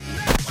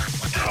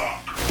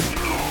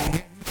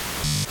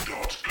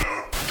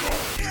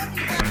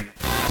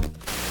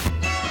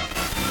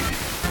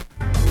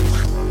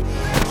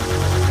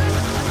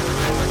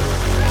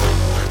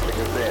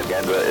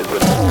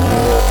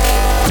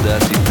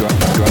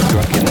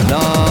Drunken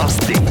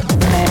nasty.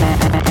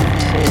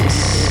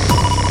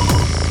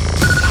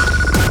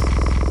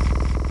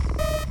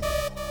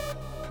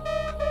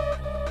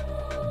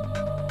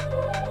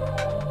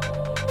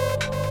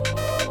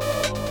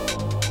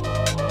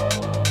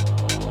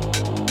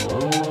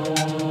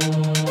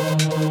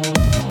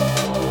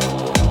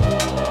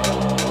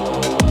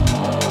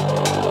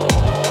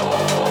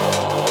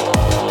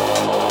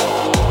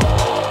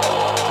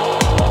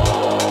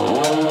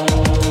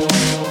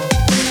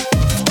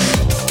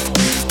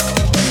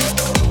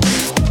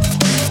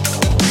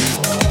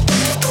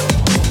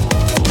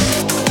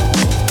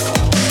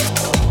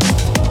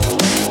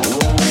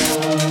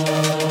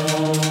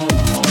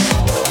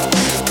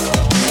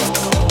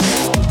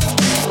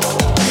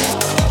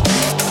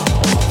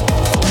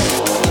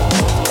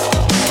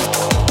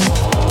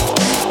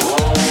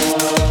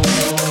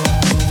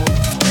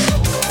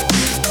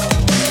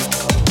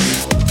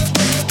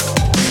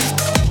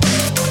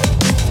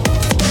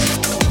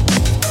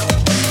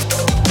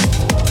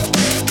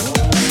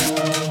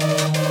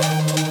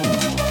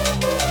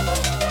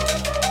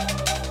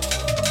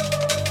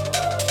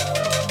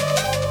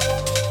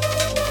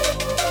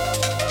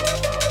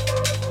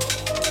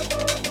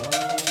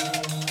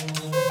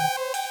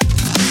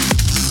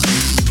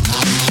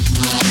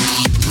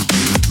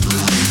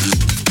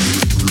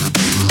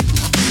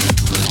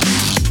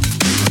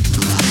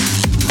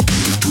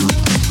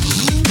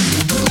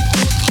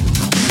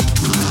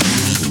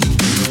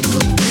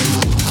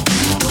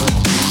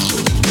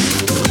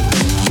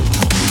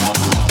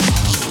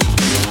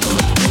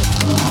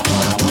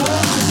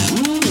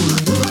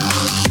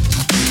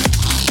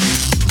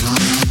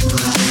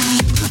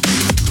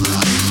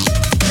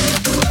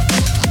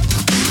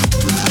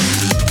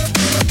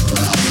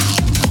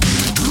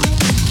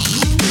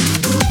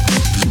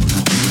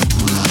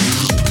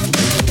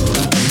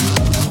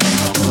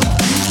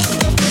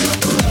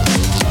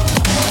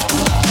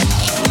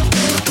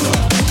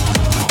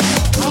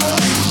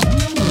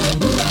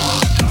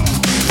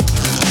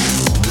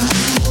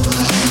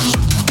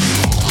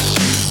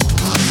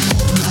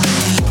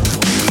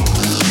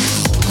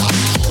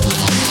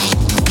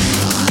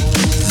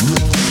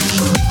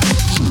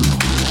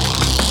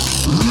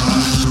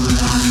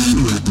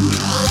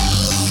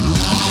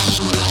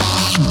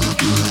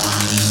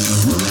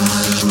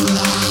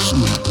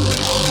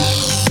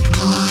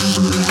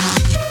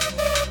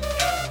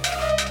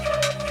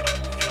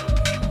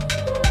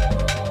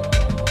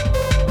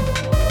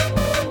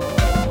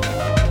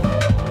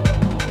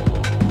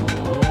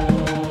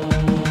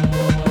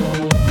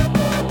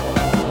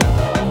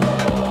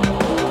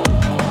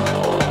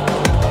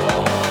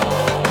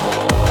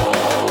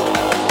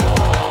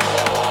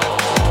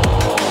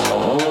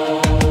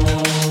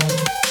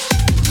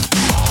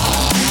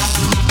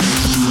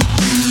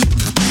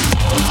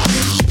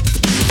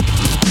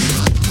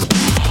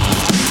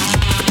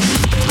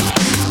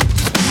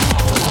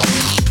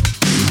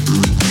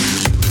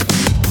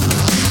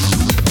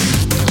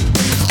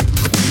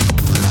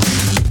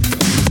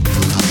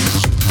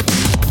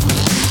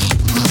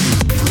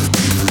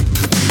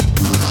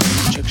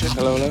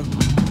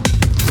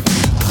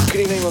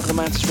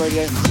 Mantis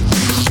Radio.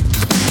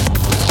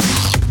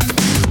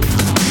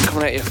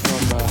 Coming at you from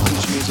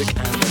Future Music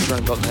and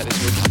Drone.net this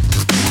week.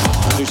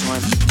 New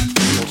time,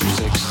 4 to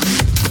 6.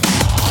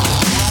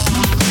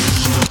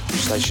 New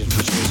station,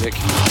 Future Music.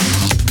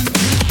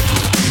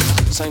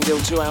 Same deal,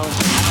 2 hours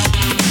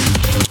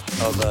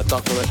of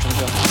Darkfloor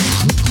Electronica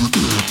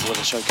with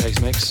a showcase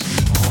mix.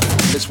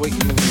 This week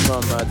coming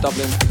from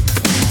Dublin,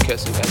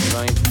 courtesy of Ed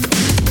Devane.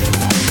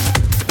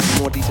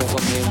 More details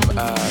on him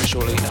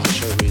shortly as the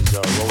show is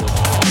rolling.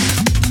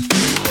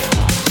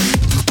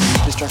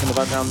 This track in the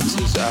background, this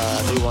is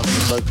a new one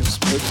from Broken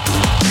Split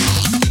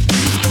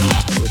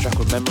with a track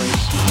called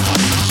Memories.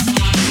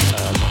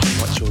 Not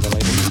quite sure the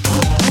label.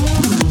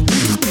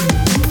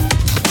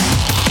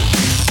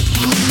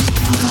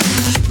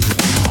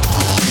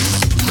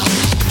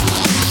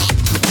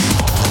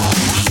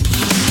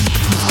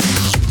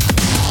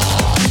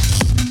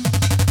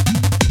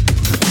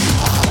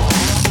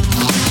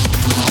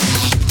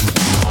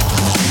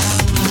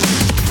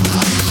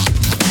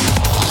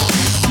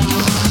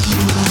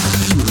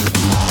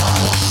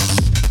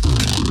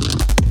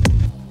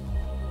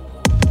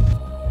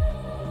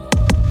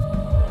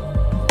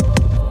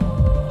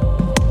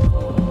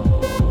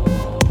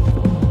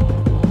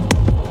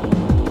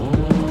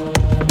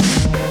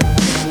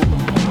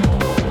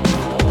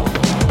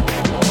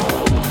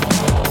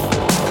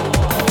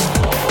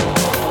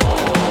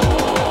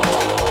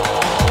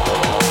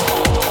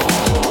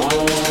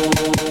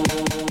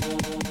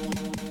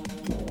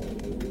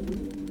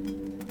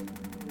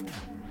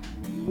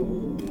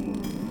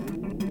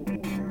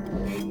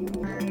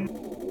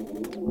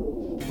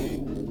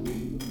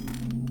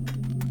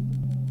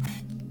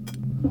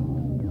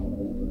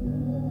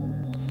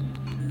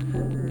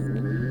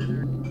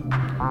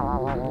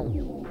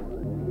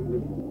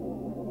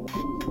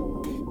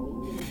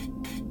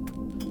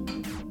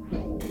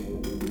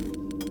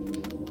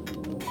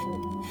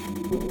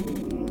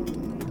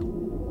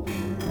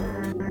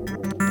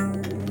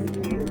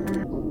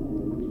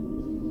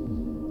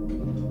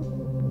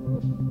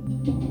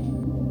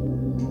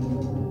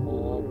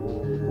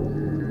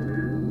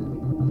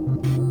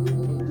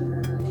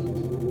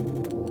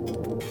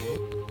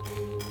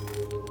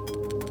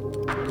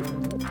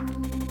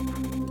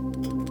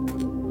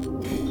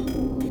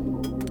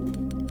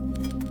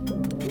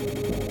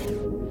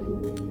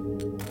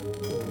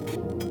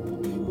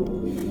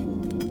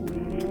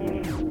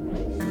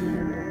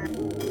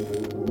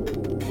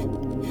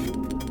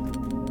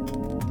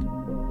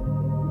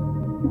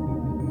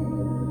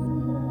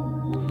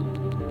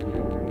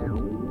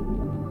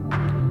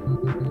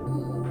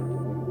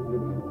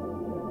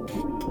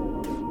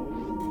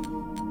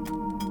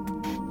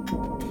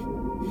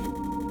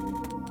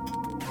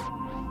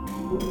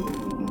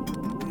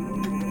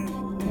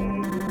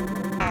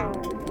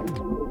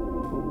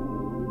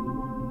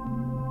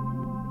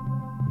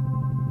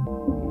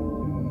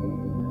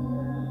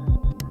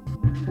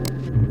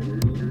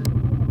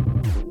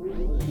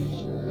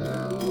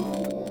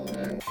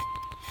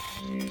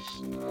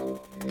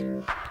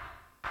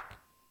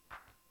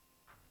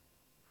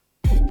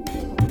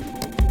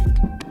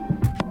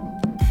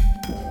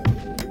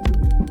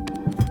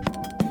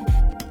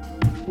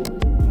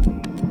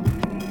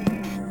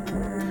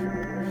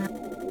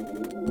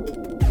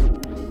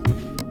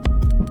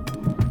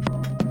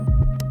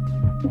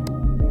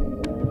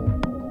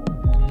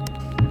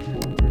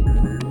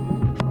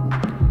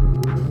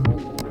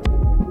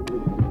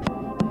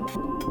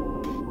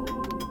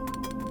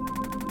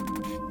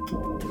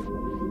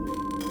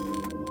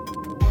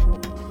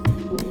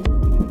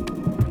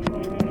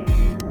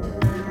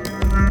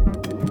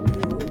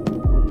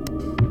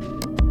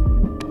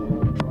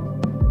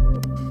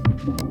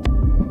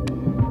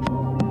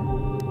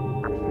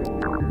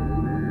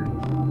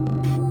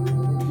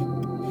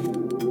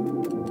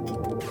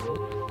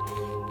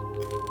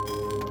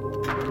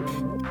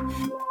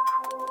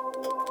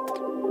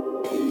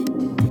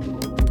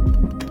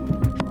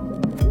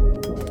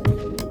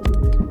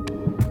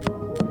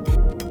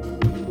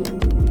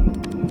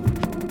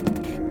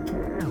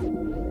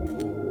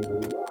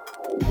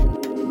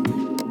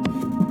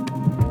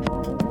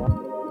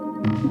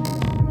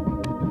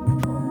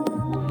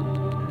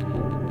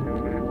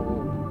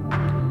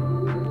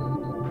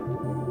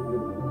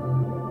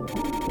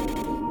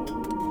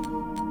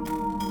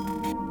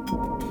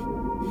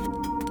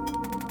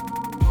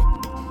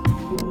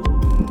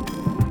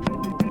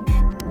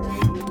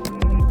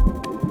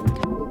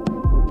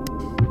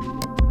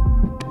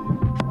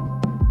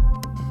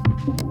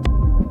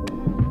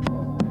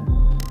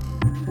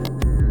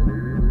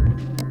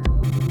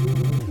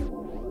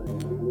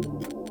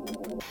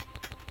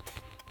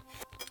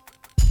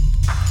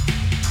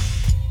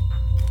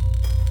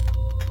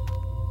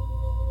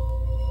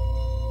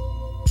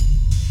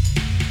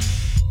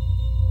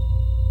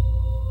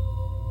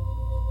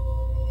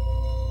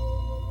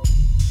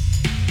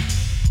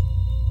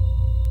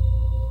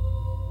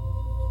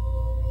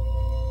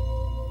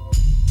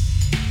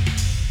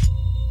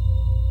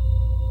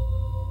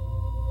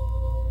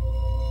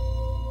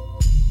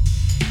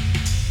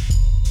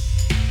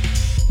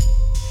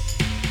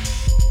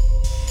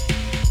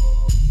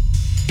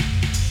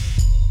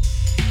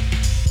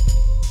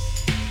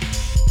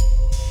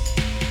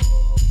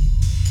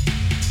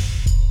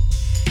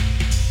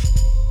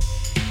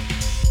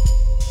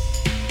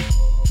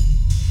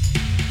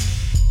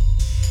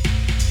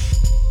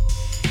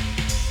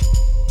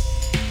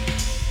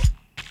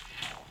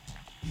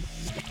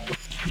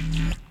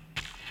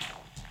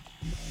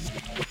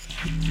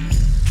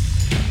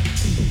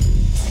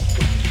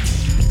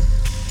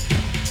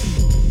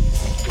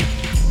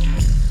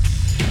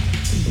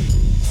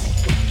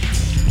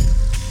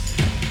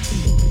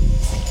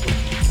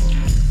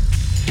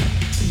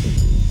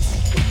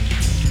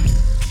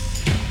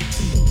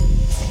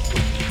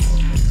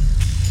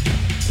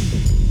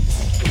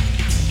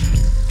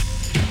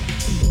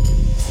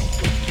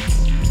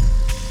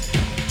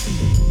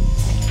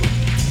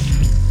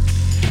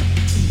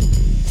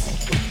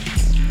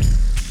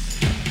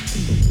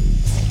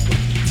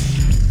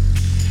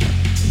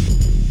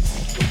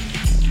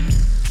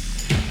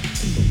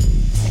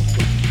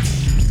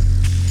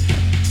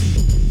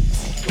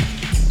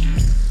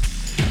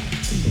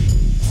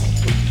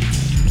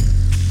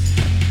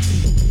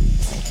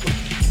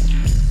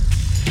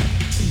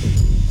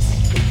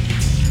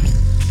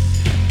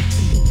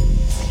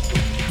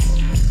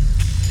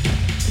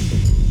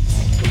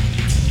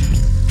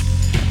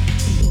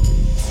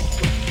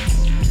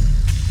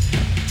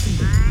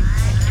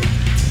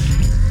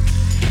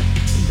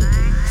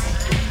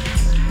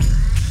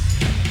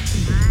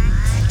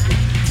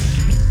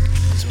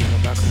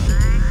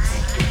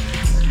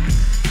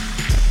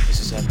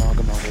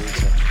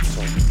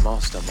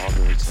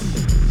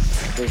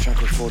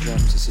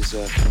 This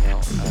is coming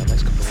out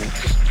next couple of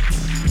weeks.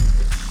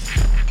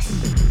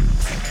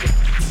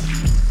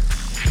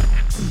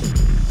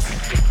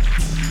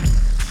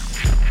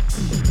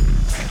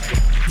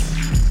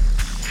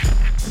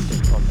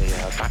 On the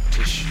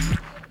Baptish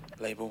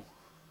label.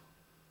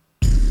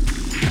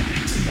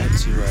 Head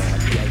to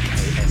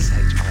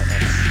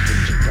BAKSHIS.FM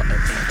for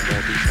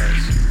more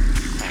details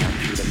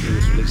for the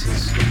previous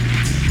releases.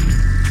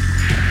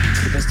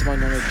 To the best of my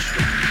knowledge,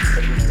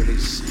 every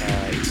release is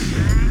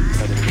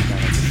available down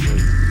for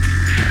free.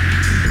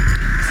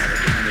 And it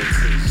kind of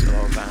is a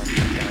lot of band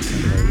down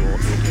tempo or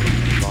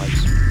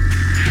vibes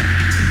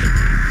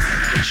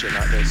and shit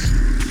like this.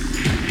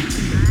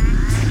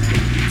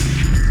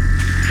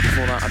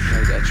 Before that, I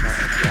played a track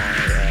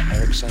by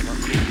Eric Soma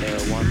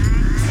called One.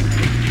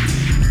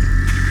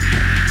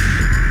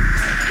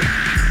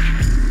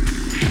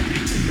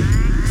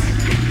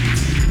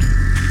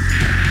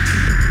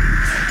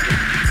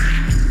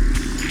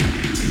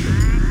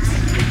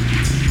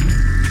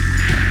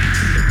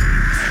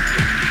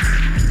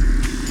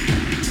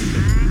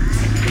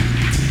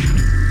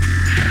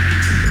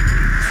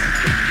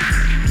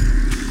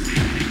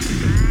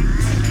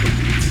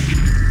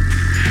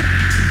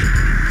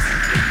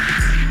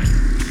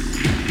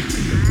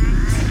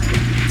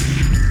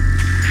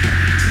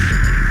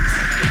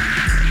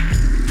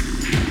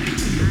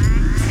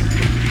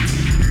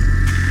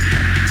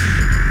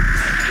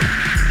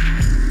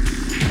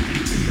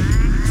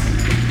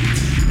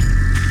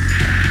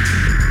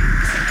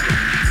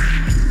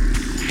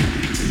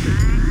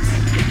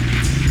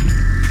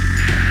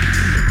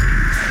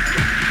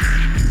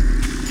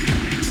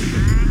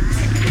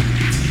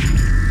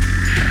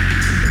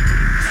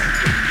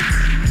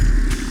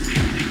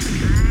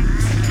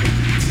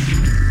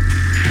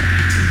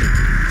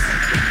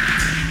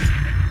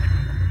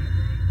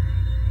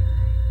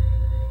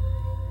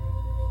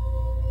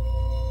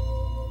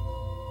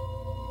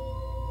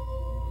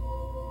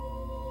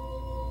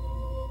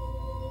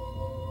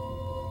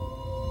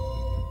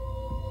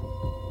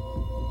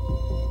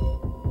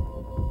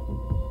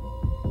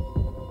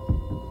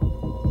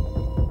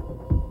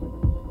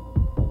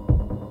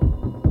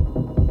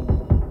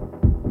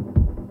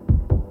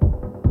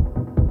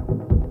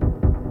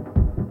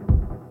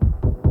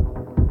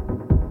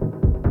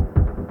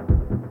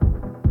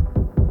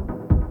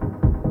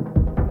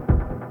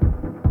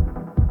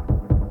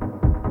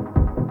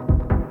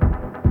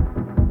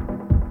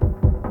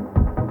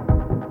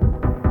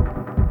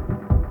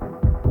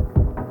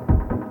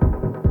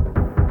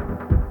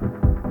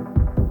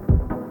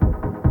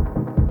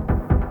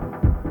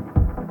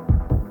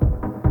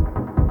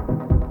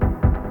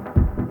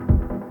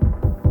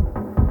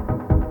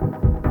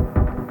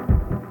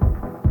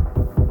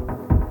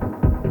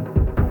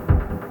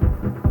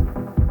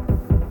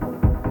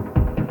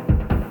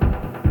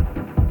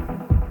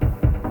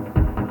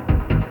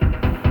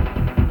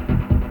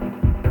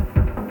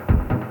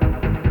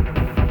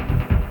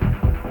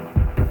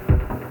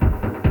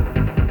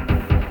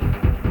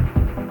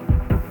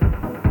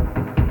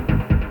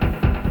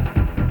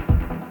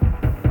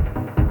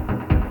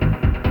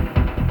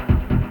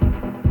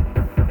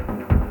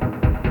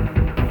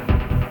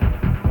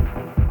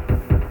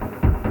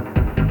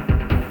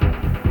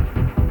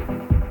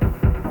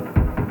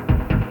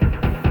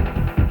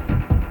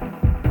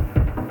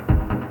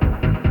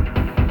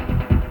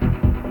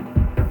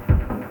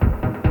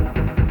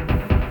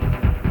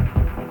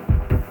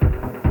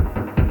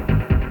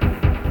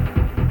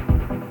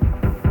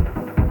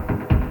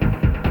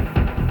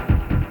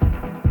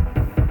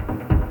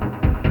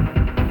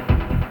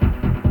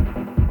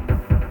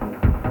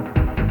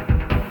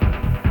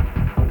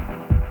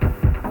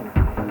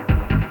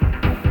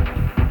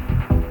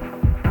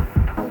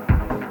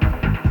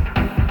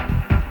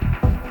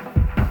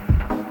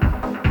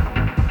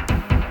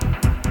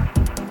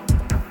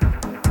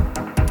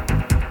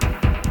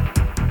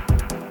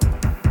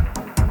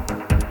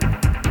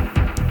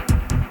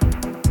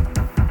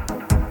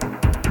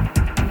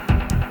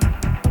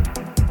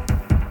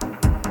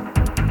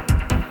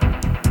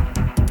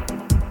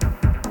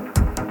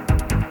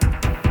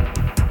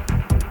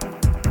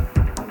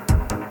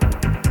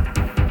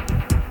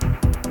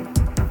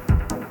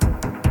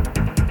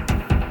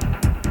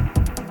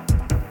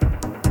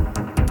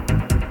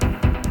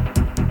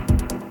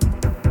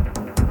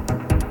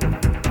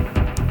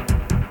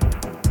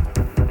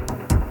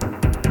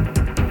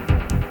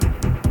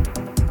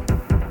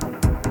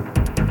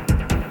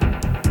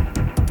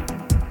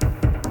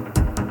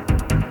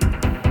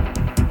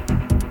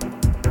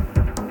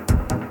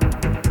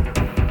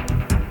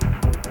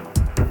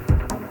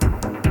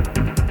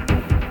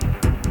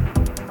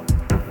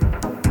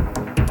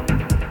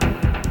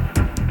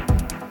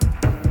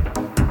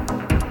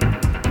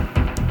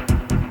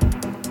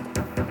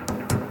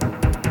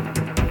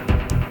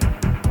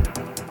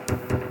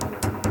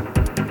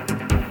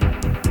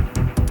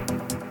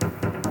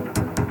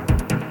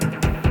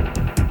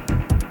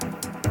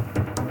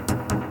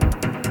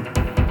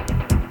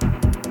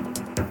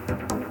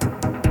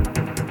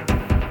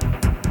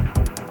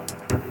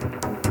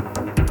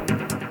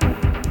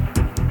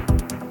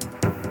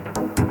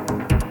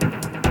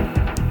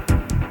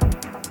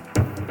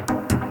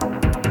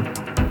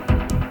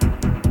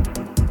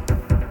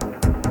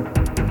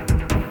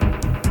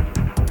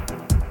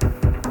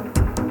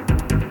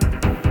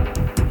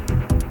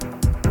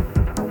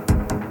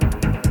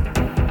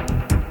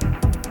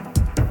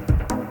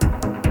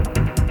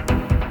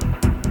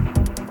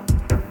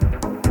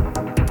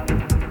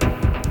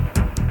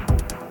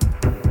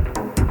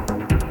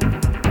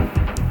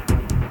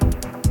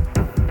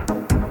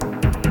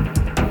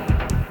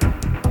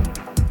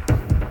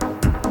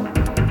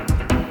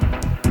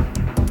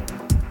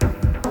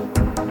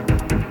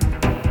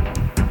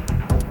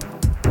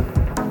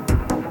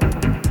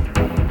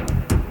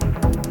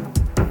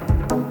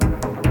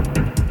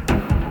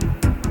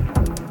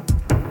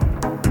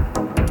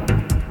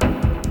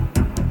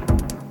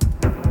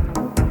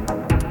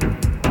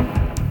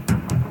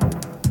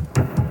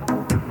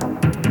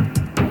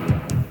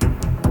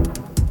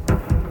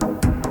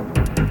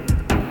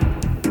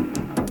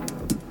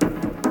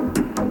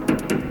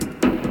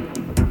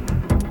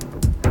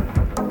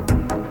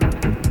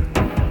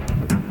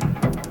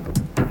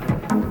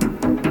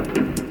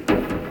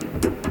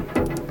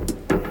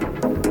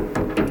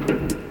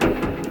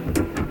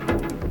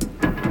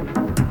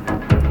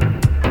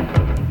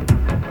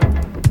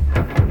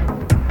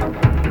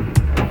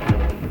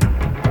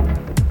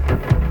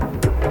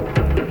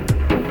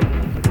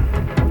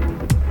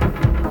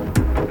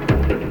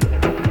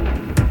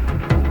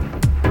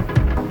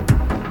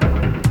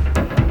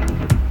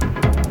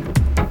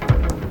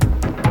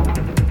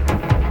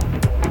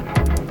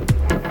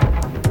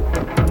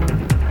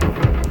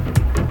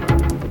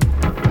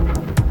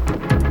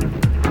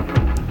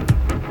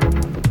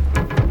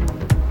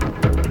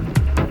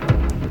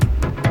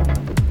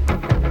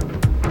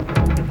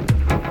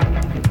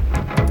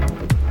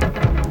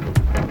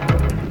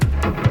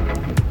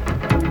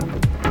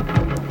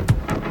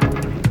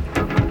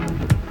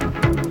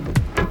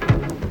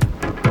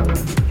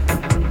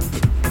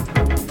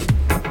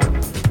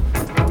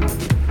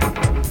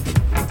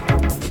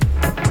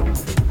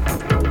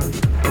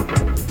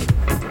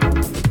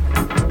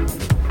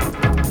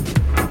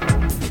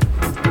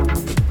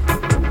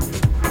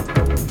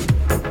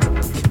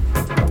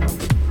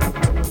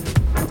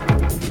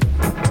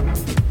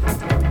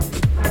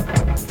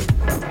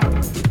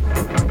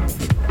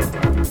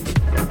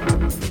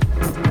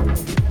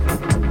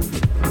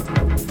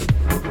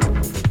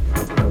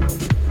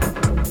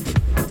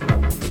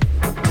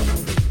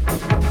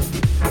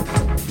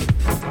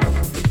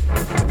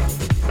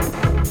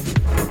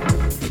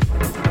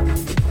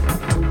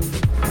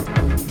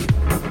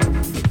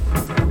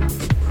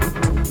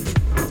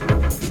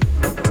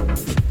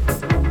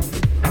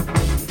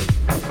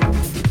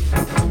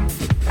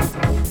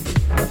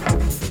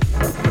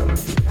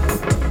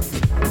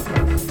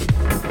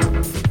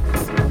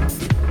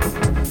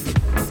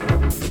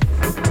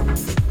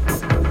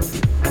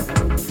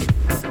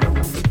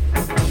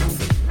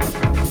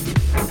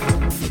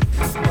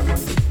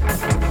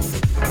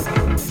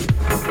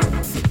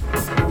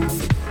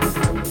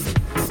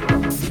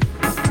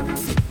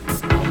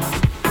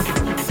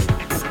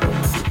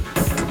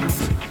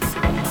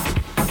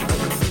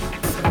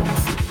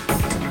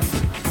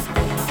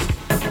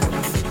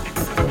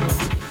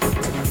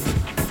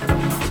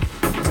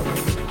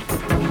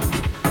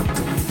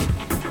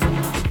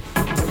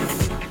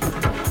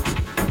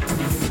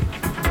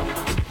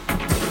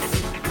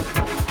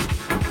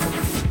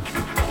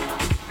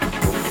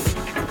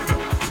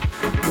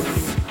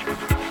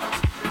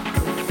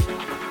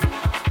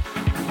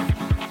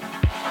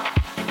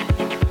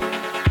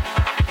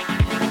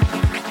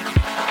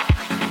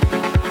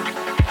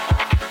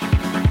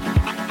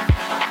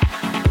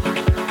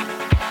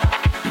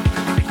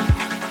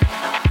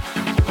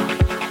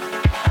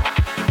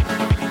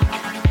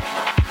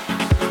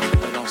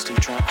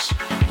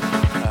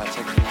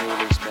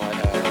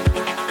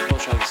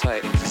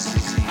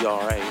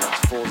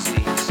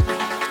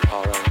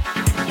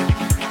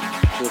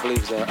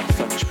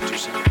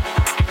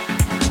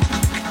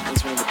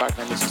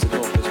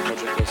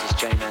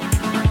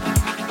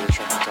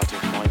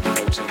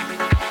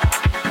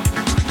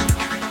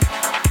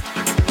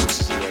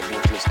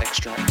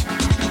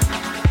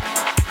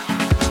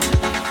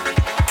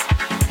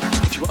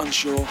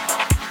 sure.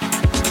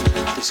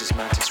 This is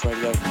Mantis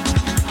Radio.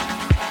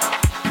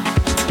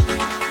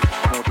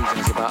 More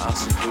details about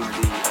us include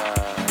the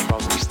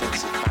rather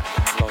extensive back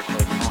catalogue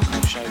of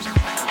archive shows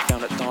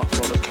found at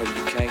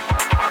darkfloor.co.uk.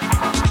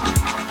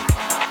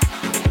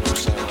 You can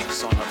also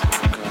sign up to the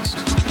podcast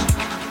and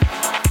download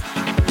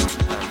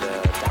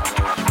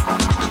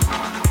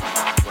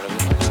whatever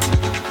you like.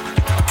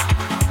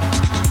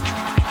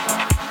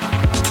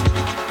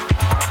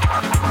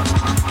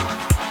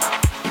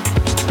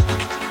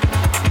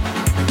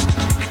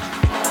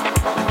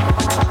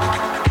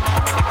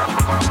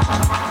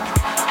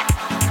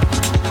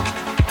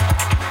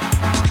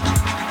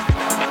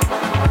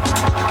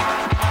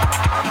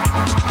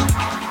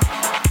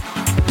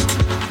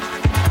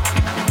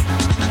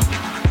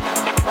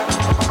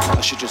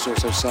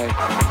 Also say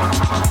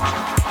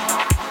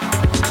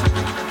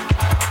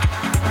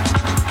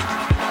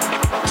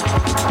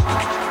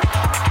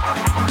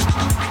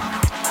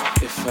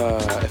if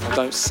I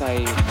don't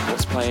say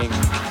what's playing,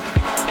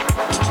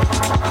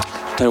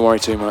 don't worry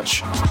too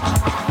much,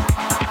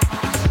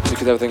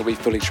 because everything will be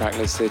fully track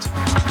listed.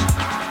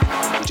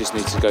 You just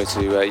need to go to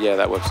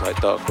that website,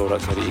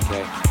 darkfloor.co.uk.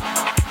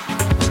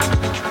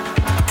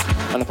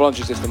 And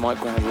apologies if the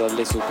mic went a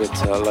little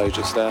bit low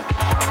just there.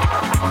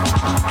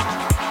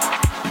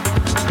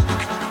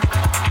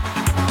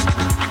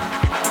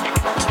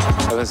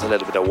 There's a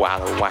little bit of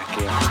whack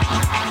here.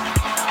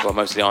 Well,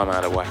 mostly I'm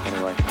out of whack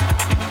anyway.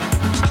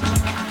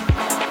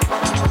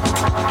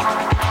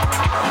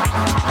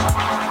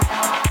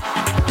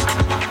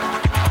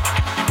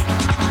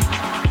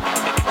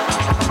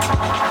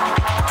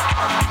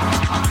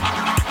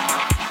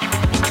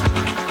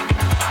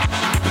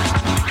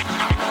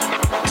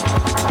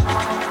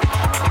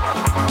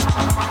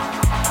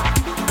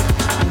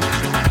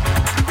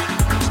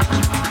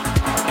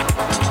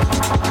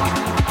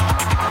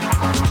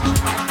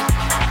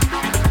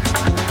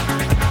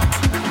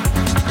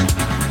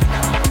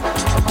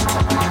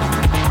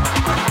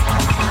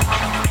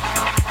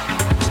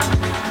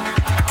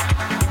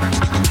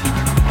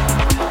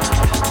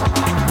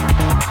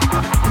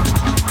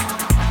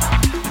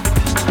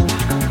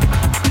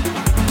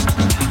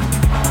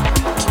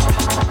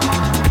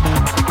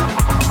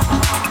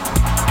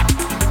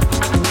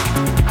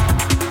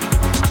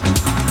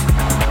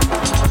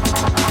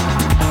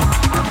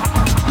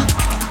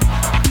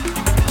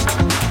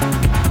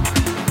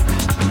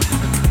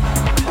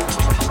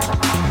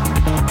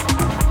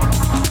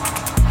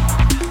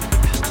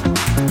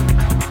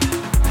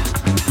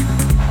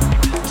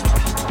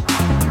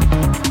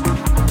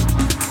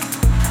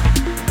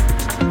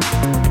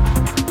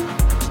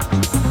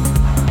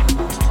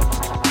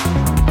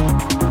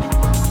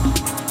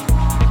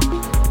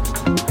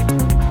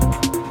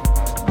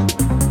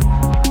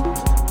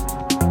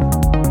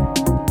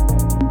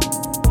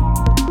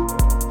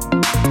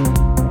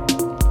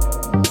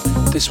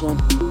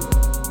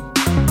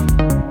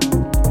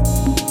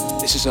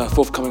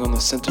 Forthcoming on the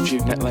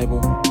Centrifuge Net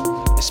label.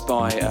 It's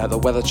by the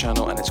Weather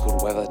Channel and it's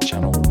called Weather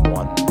Channel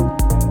 1.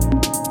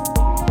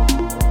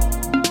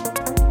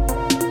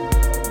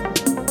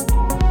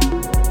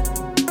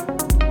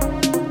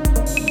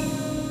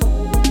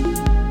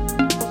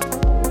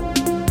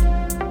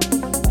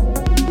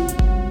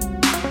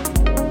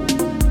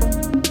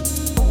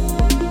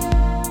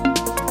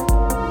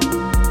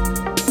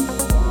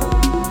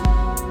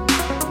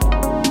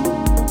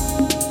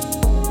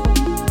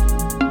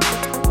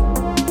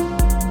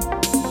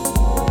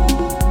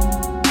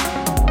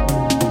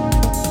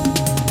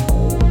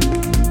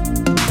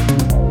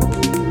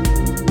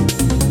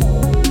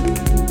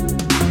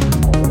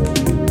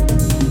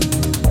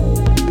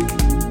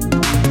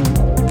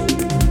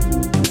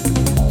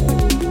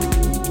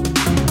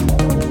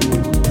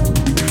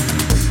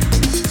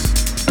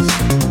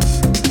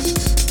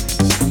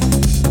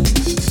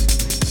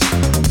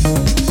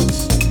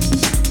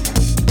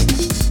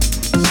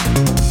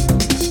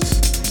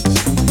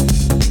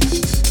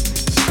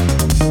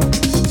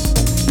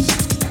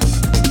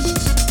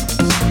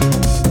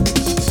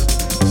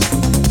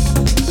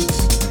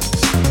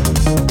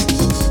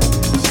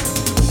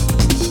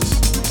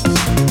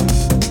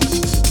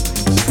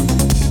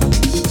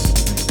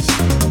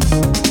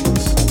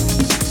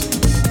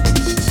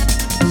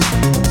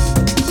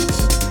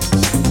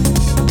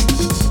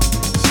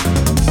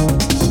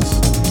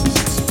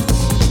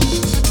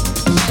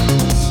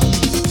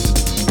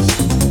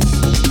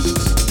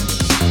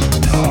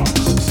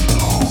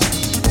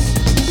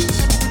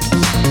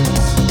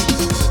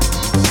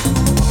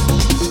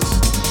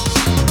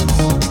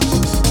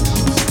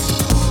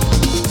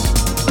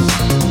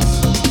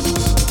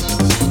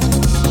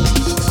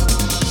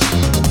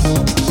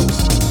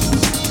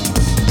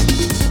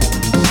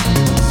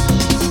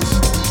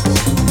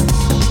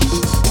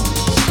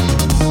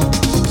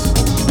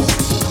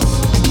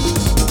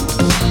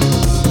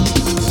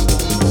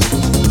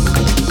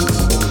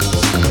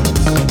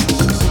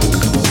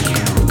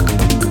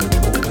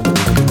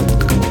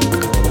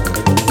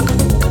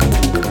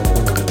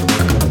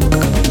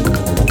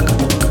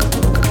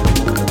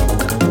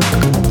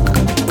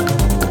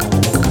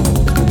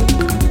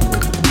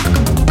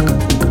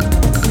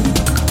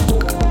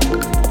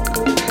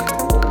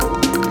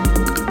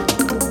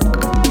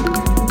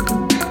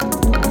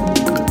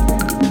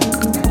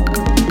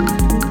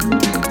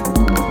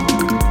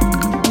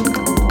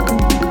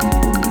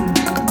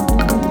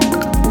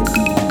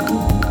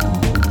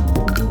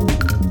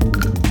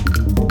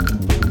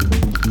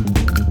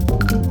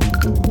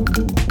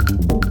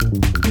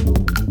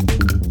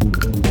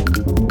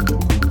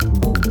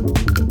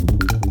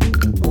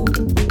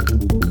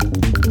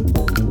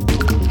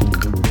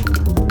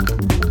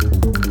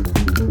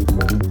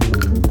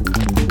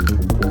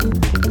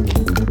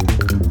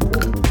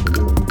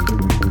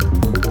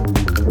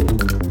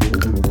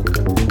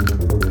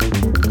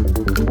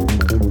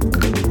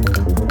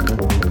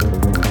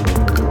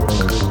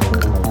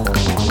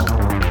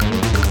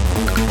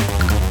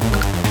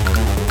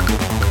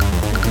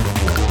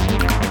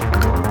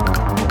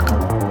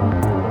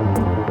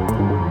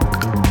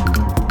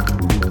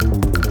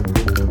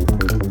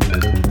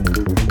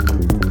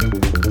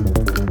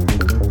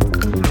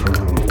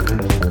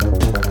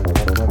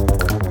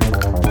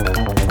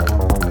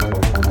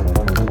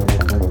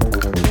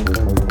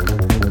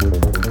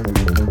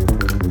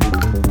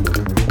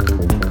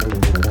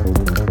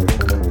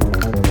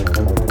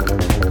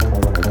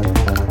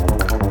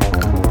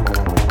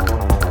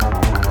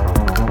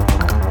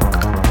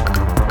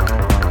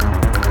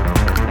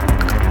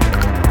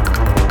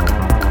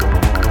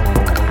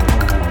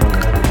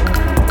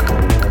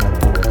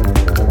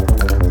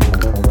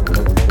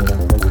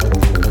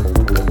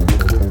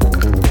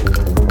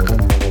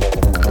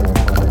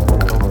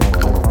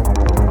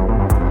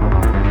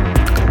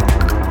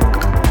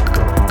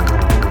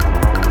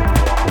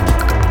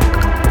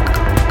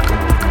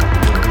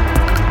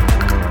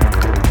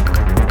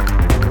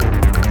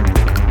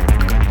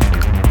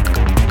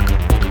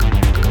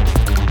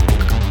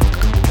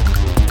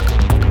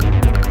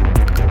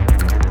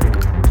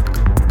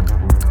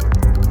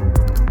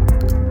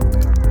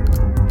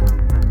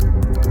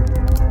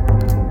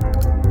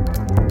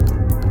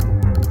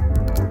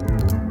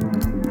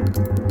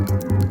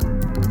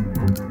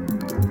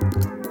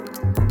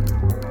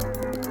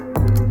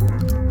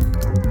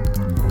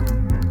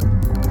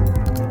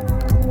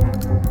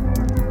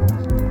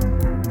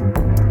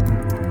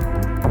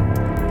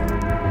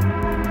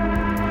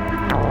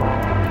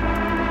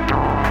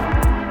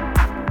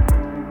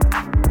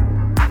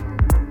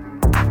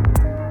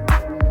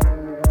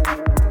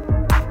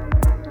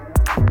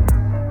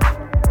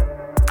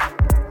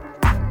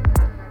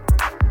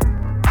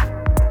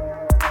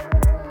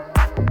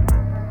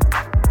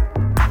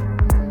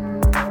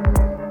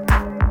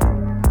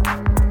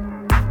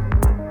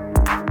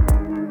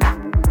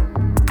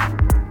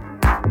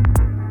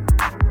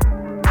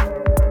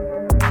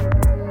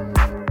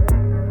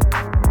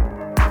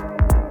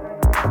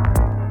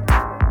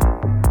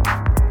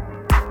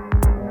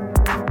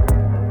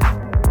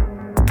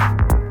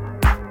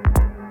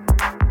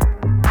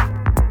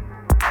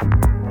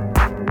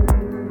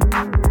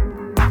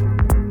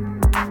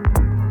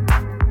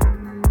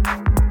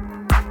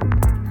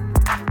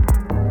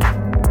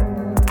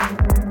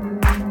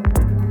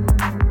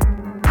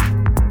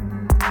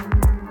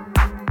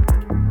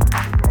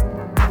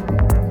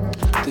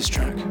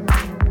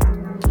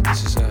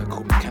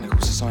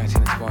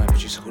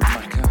 producer called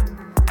Macca.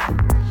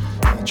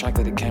 And the track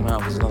that it came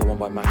out was another one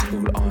by Macca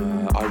called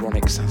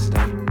Ironic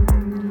Saturday,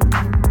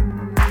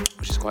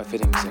 which is quite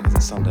fitting seeing as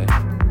it's Sunday.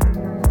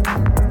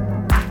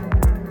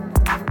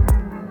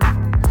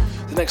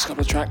 The next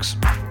couple of tracks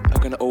are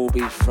going to all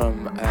be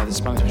from the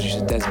Spanish producer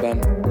Ed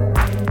Devane.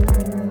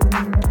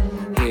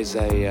 He is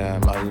a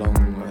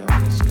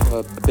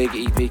big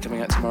EP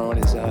coming out tomorrow on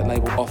his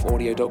label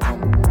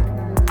offaudio.com.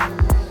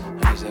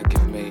 And he's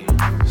giving me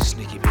a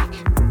sneaky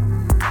peek.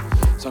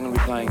 So I'm going to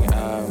be playing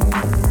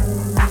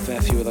a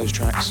fair few of those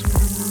tracks.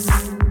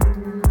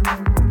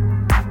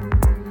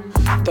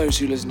 Those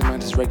who listen to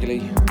Mantis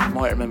regularly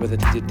might remember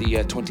that he did the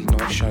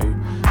 20-night show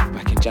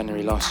back in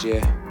January last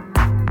year.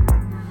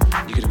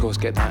 You can of course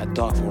get that at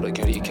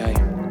darkfloor.co.uk.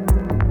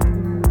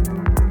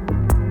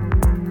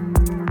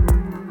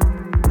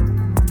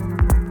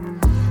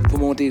 For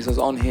more details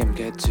on him,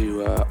 get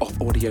to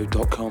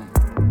offaudio.com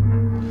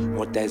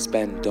or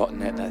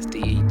desben.net, that's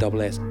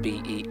DESSBEN.net.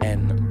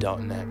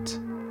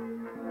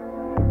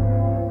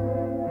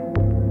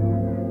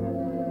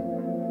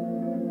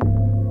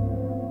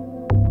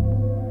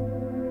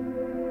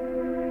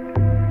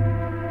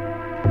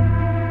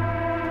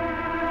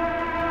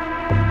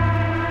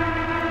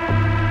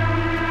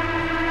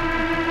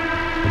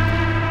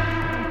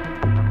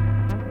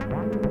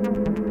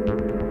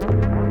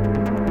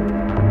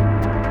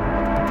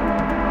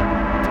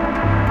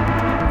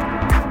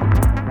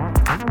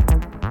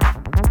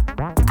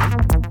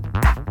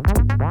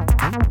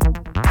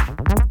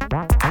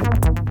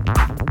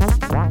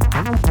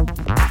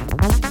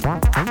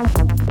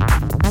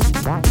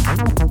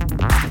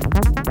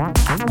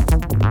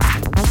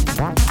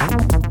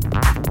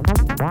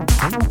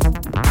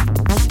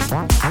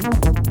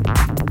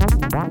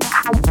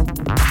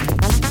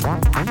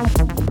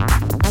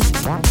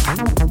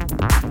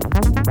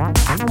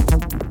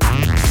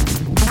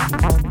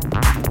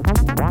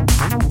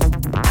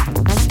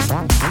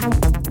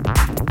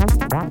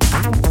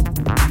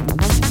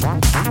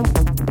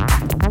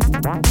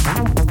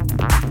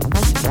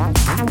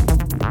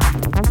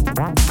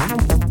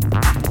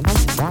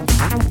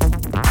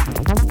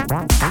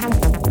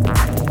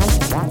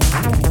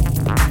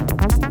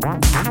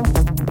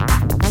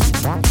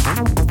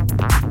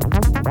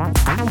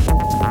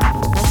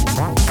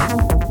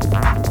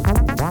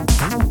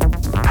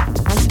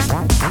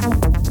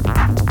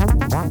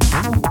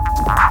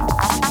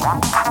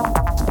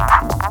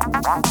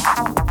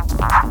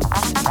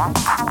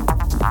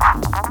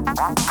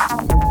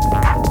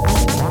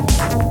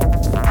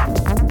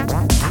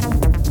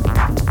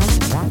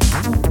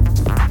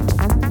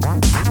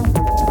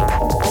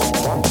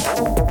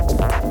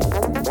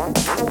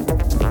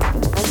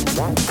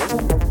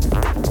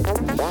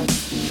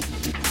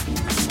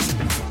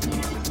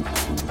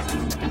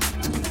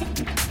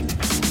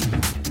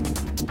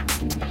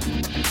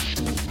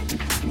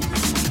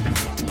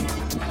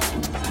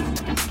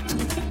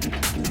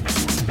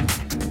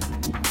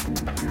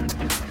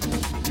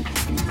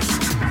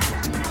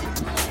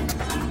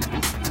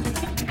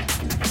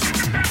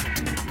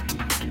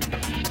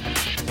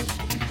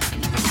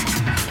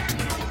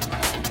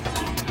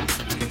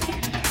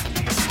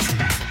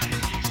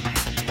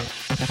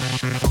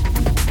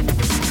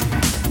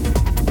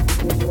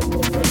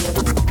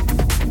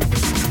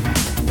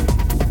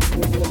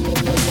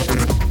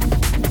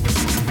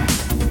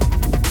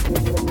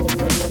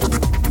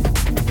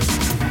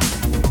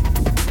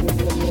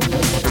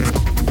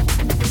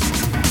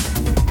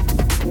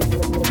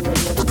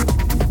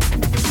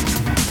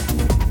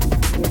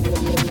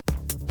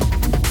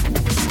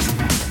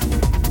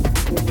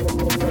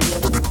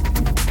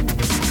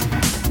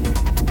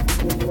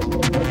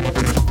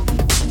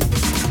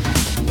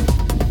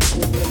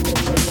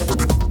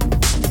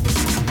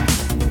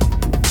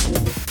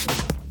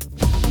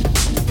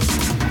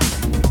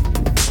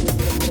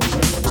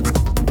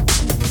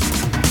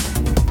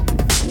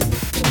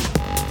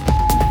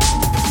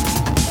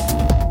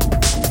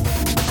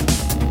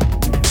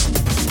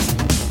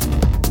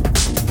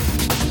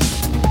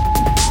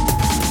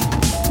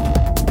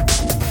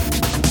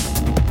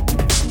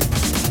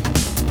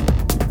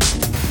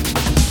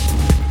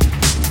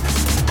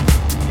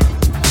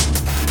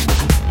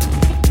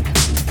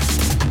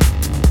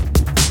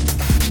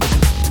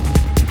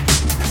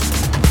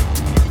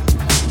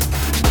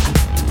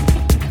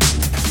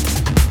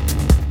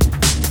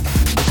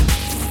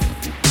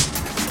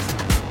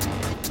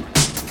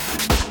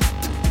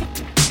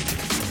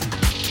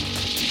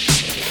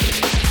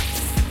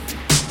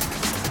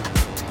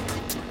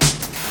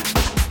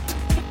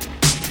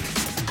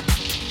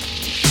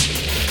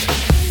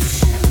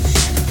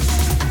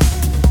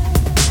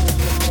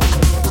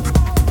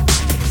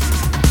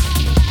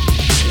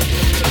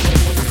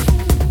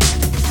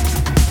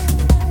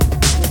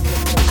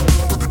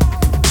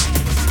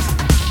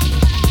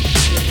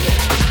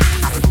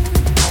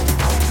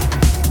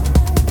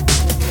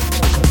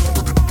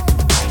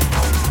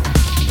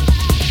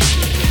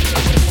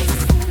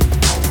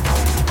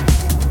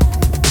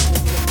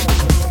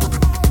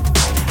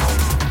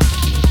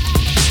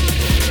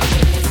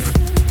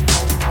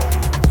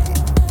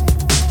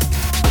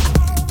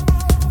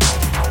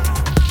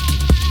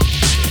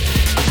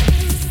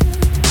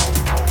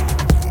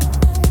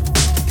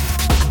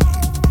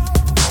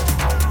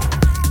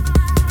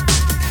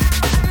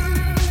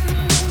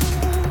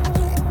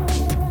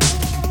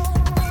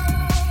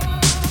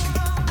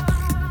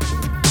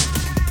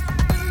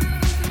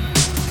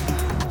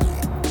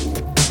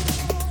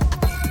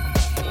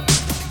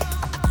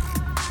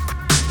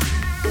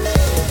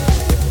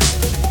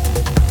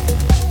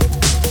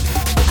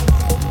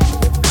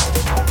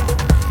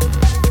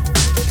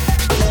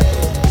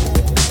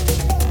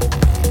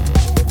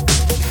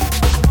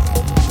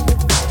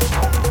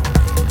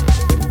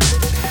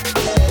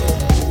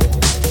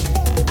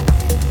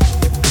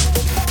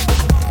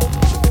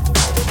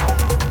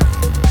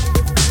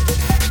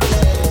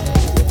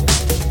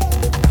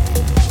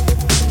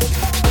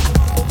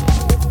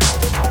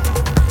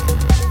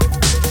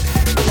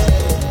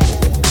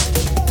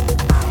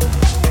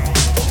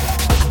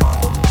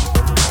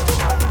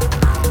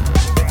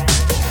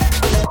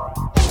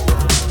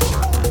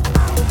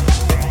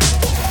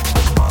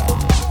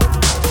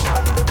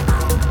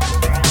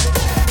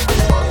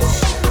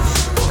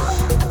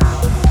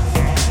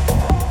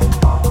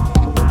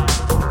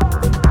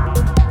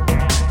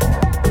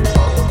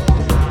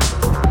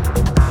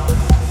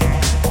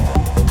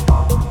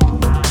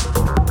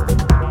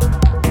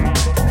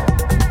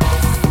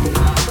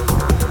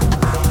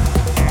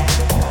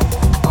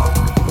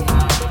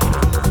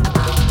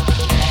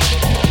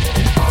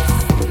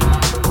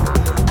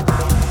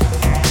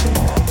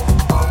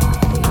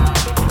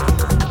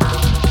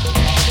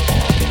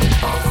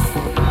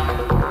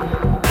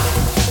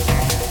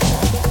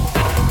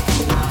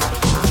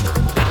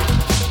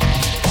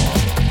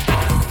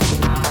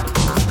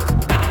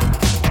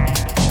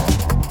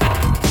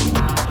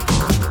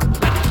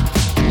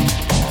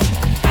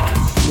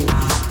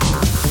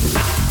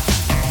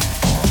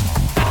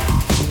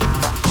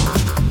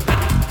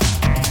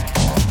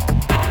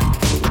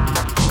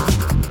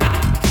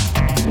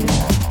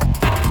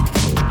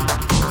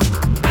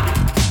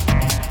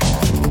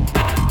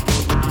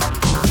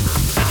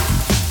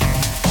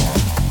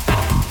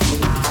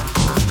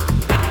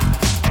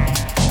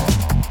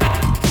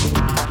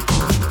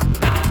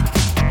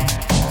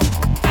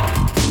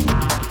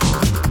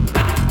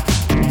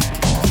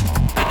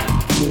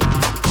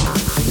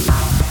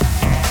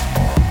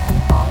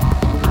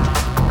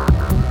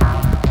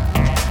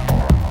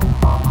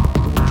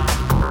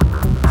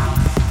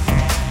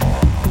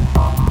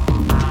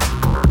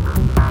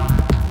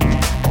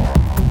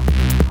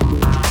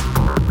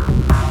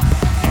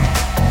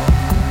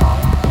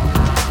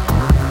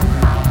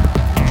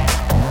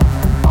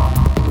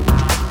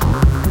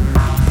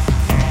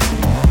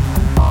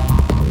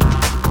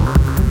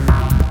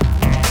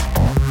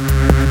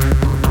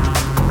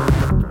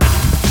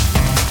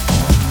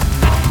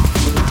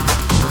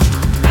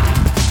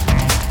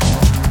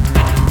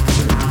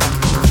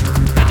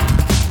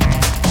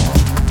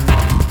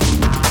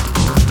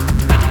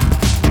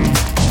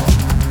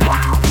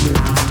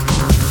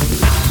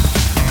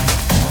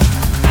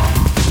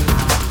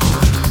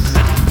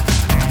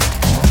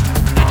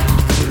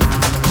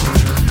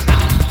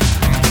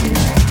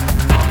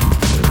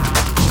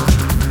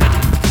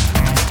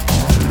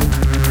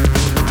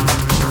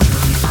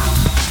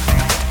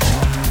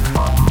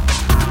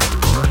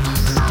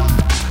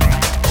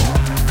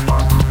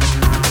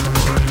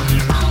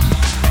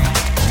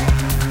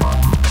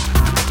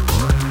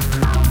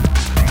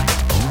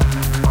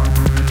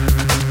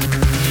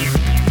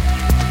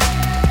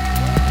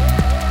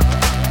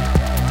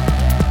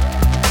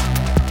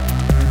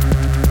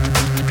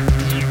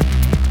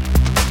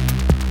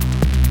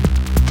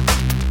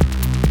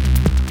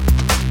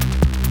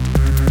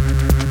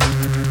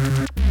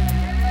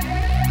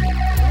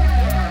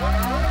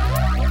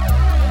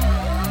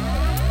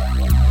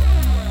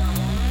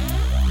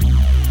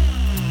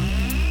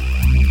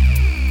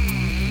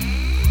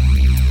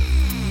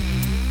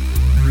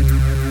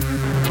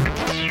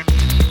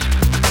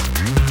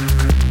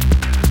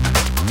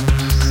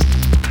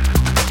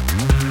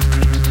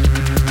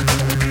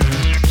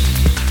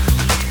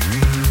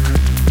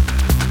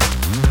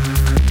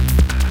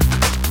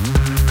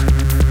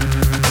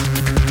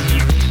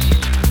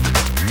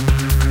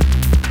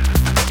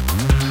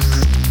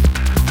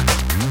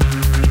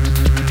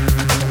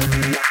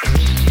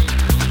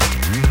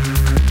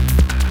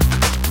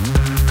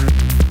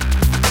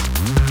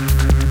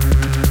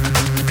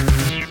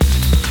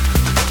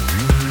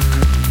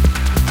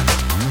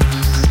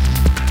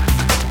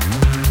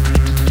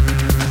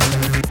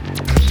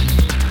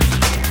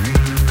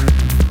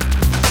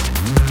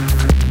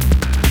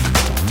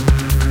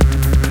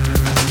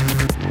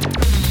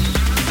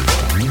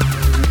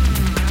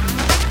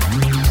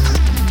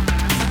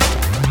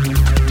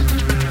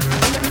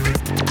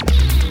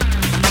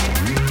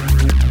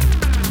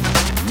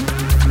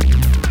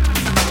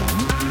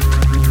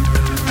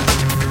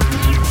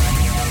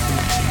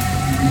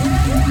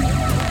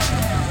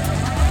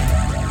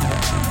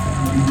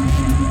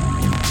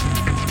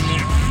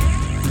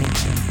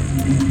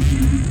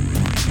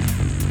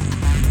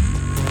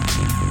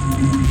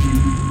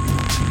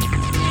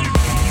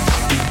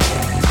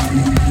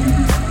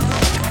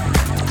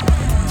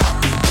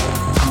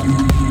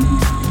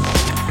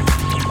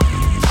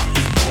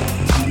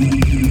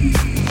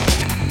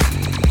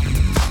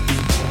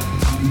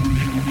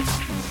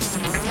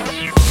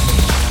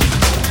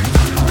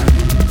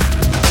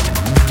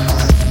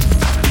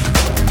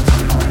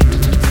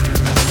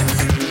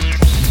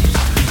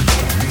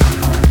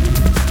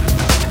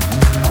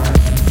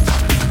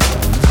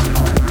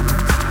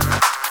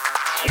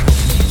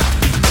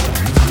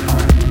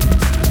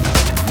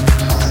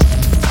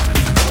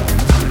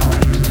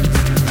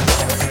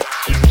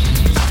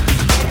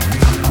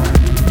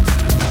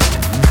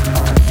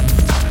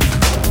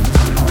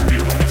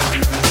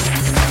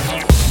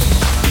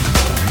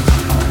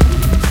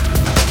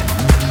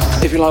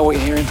 like what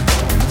you're hearing,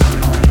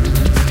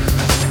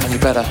 and you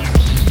better.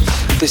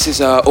 This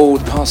is all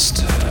the past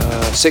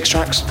 6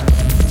 tracks,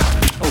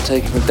 all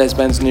taken from Ed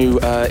Devane's new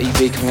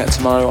EP coming out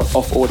tomorrow on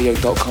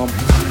offaudio.com.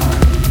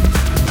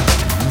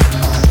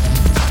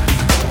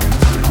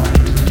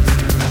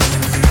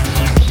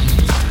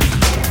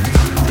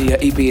 The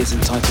EP is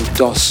entitled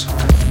Dos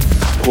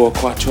por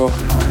Cuatro.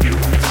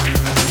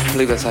 I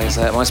believe that's how you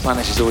say it. My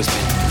Spanish has always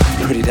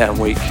been pretty damn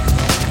weak.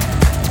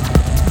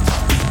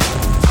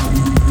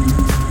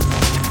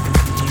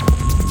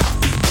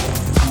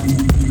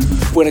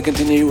 We're going to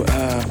continue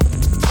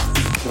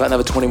about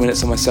another 20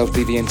 minutes on myself,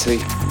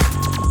 BVNT,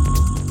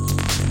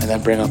 and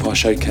then bring up our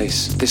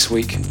showcase this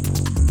week,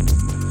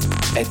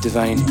 Ed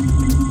Devane.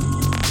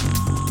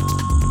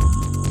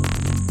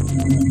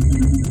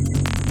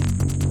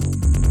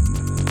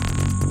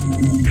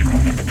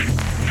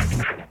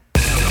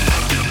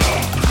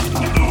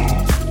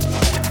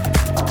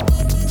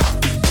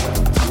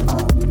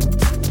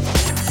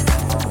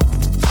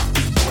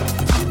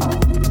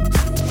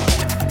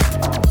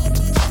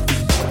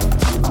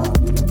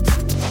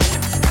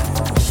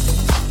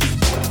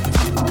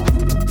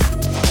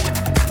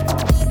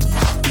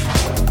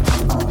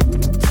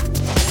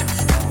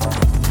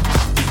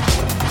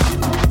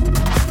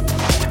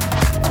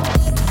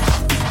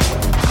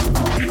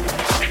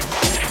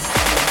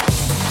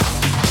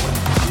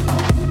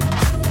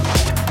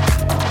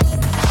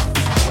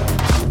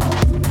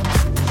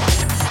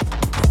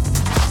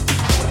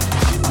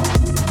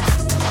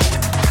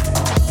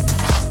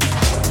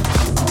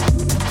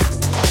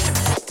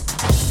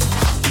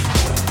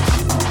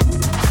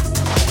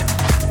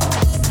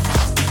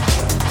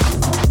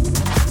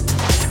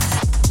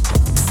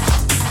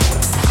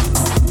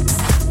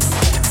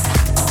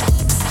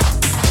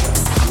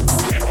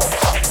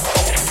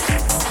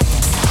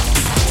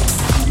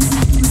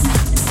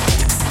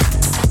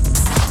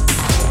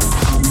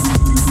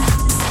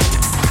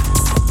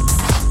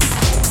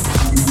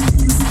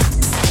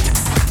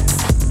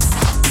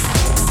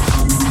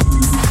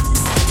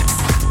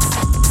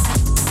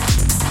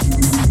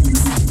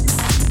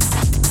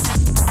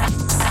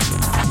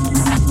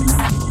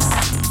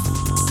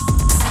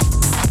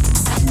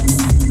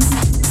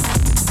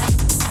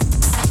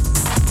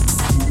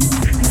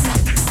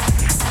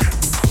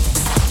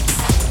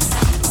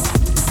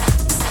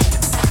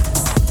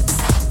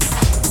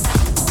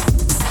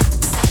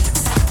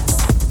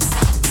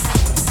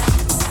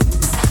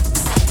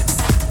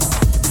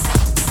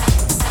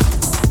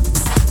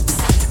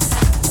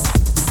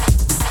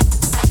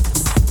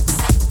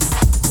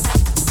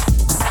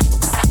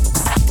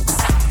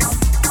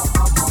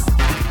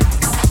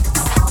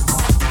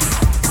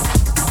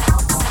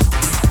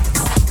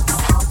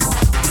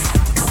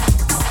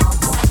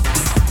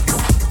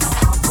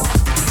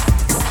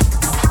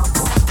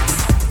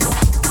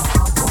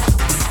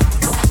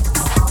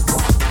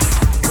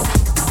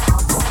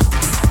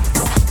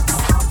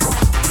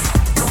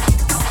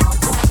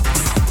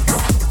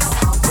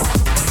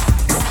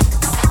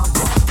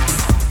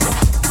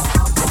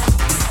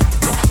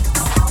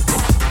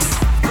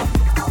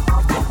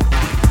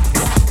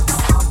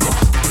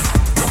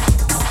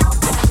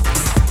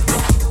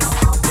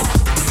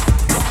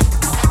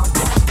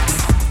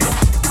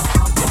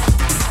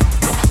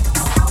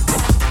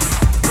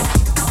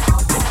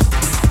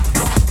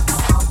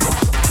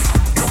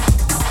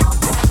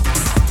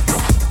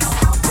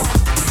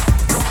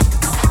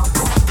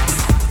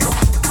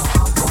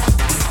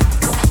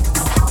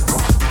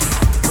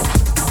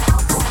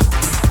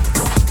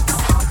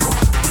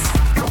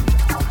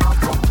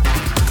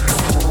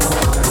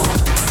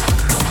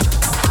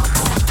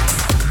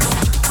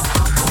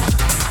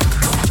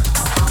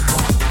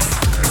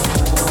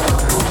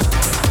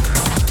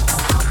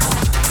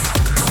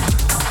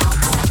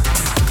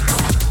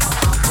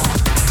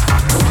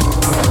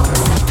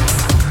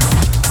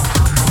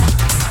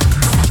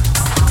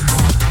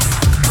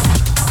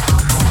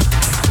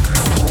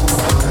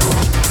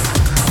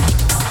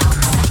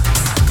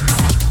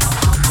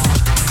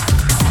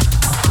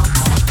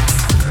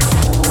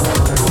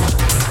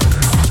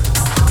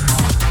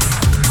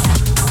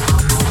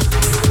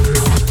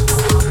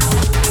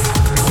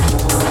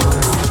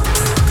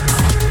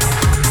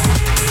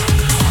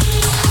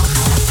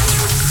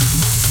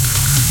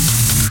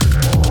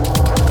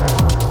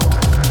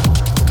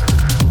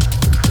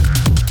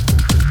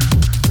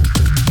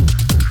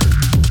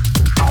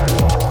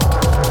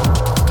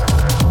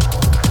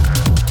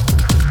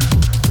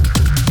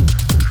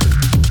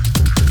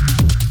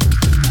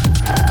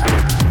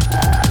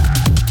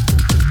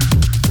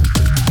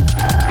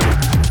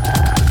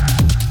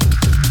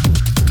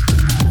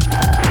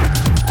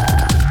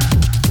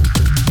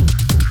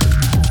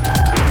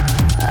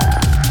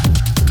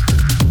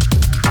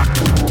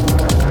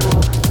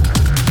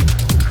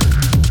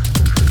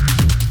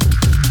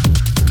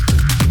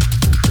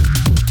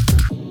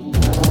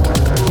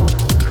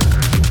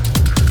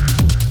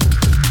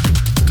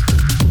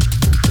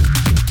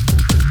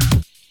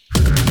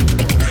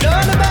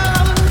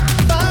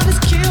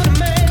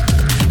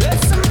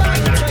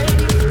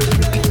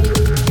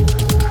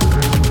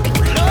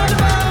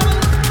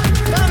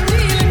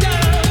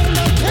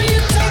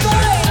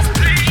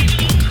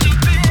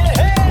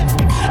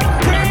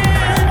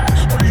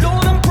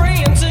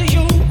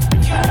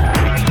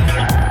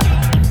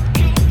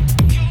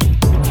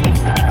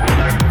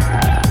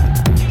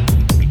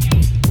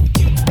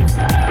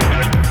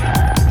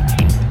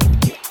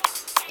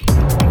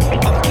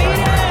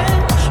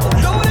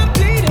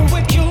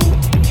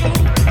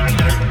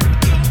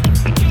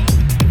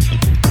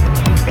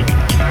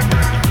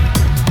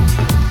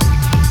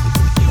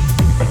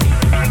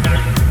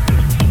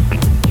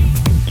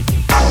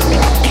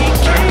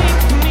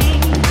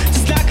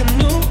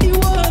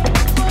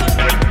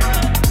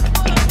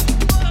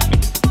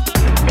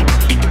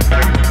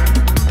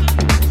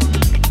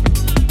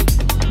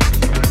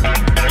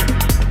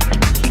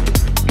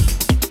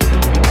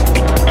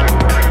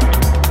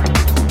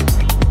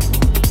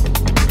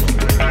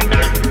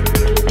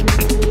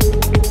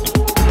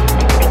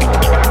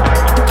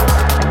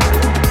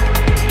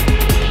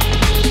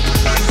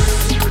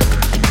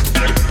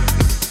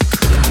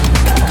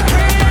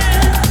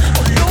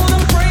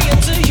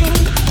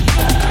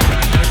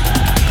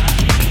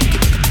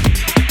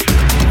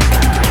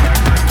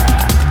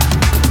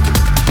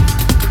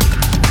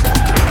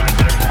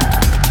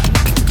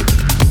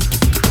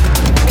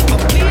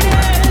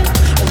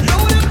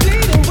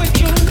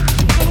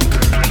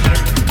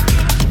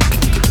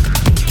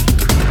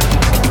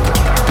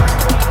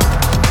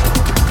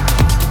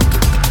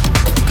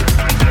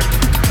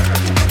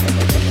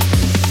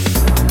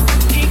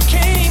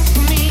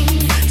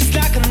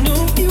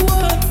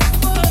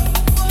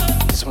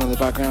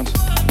 background.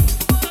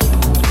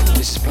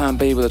 This is Plan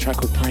B with a track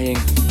called Praying,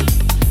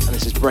 and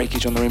this is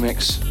Breakage on the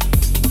remix.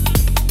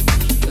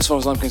 As far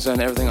as I'm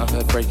concerned, everything I've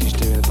heard Breakage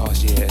do in the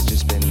past year has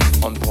just been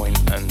on point,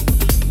 and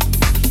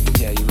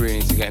yeah, you really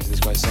need to get into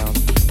this guy's sound.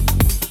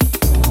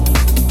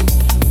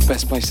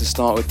 Best place to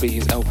start would be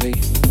his LP.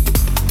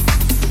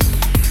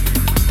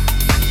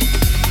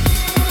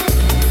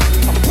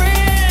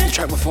 The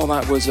track before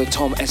that was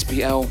Tom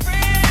SPL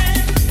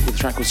with a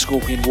track called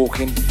Scorpion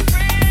Walking.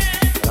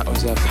 That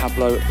was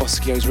Pablo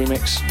Bosquio's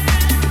remix.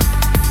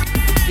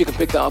 You can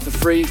pick that up for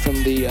free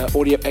from the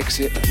Audio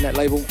Exit net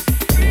label.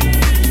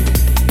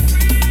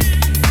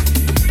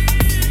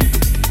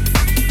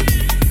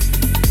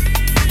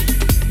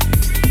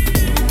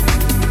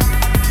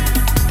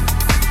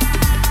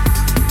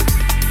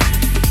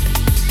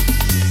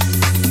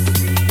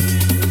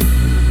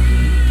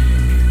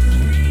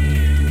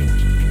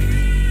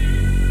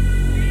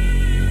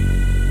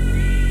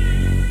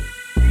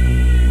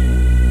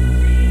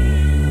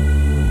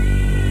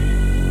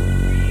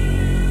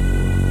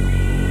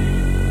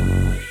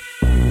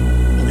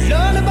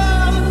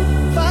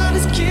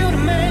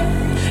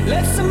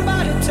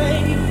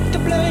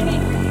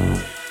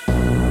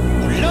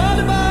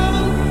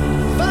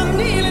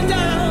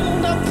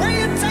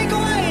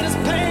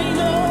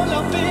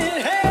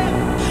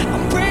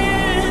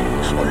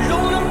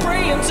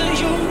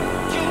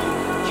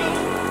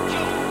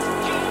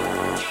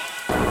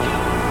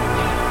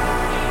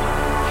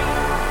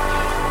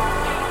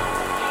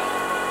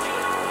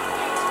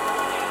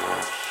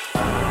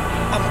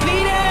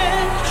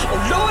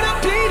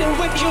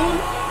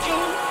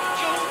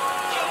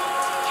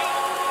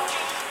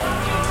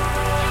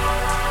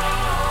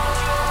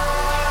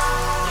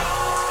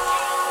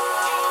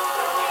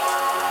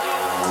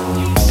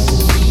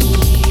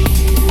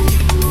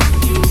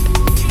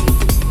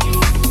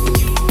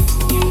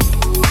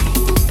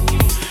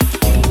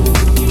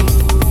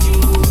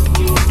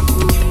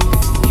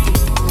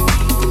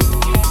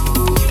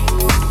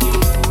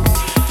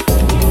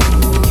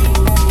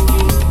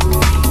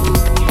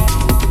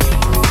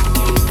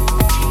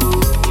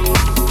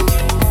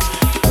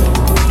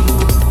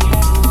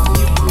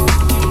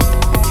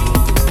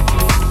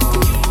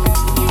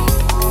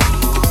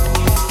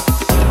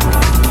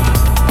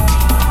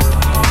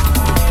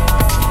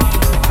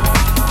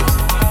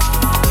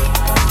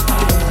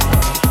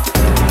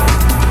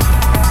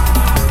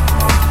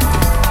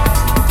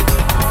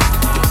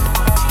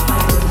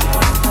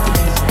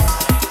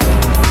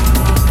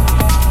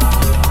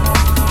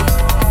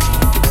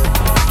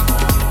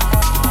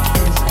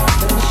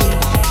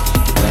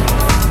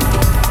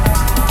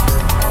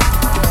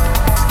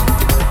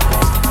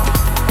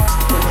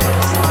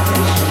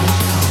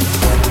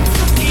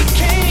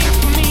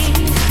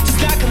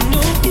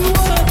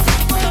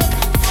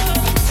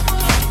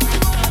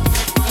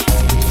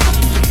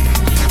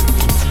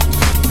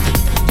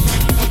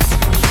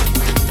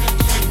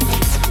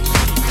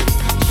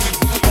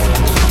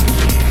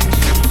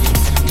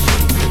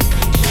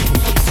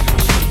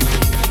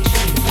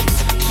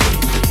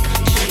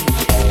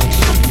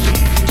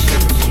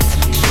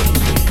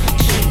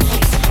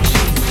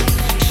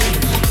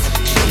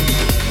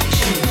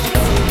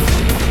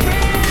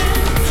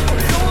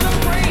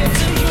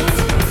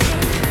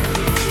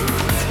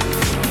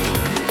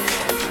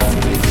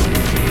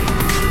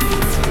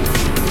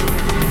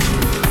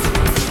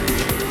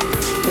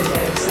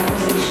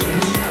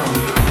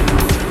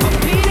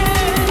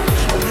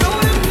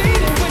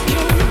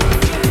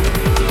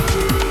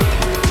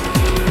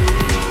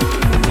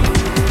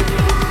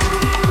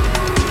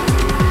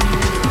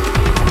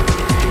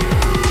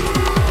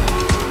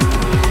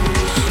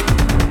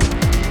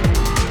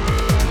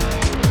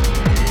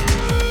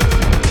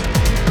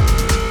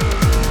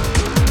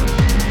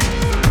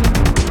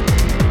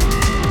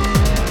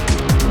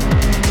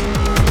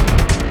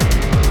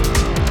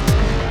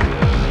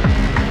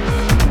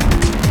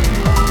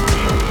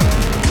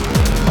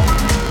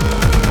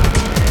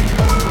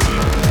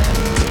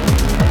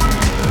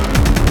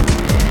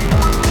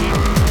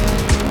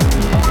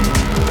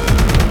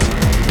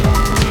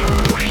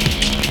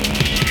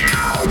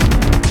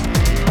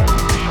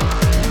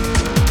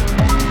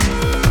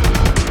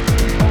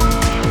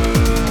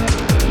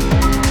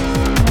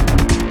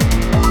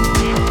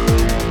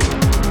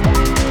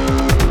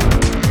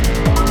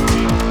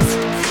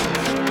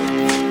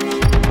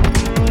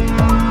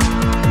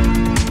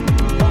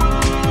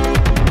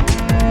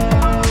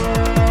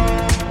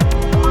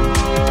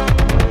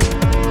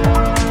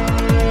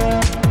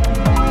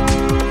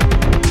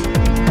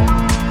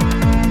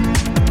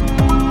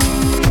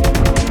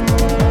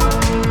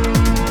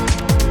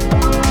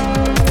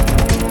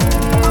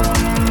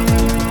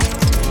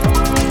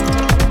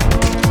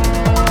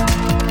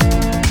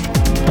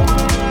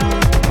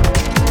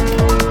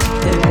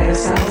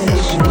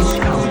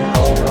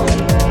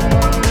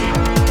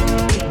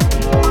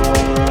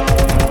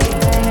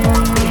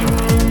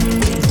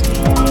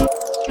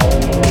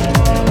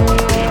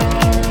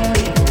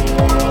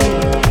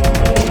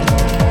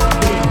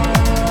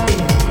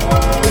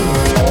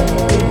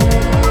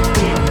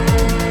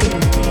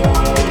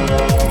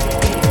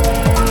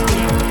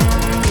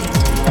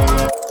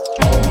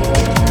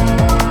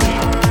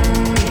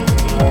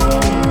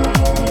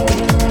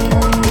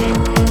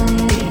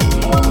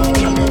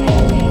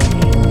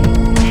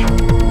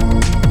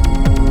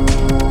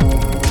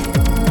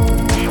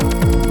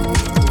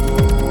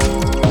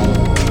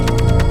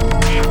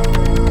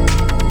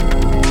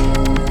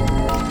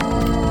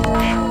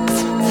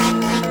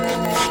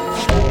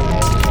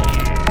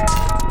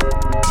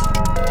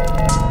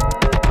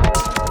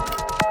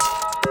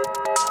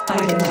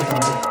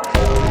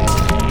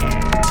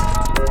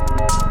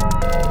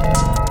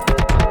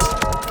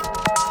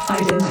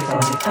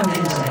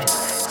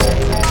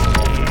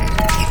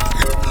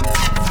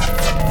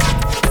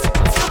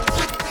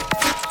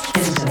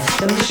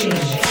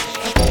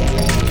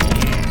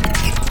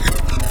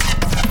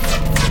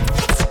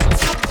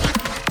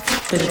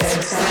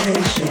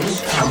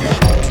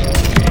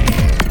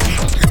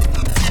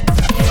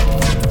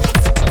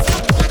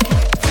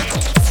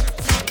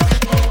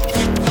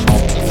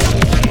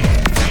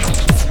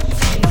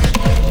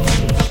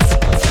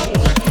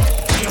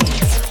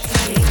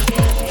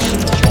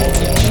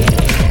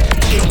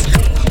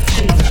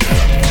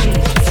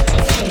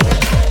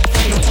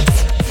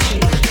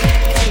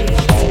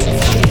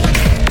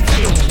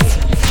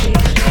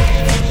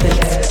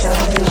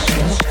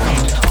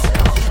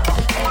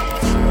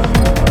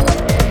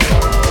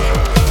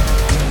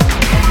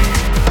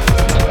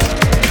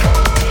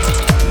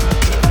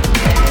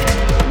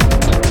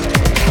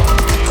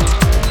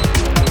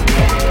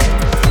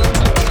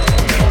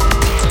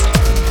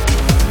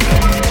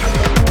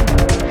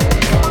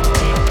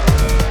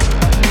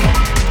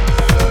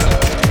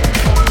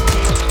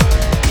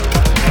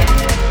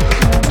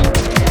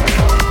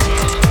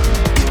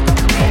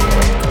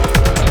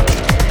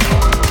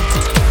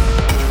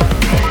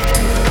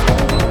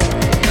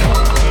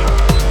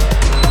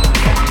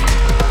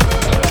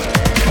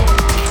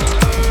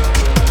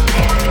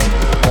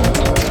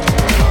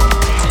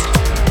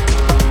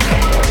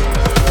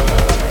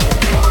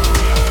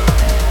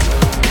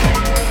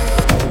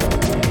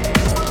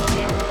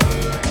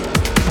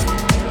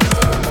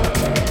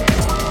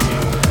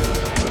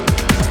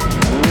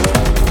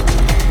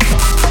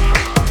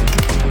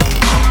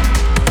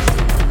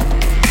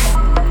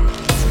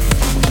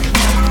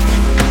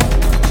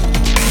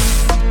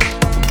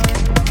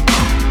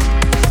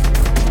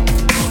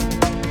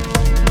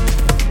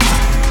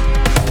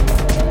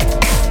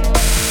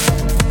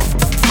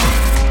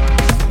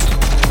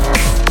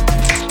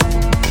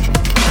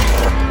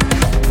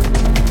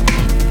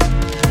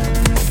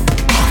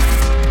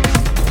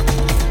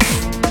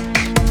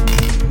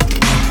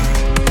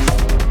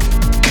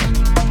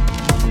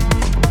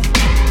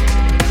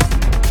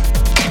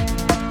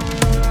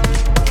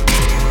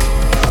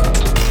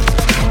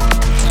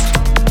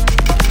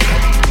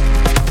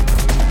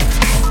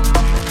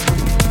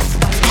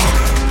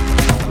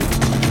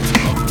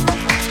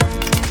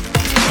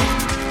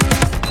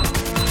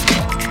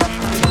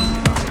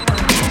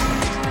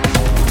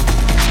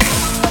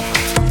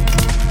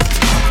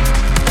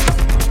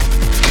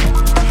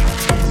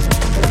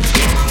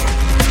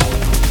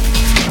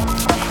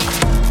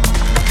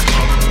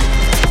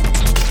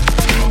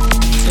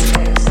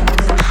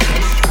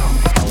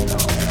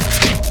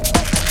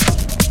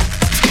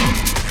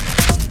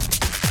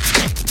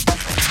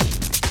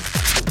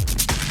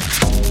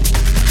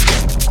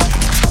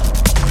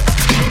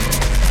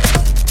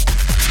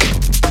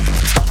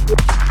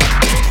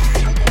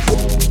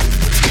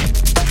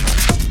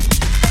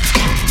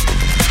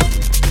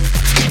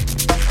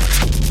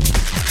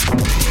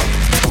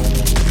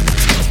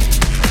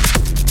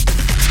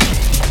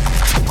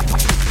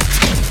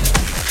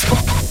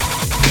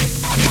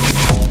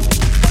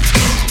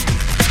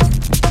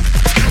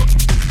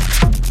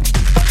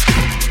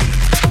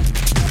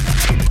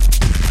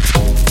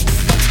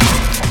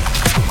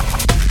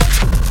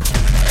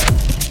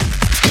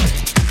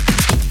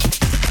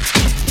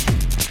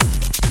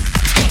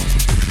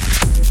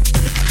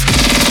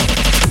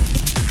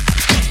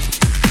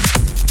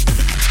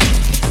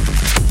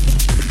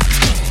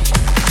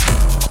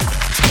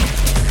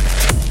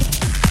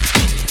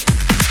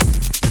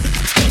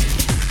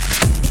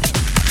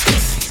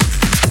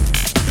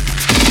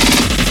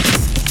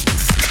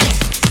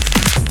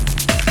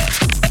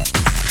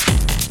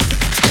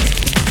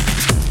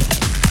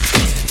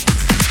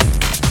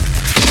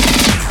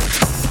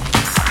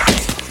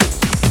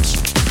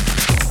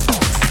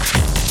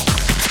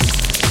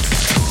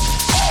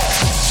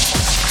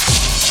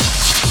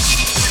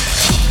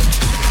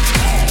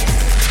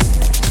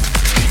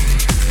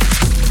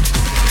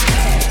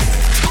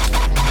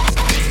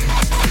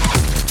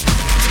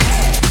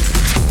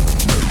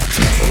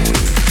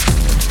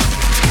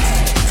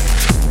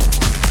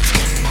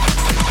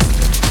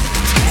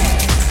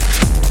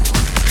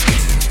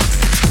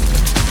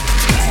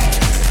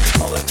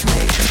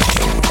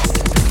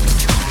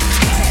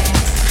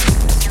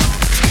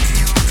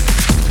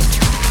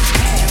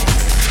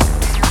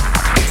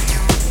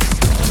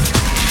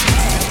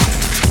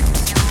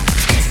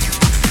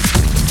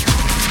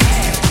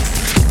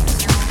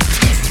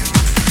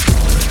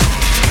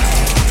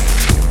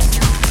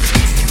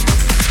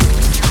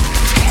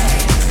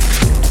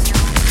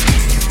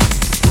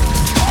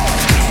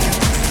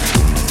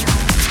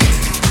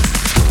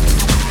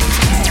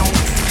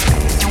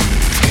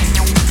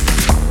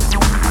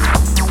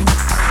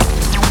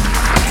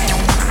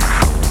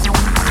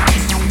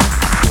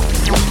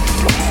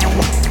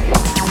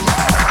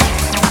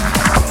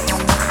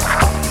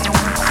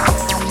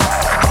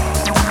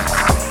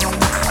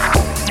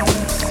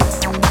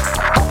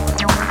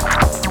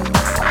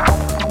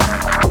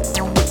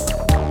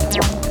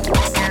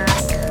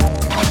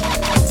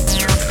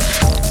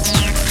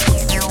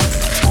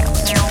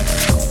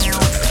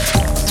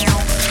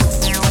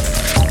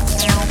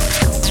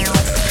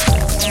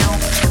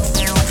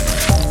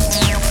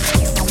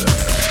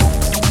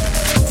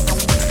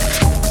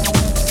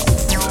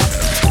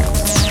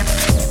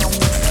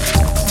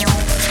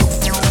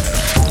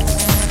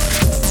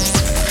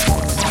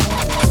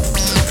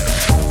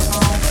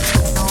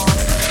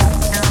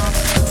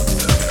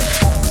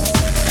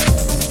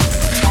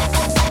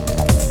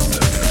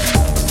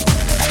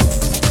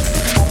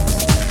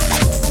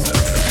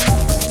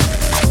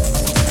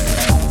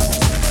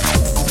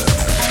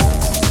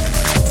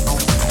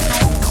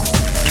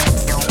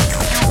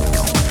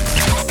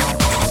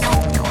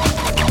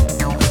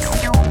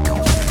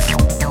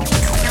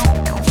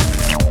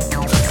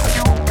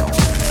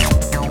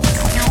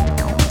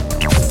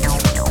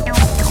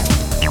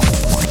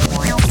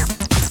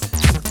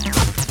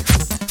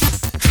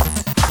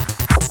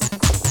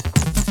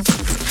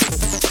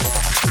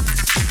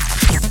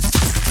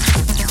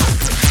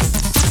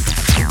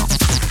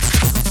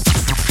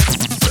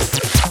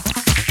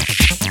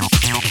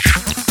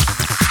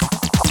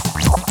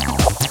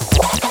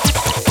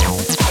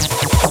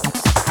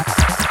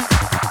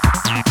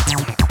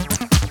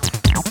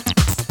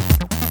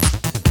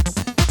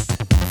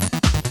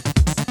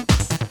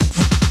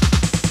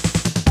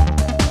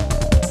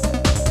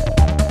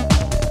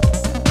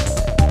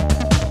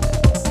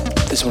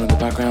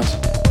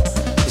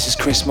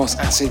 Chris Moss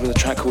Acid with a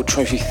track called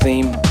Trophy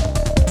Theme.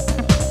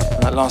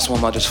 And that last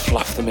one I just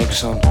fluffed the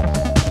mix on.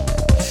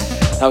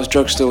 That was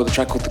Drugstore with a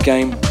track called The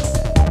Game.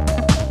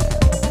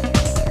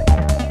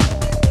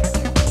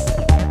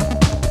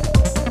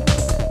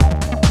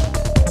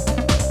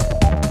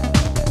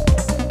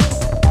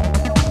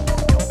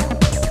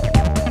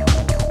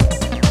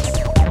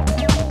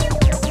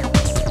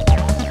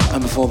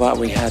 And before that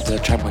we had a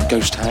track by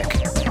Ghost Hack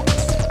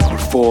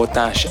called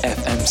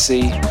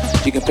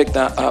 4-FMC. You can pick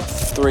that up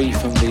free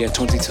from the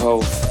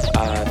 2012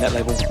 net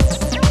label.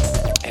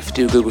 If you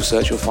do a Google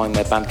search, you'll find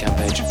their Bandcamp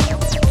page. You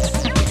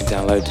can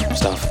download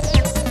stuff.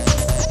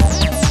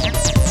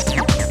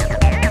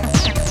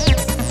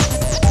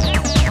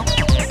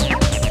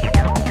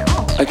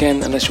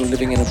 Again, unless you're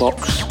living in a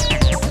box,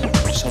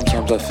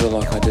 sometimes I feel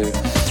like I do.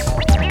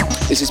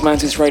 This is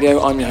Mantis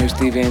Radio. I'm your host,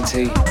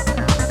 DVNT,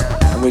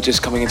 and we're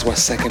just coming into our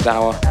second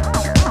hour.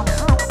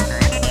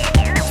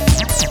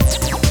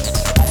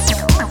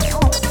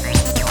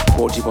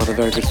 Brought to you by the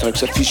very good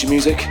folks at Future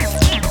Music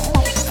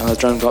and the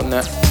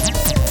drone.net.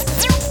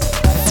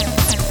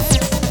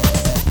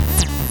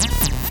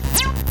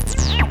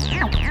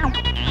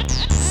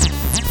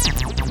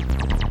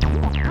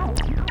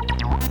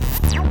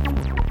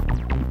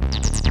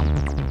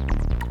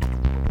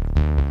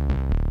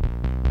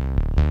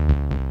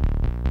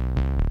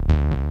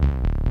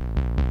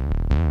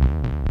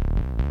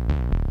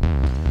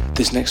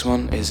 This next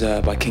one is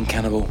by King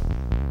Cannibal,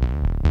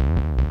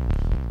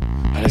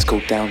 and it's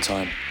called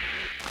Downtime.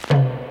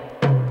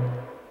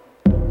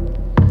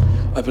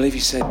 I believe he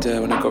said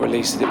when it got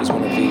released that it was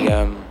one of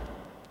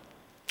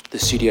the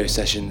studio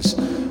sessions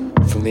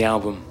from the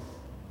album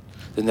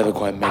that never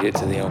quite made it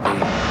to the LP.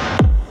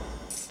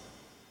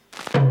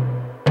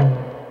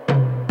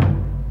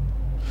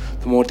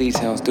 For more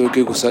details, do a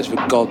Google search for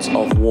Gods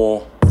of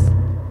War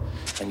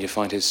and you'll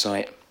find his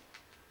site.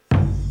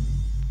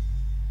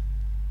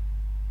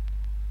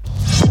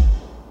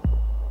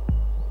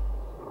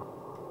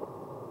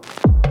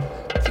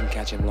 If you can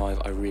catch him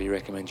live, I really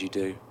recommend you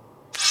do.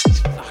 He's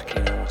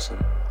fucking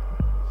awesome.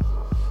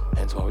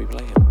 Hence why we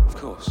play him, of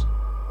course.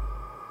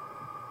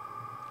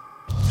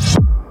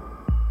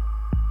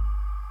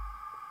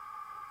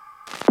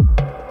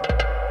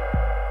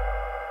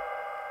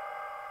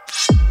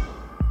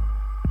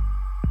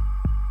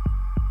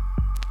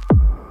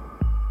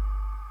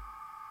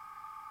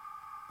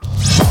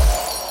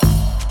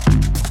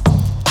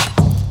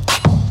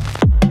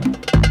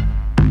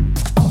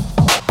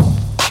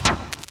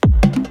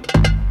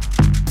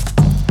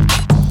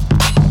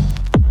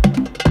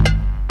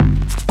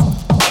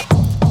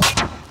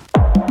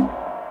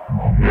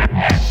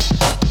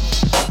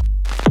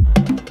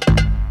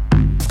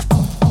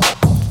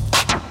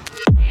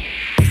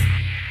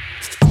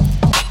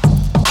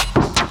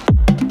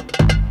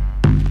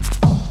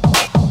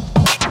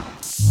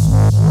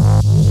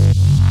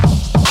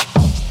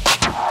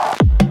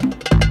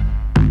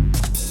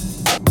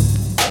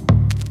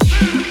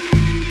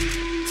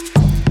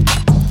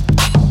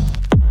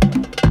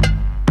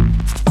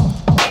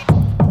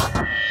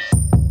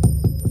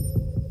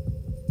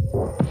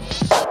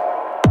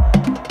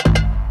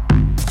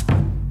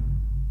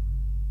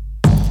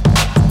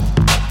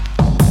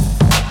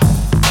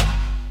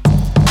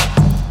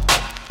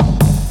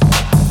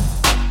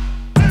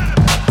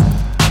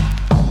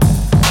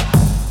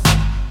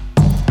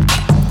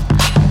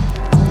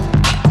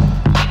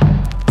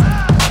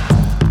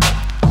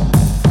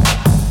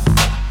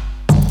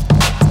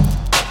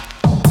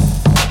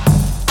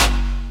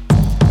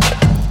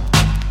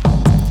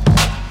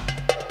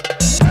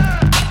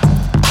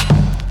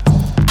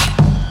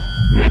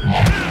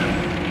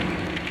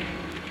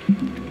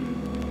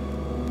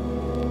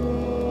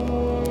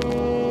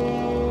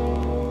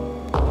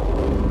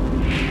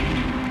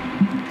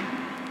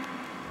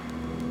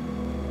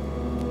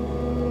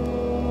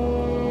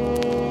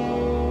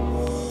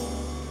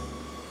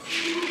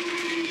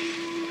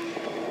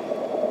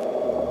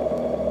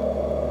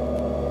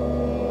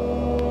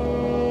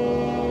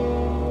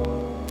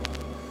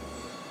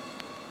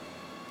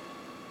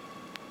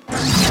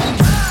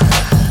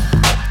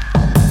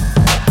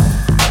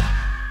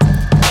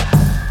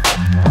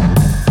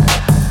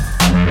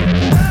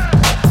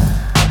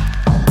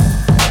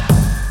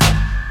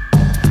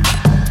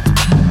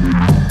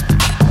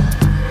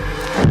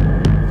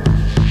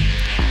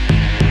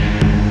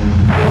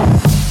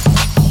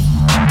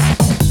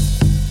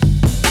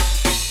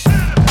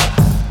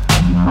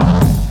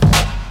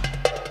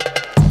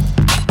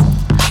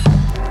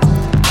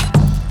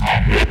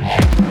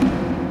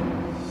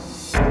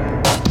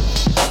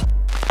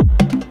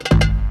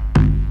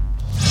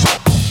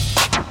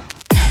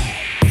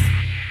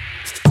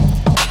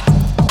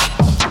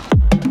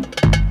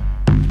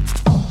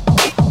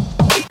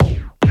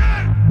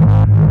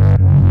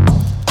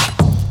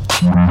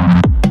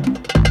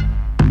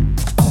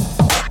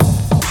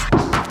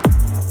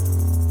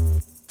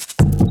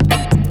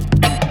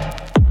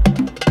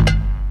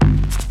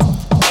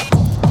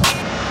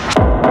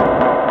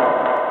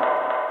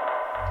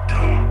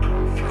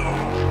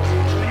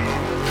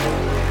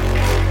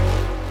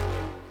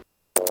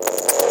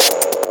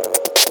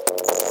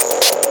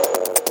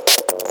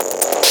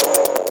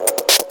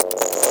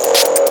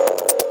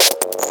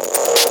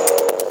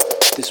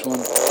 this one.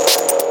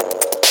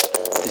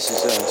 This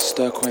is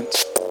Sturquent.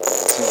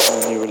 This is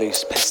on the new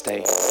release, Peste.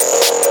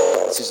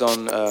 This is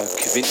on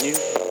Kavintnu.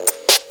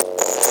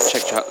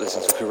 Check out,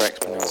 listen for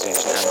correct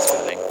pronunciation and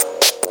spelling.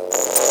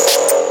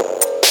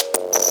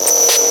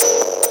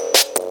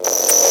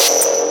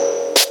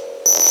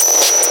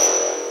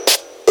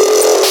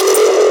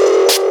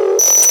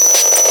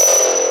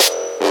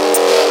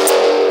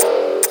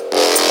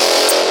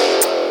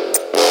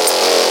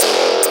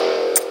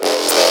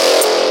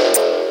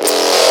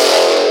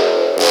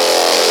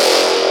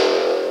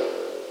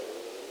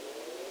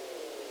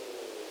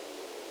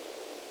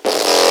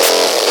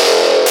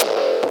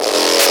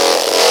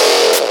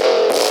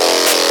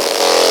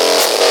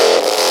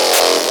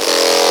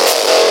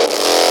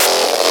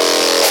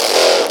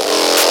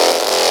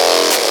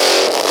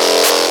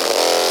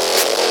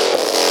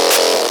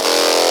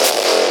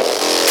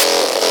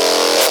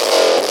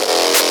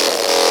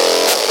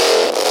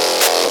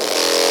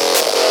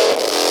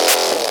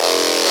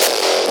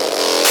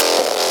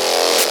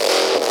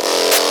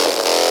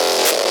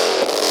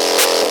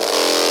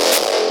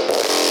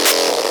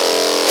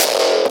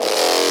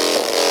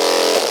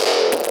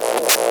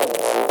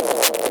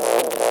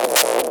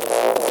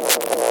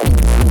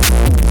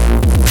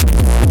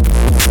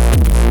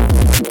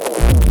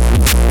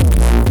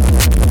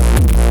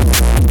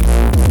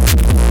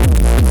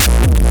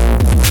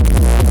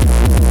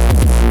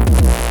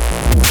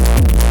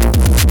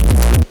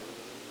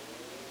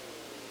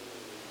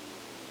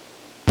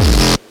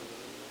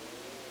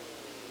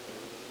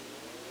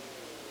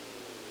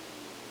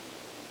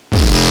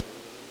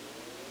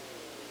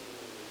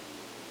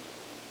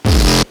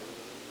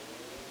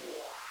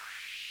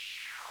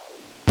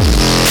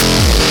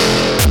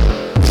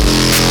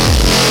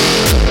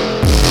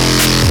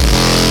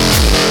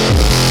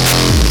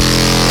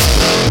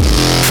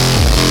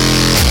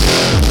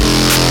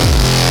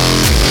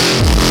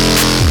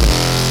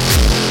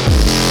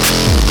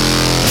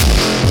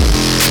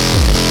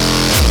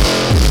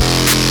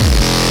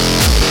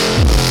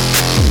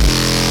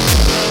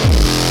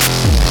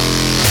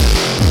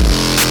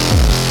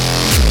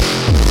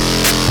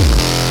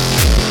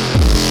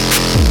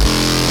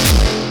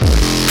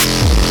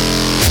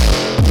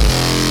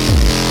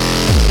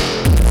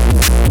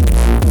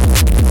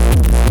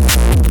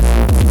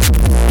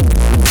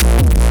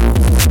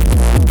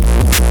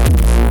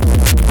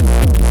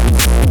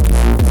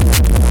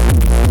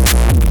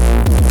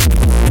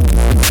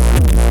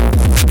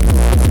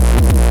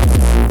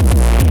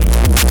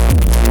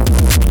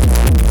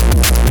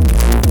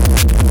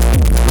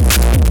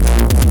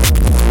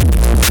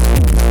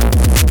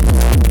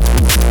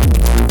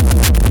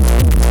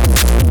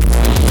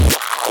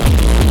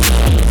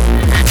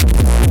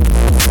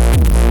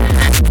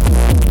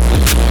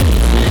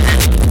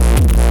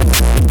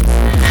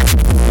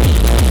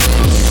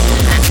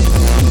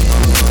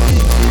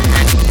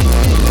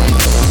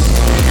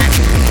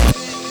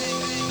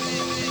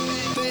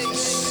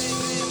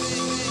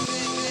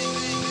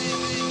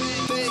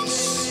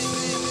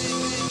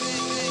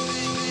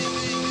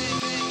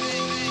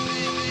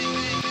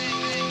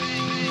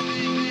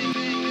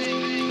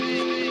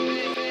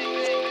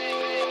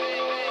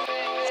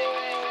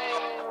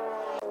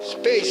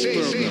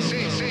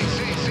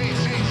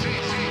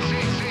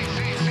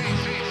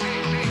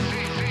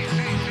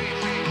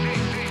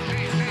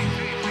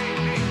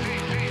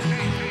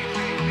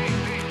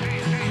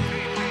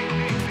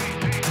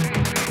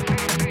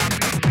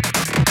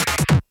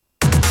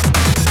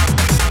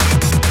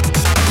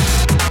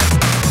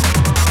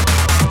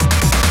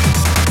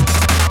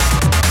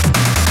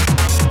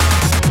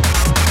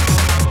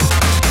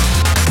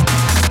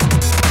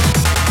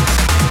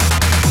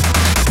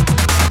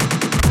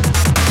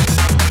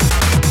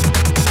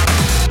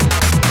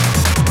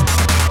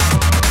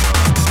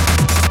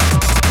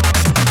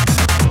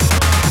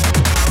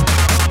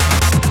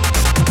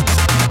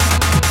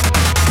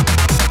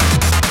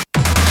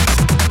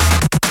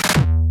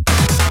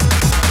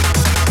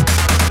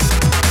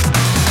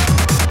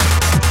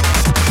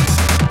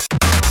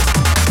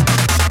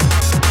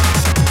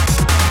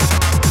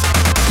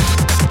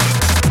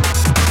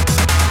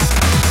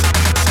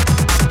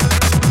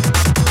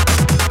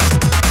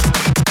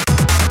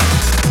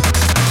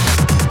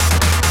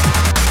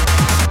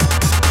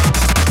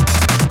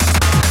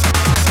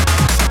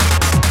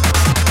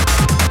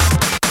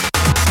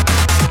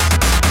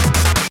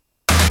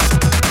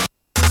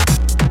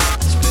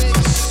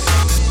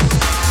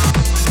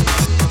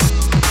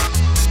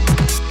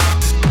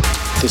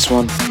 This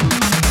one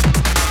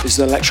is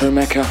the Electro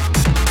Mecca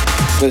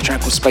for the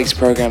Tracklist Space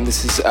program.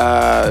 This is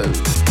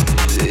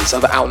it's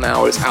either out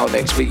now or it's out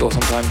next week or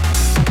sometime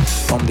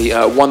on the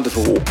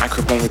wonderful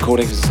Acroplane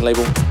Recordings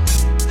label.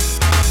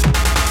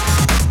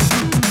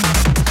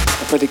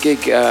 I played a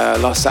gig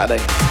last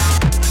Saturday,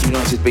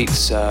 United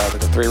Beats, like a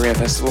 3 Arena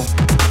Festival.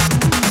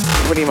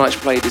 Pretty much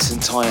played this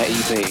entire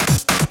EP.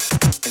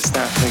 It's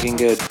that freaking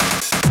good.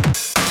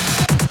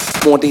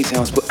 More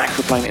details, put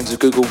Acroplane into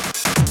Google.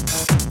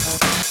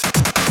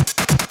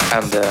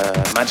 And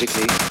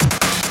magically,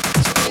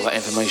 all that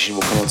information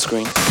will come on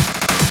screen.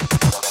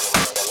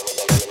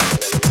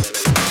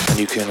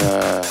 you can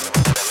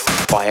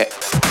buy it,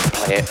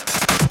 play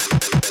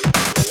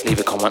it, leave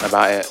a comment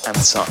about it and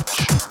such.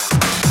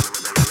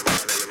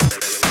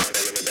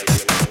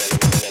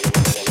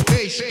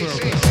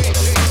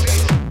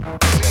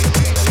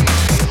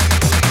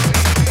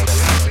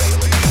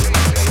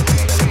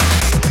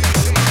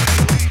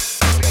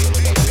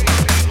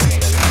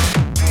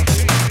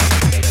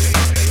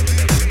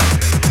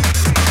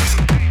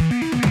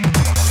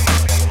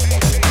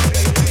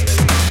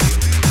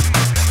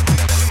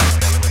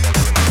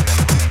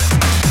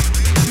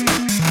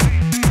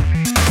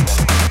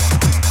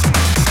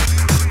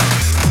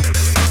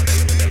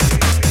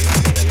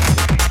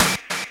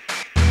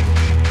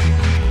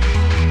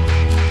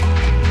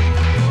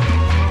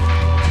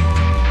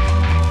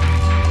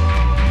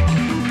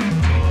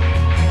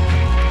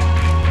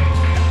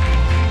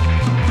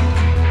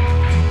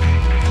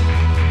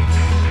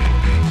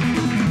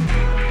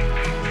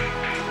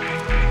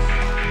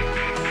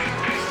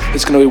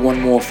 There's going to be one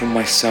more from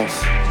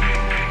myself.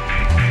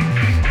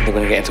 And we're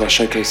going to get into our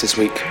showcase this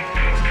week.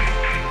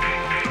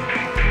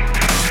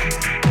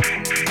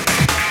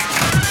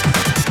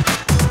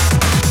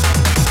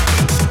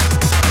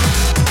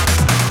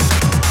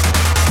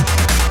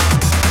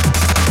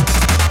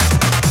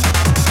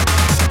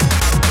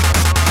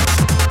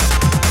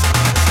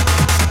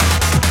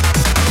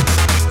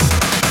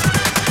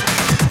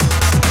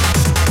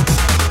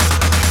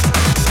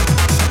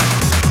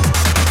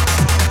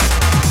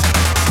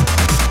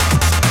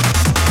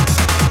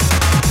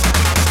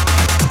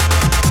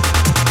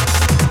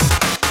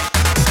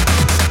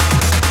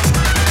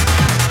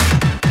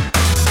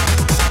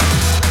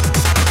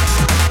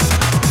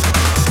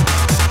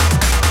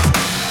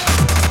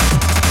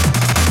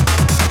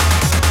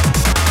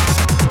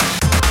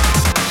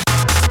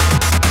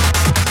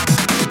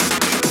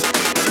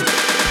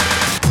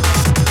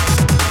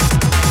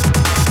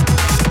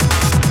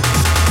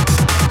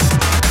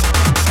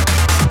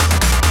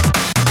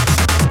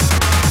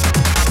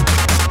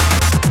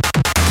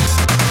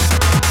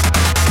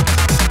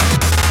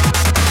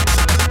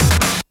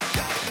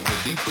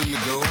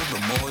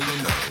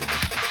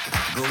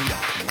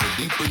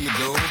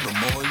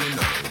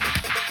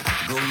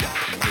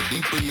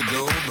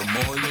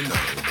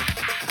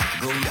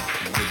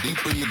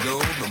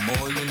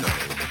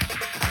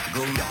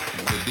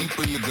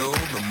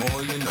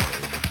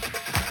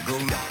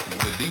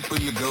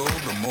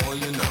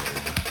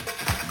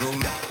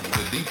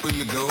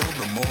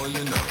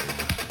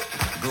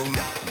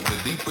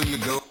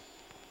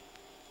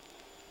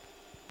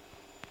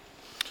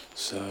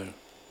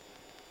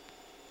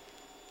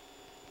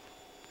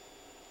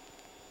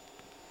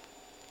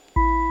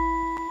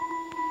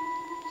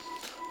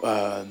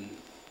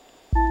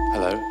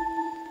 Hello.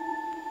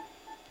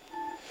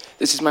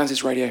 This is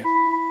Mantis Radio.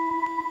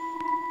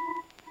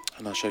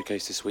 And our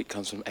showcase this week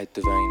comes from Ed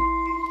Devane.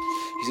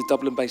 He's a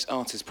Dublin-based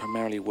artist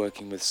primarily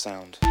working with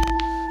sound.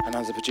 And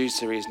as a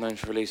producer, he is known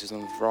for releases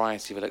on a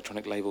variety of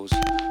electronic labels.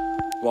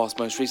 Whilst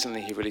most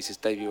recently he released his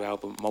debut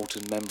album,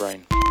 Molten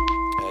Membrane.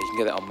 You can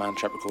get that on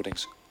Mantrap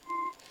Recordings.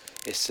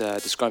 It's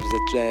described as a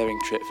daring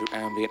trip through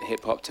ambient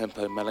hip-hop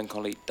tempo,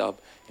 melancholy, dub,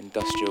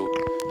 industrial,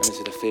 and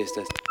into the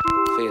fiercer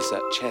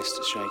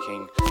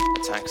chest-shaking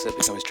attacks that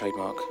become his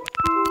trademark.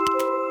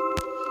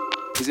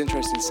 His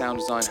interest in sound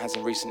design has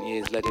in recent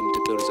years led him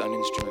to build his own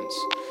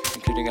instruments,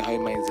 including a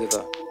homemade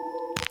zither,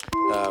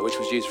 which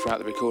was used throughout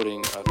the recording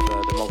of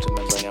the Molten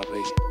Membrane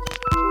LP.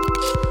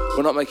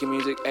 While not making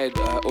music, Ed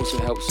also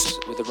helps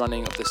with the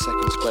running of the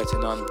second Square to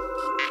None,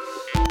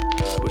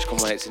 which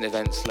culminates in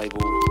events, label,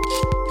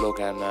 blog,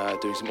 and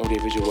doing some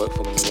audio-visual work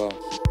for them as well.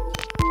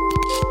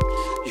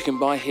 You can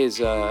buy his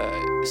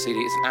CD,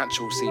 it's an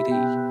actual CD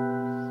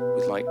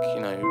with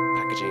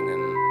packaging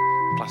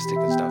and plastic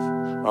and stuff,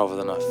 rather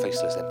than a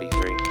faceless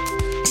MP3. You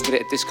can get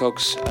it at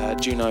Discogs,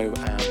 Juno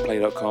and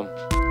Play.com.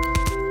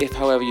 If,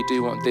 however, you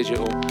do want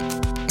digital,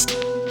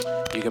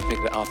 you can pick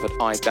it up at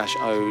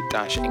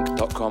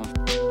i-o-ink.com.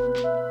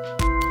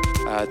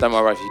 Don't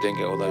worry if you don't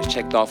get all those.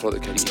 Check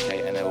Darkfloor.co.uk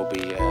and there will be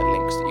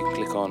links that you can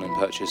click on and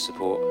purchase,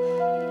 support,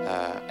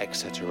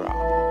 etc.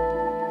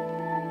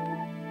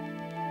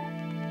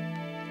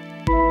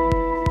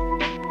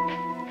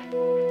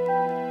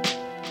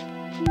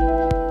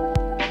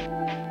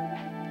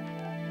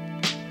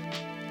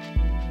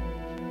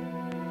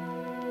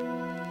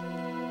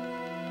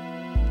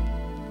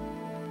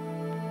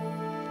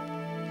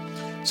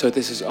 So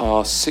this is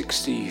our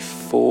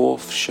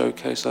 64th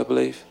showcase, I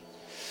believe.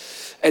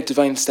 Ed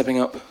Devane stepping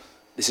up.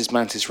 This is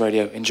Mantis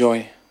Radio.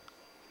 Enjoy.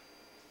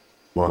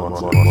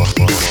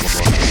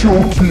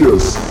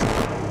 Showcase.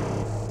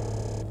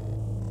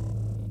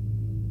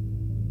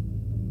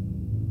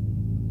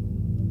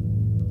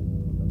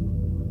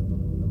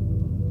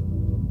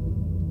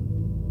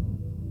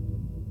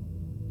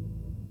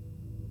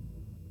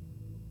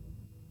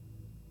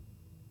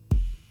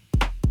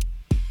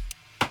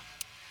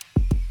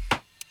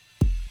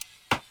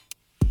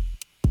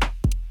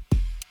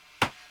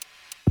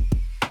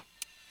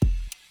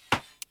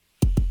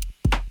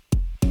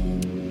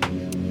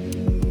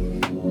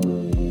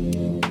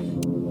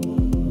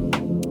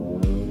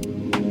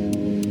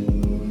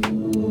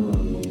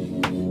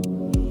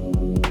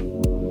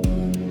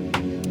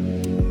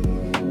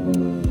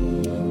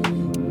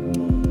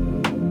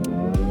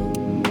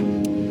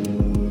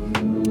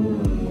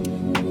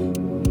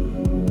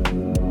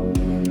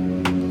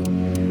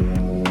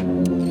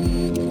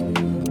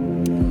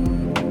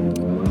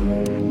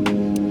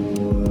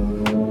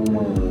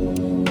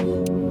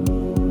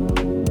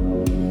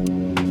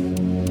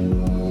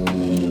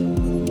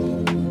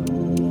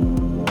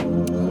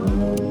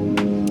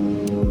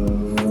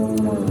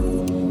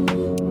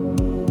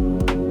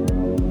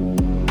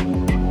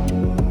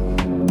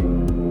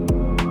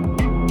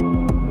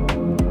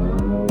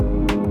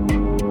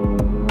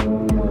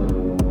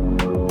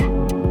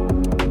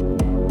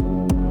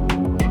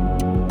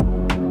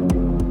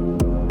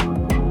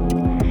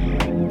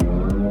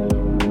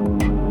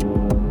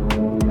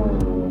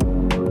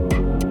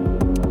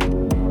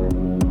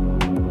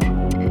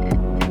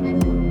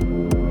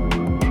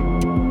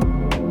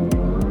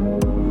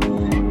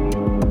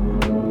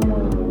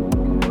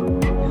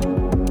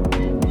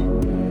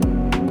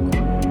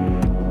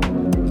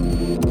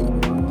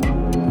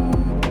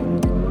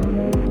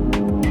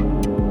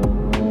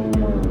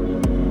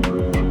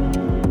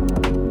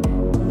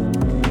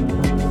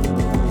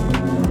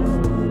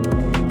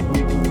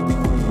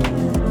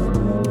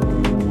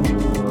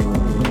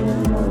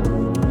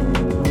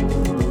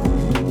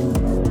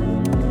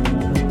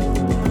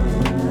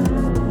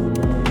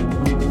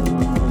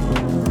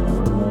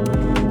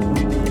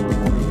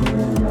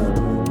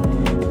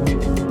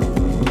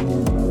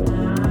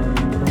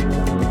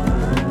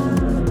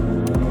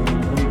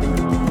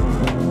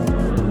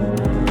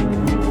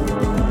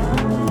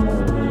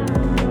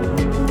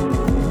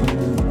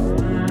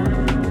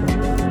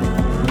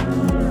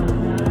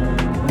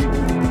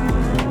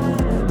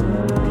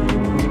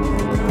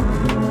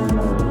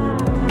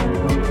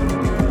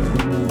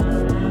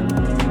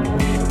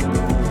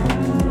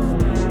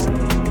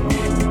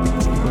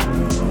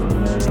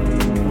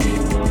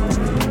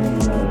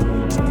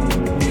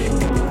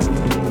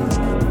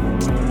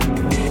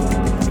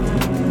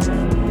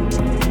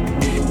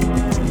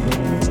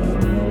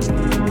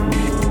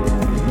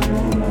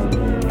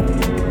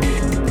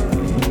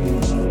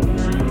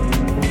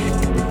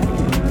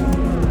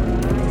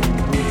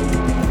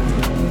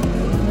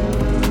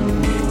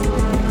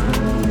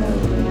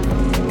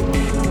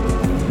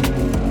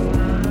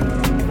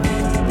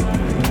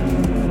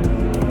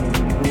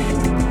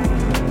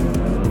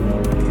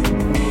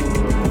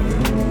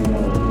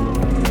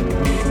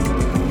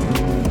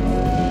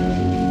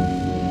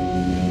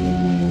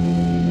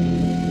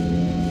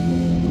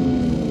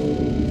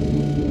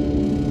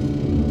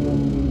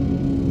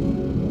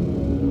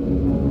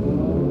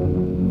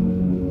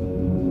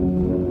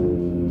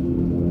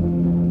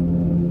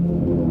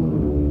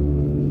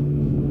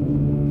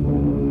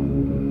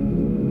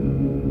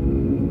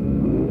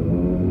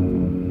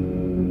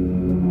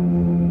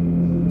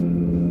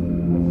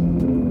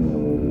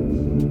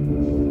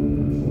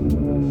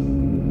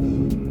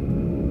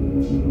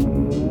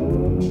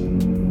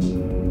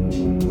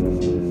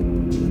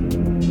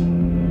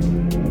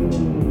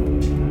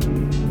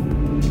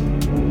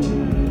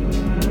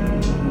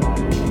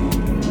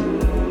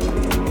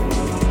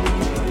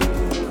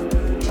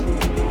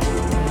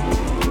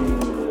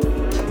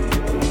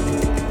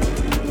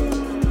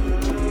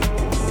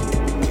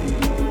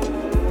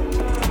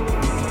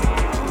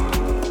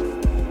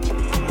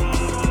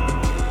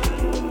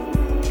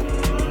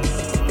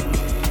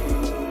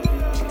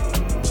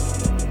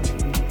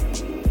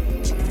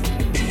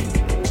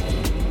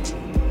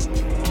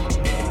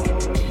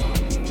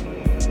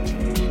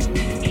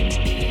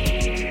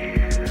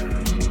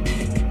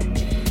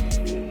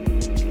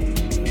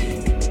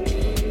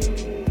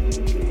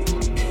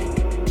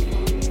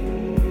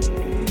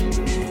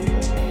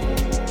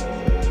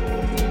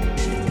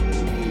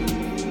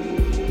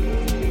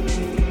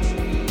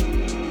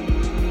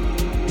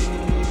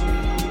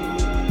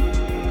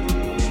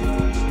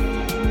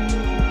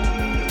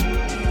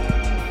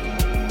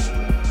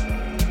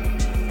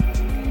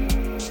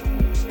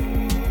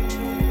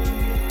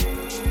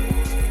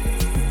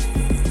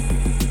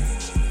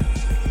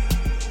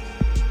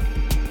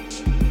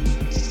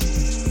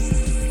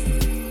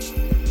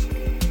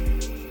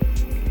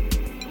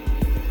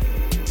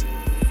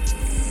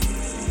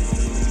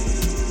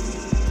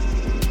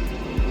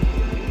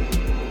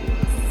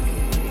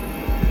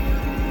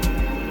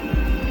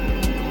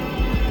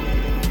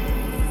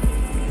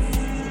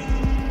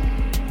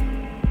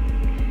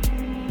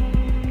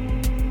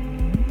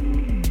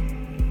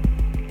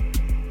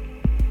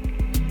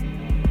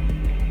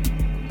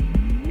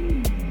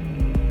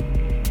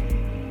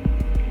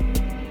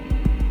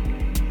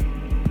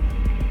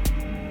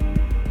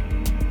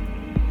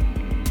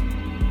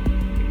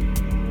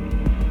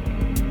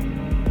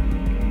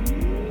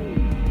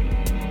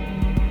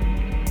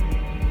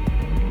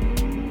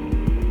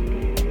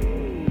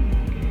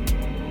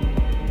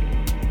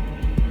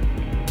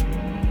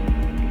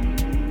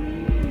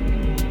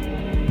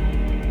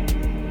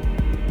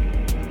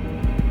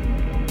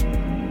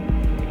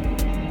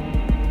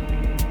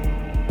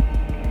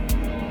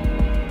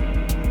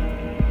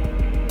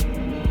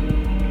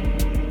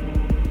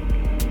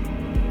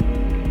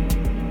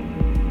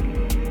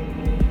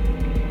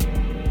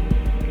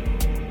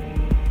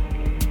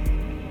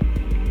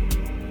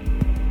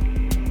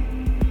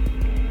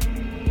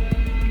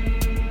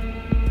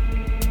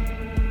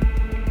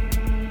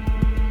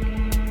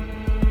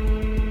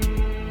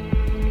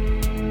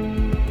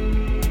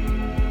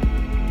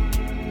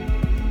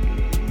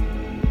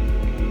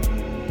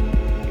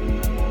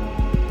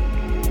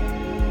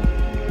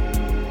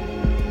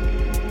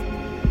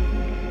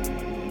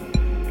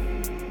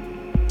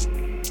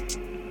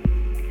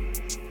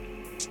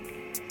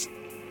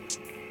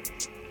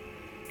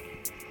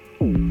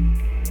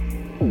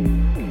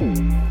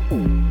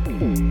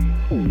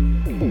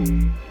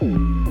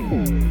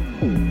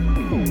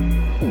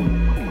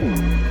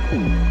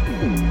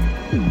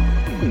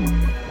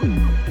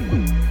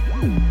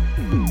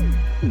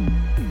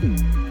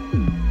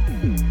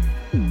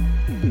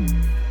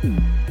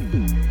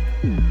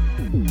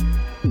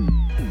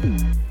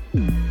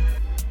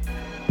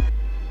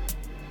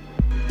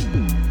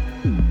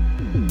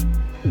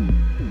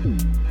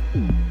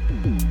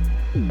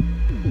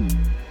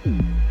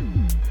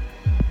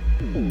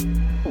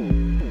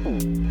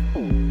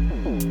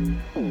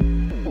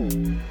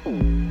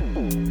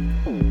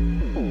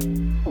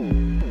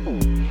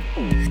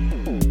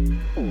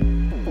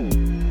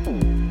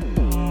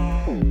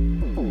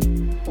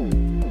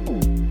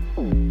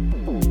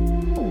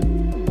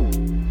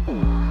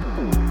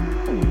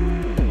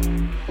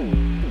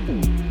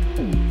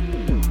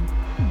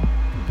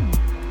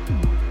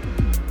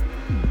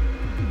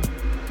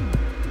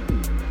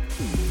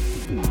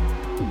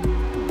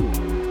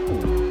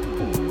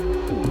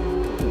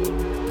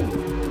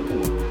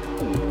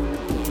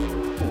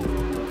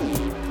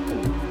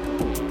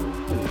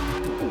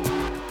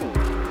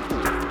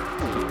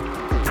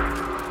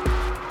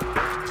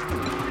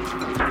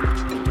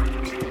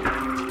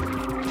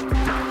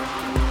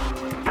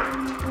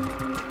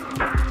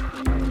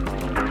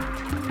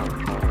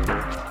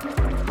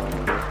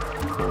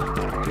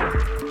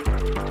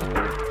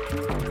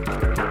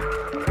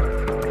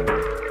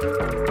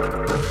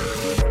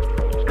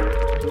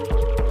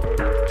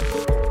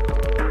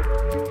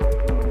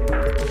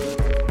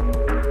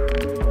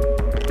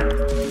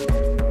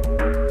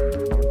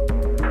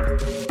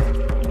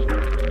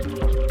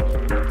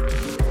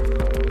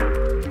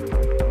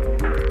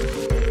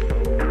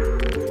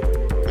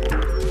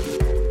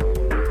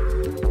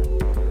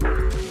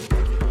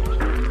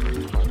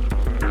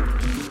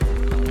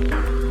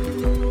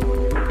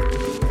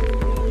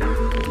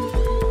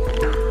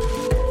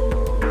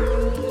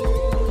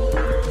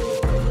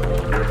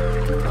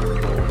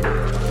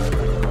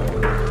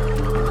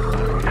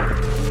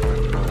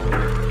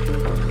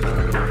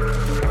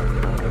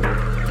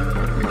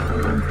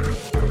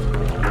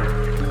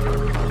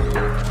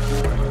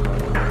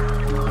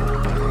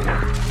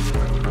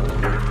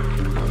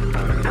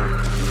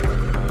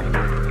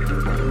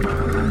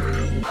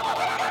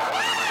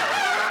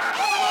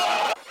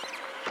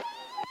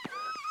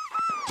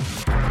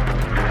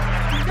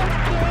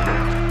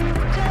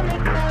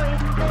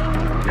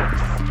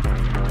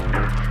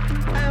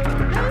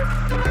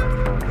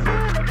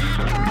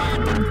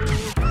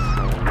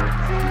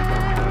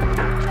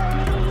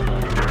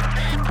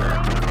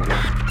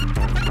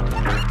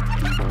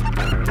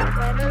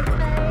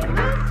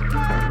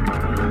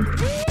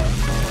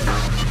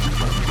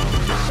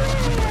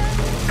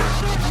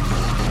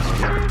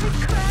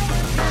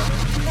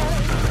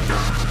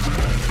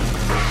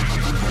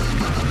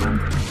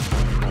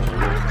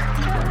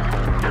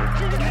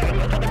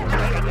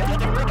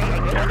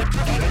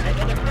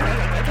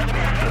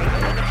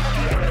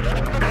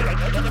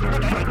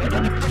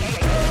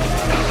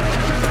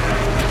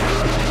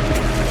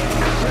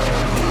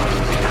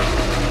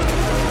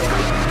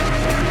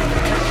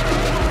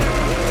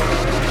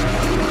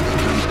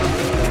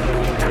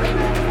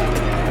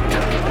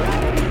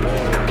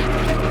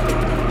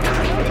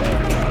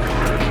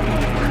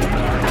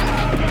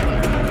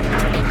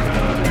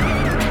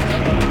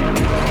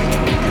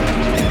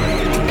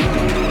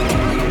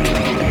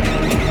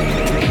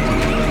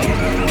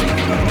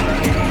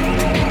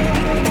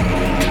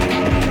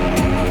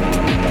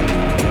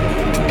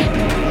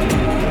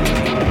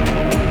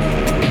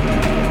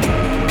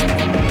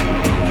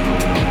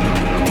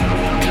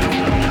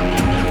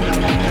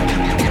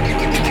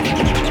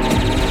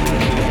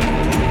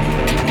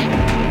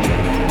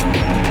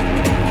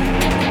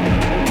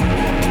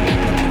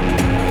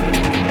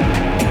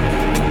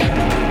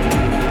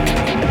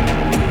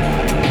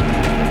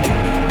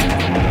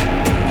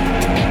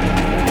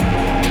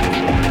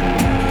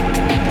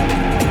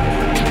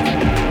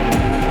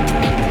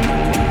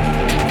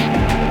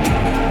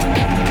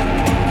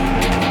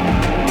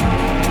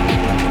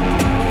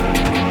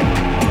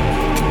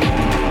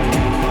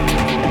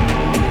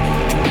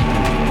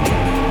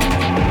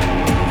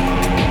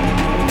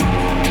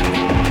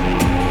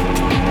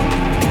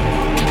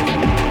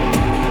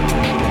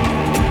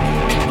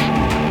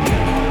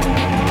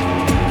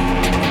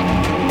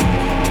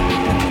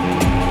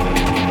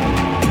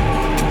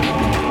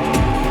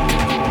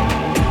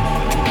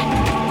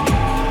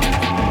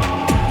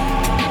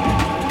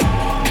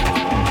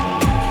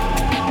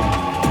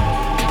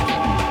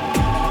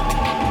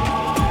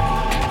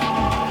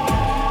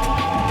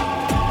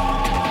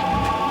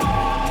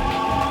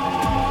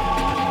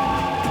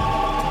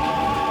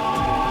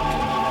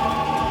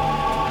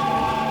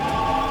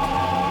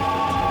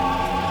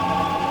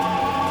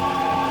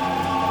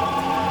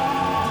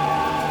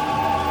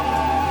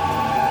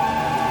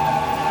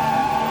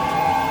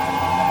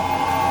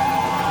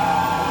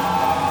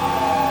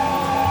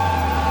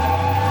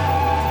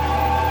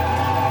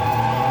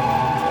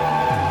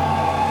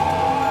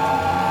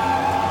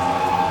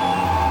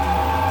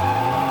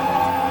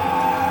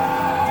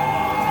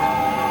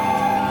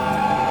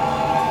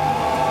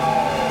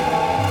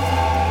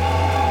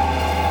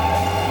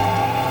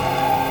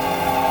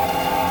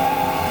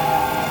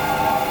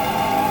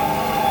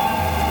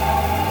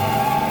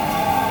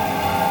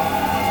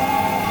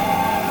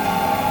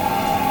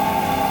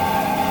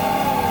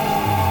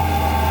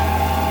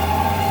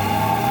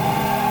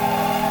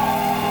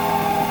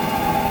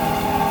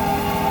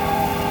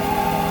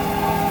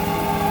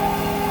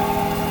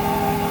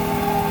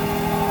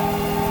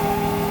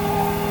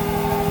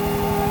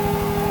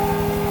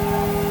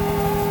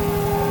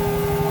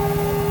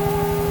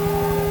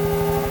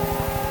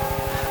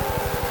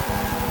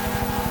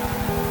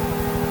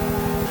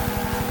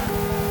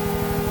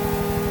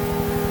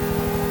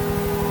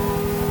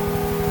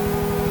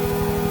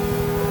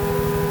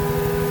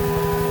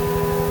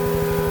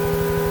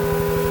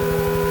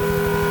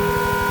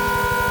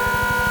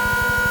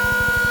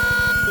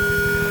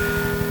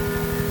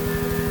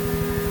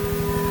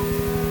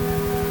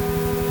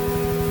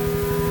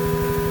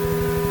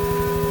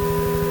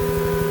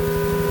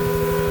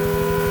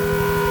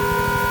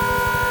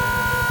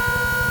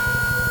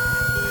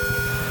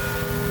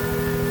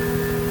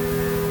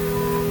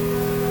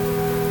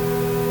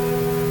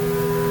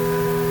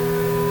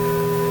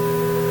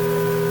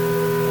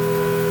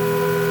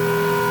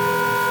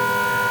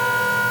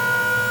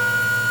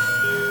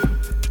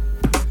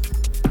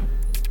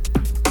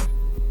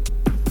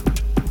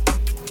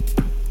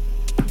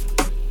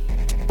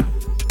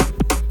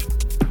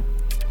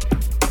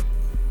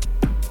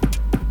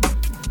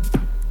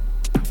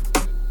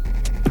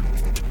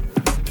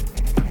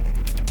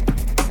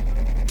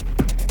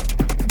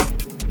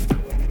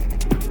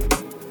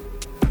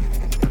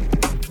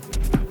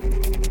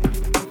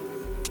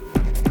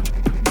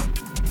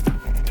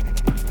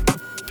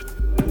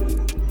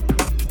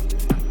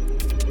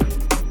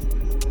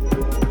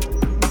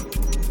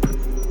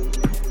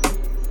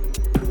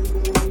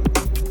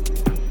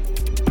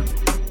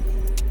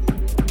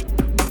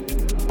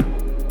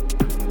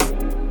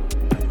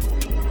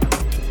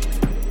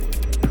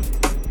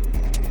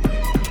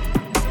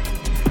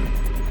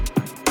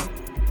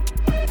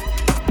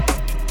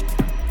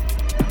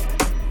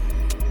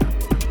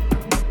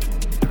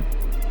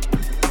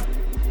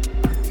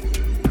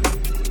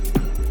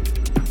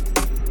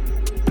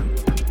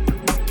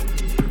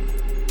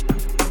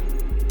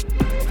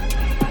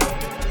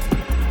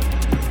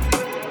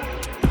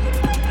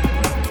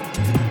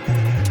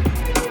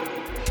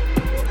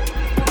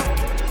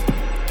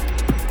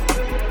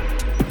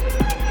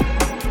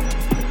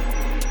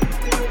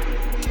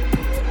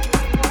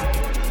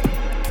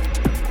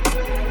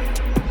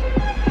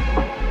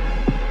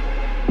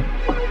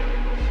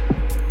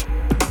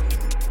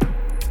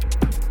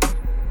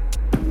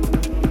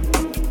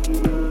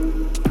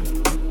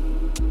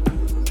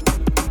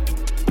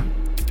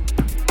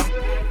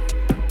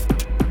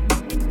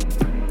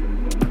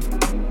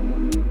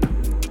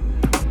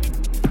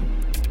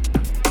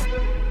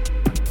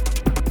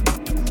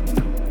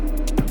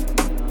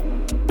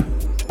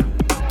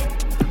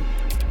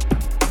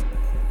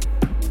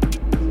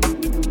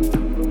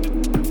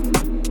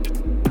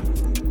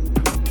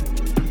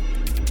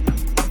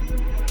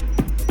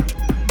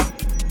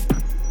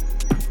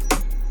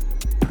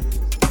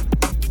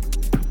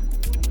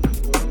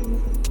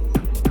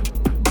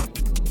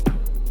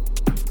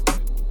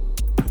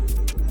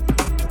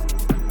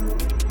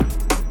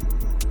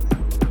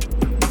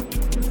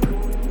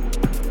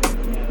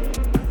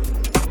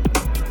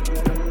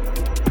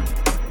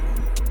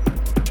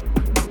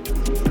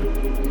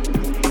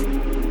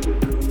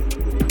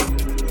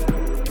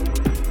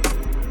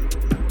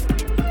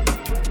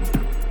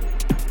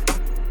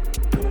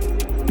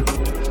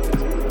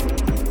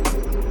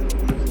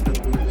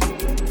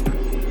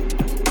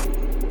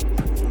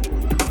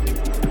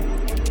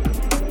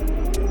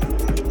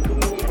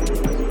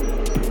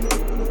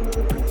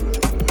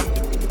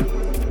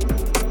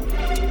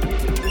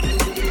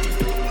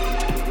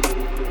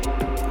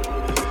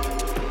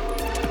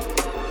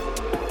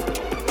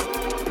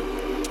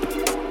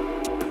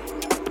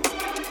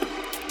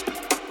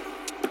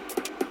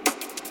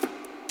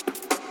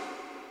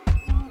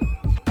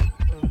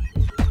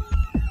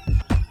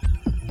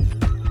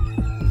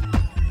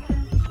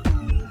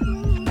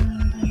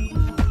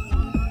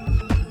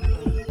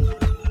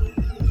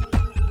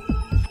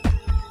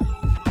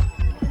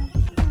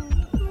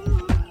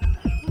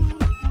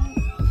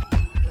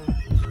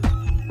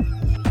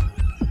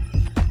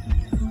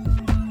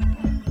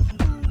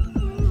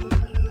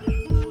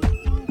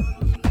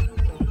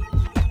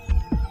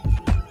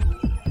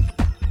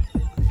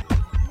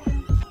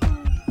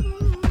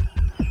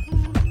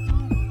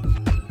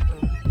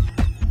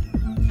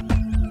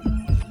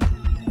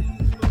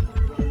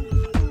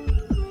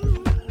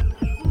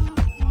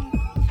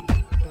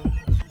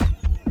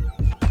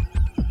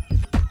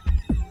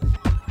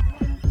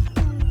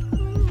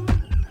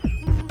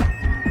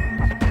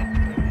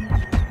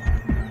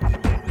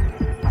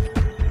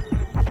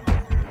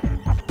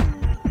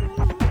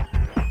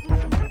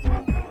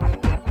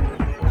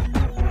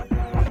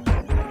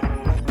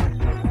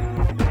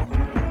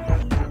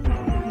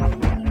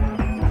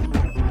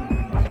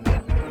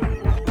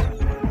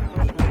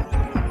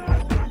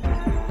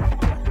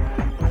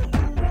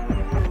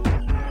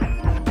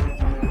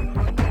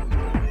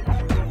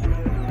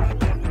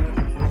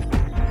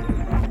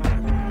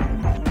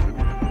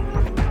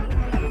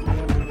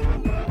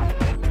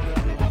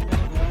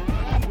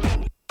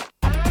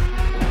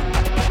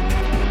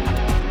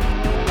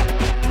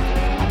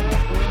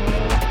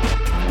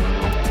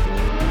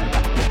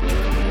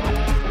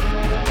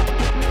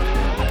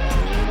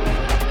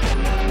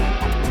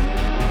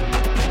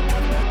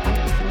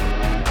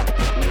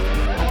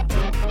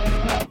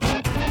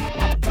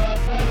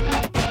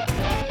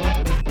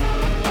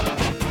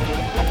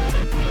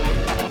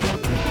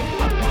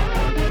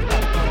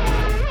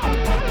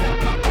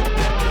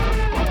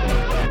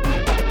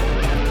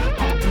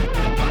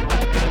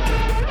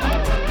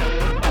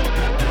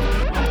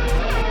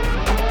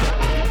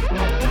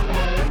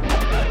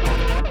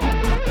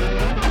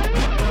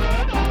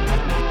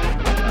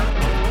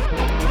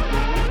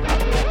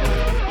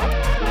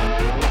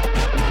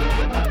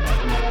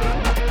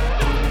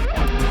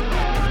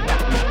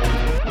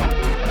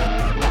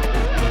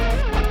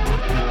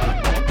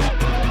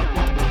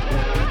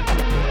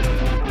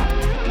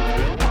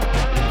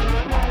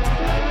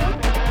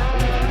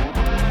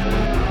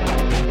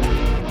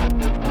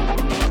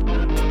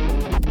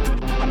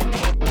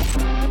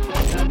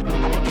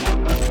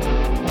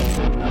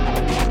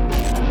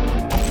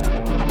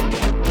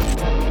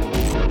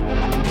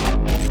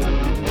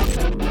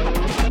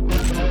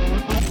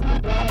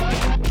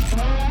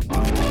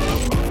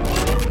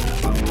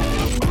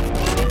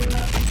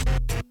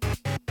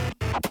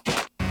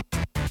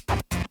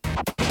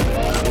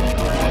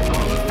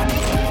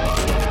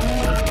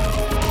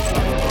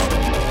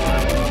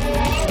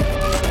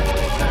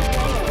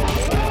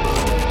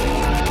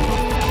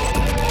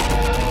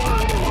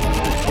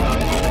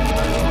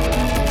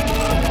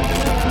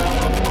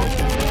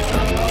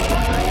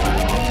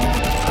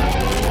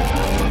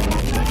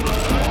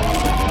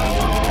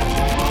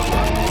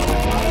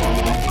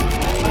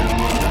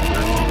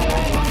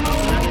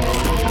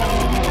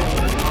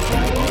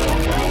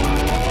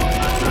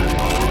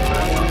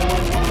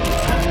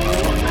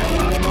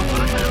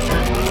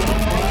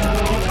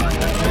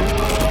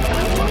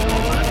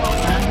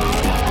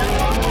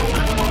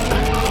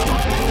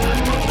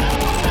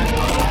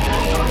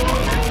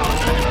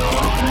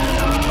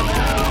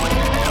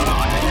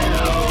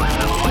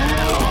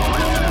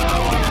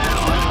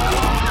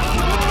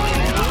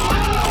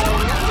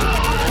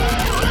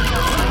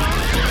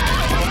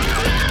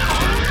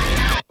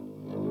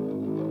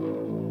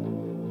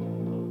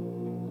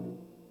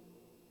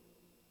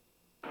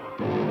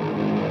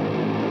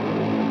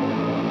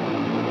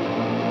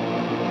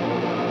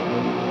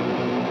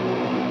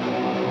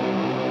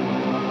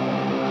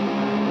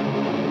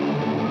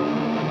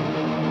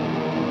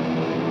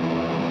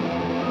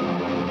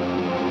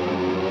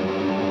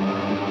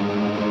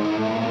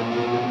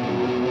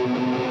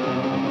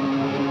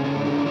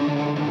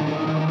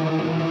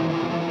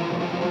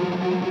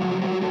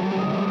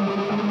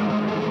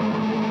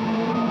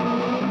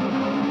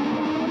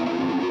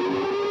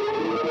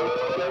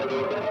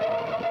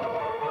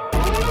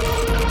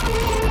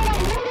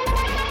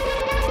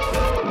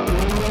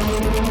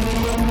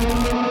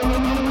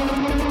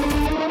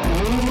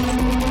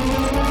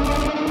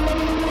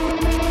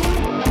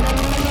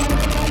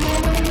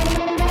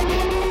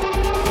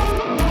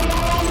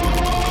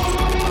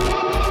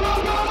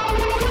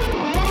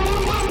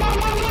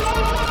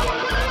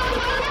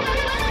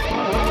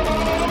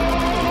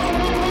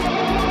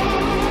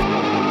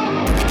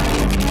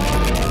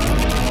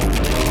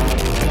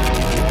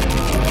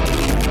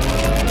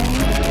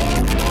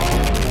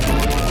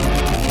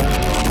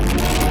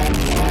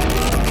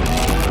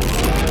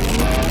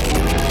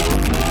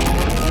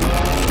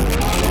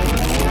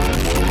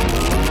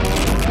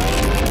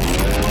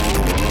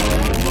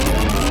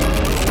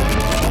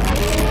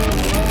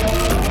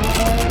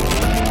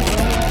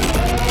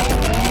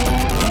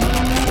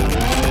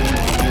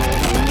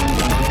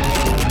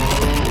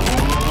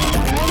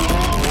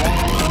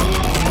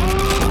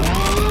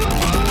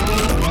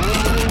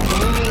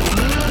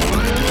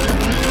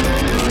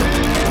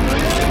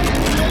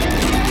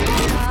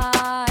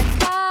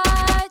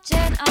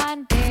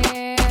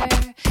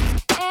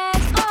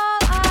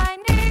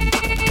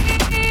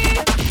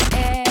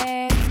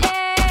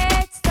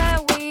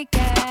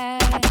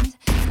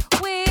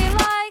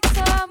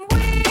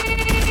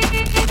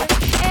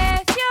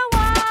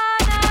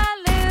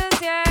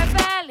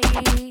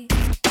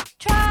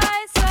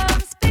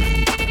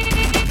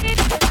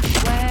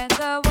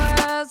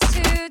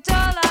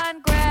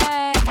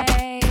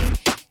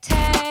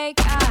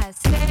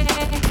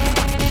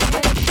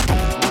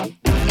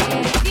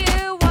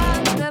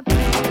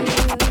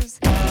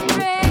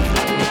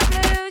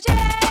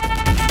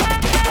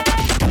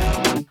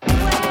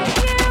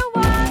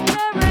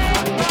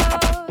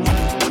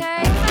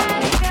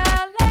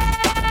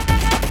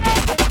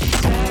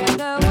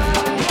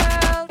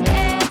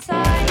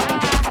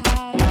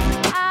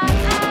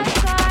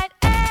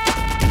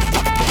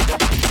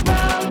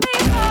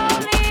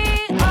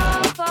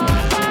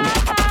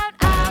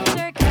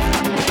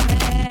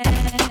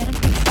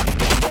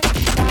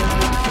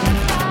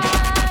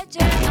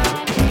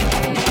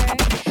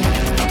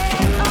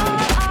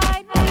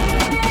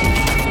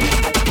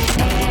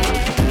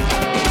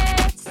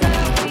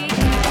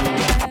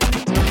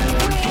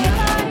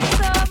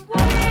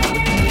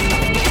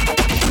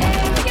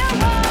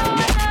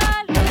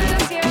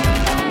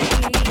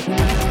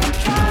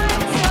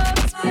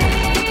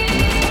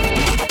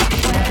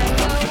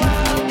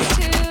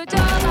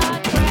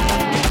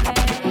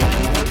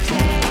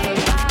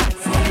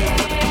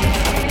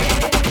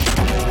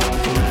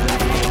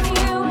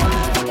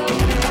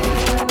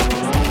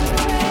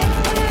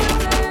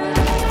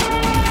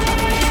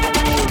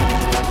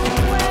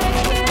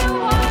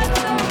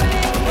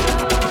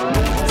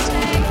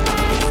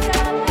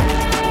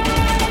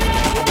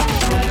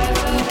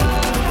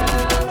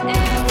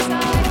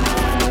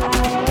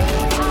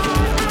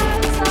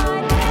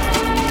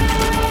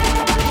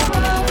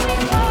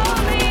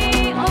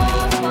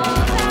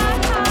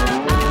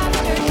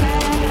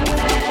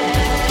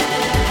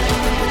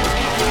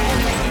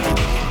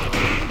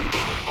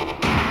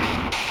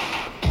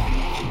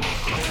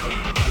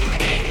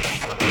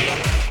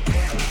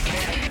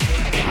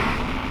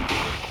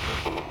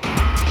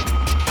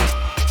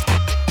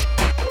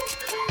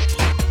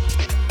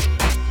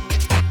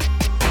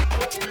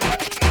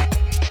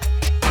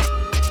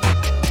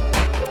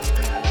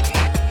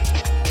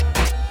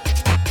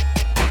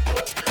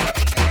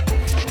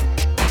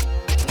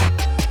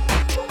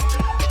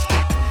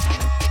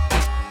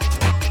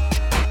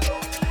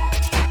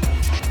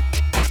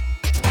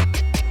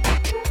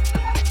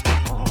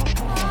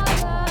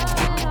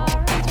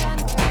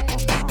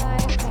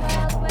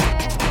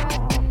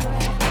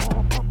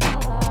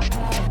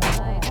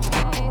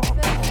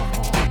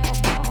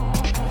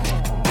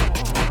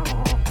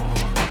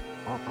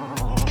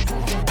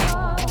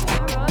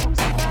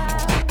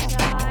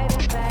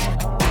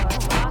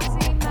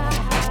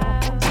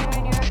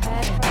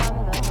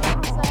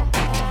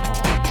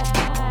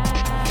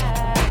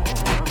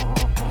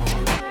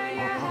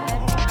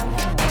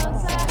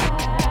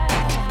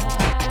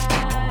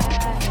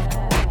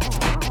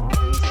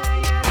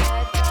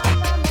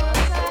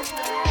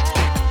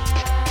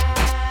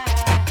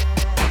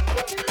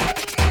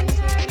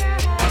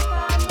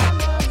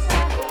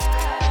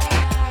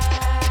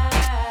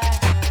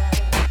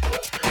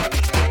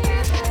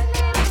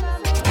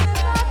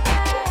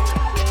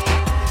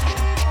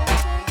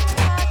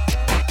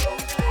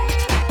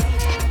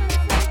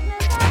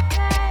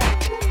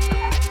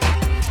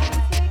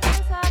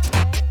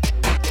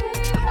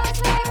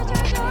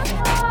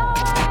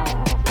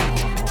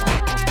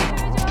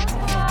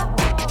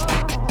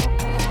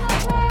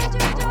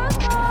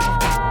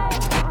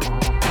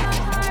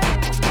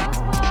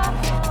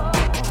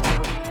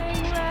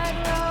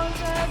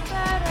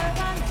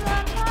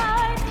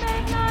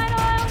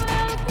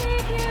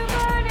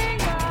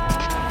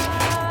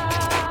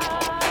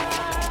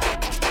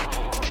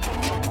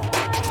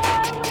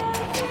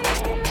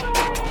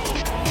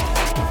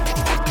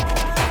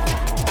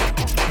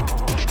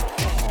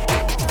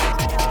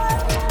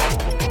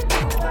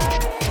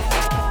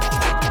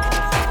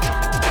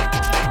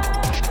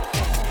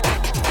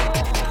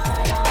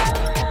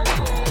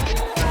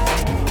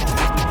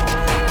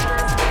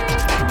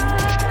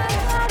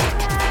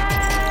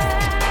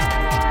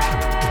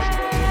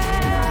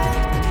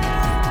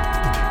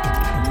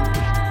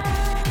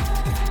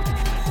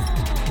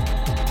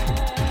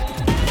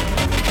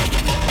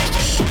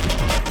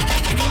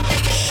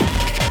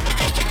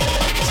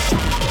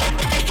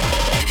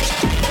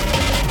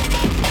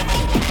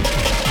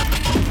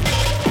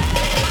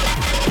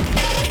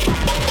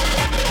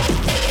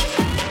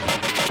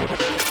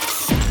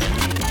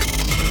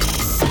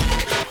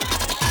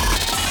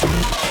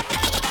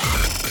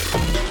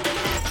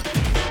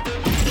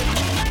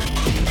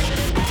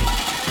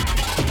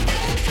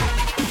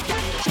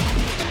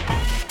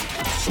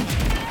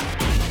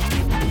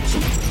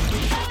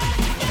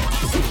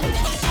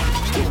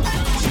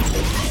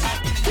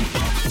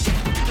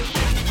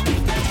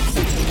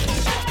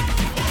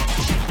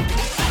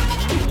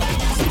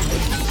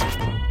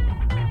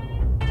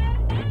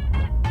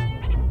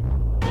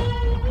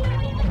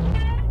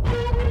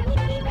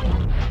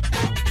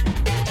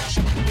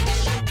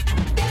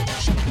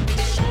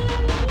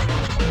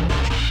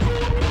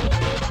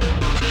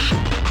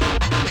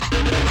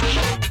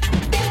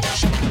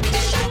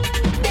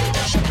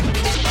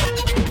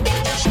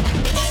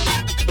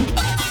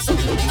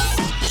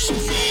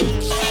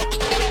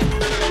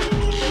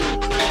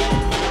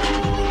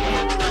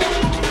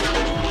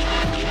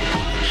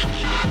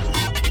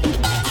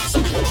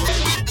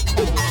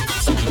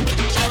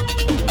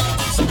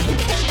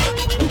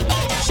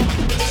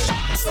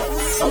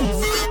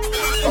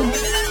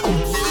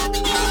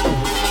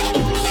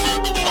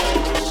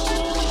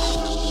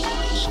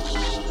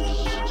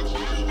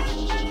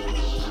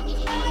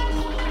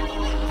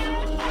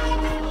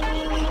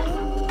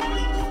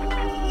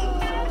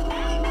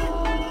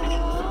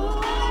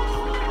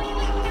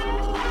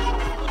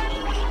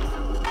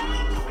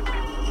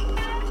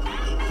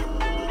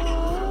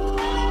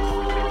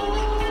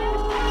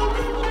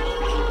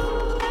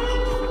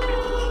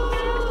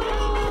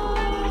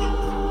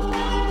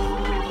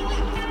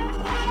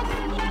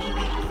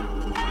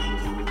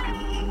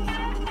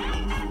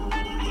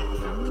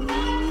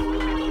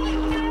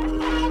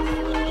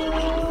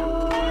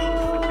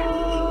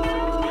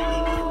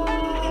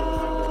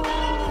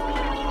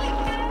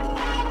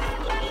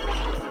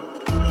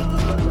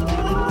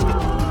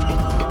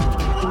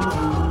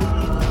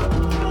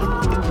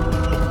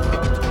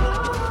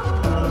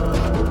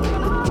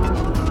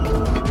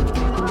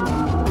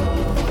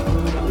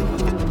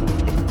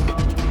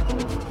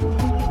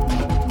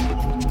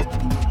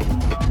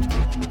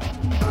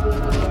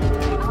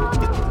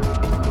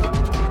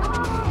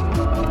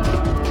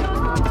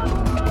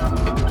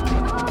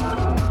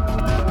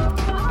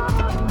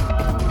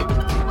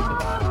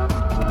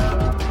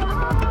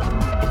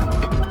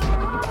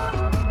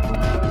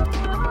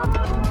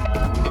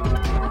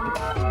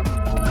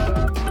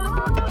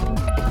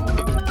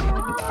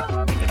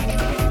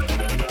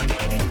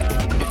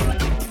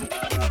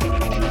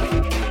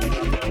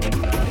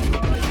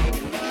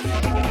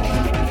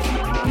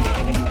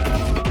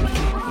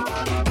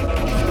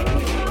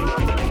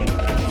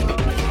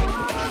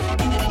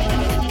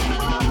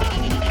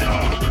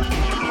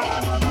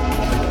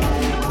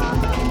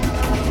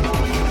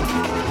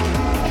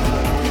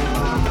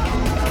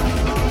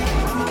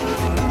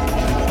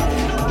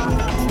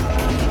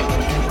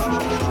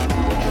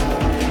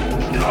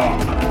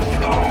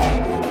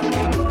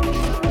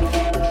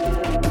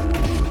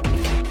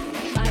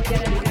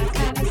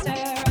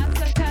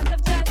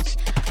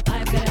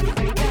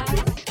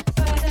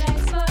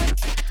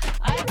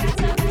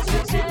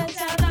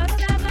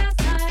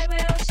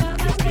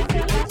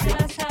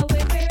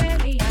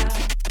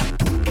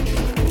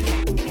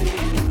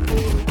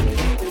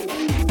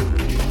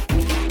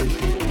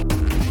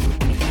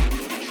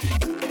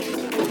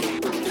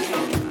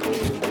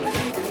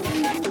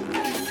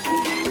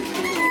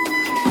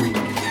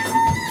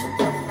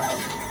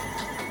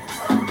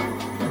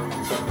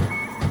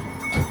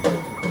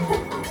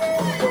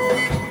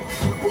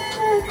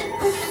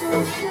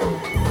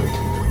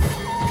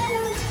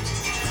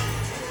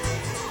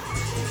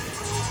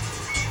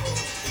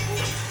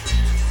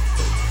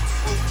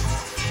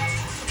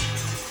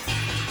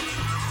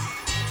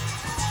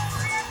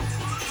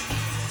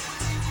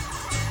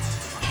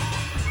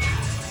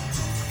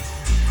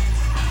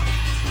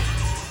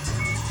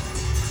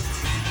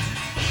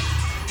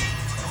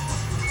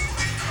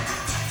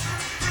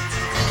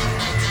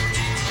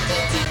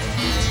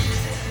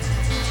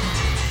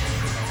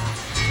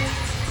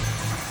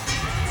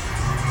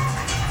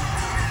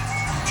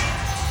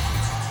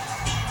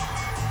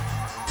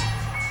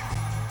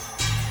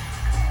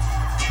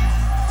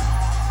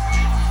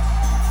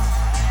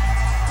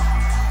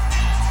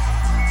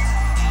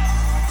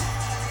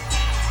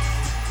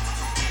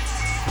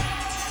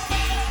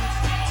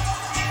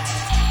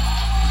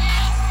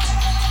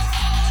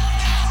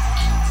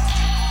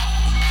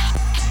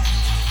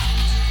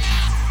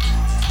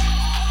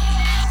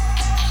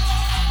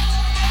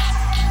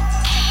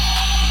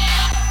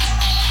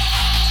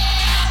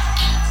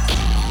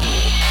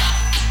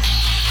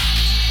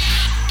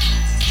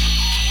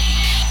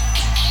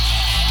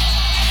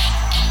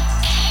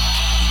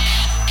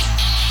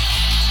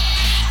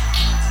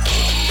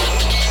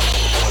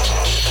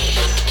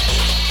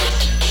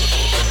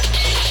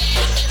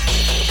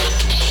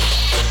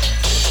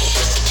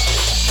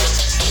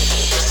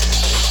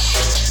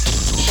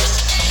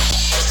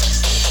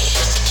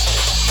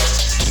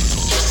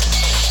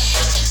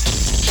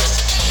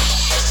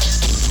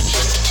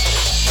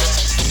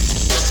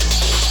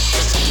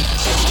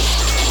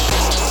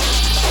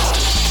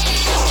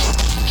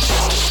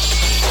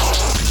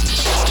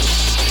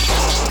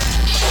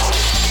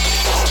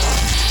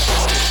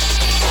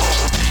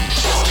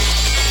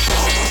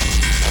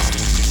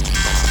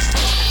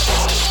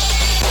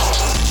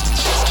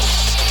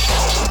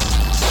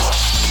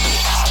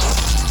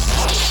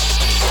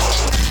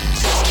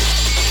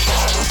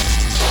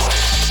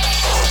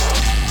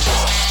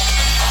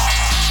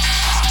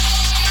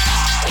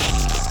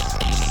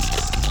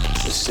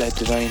 This is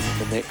Ed Devane in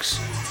the mix,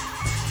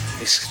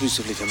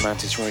 exclusively for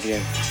Mantis Radio.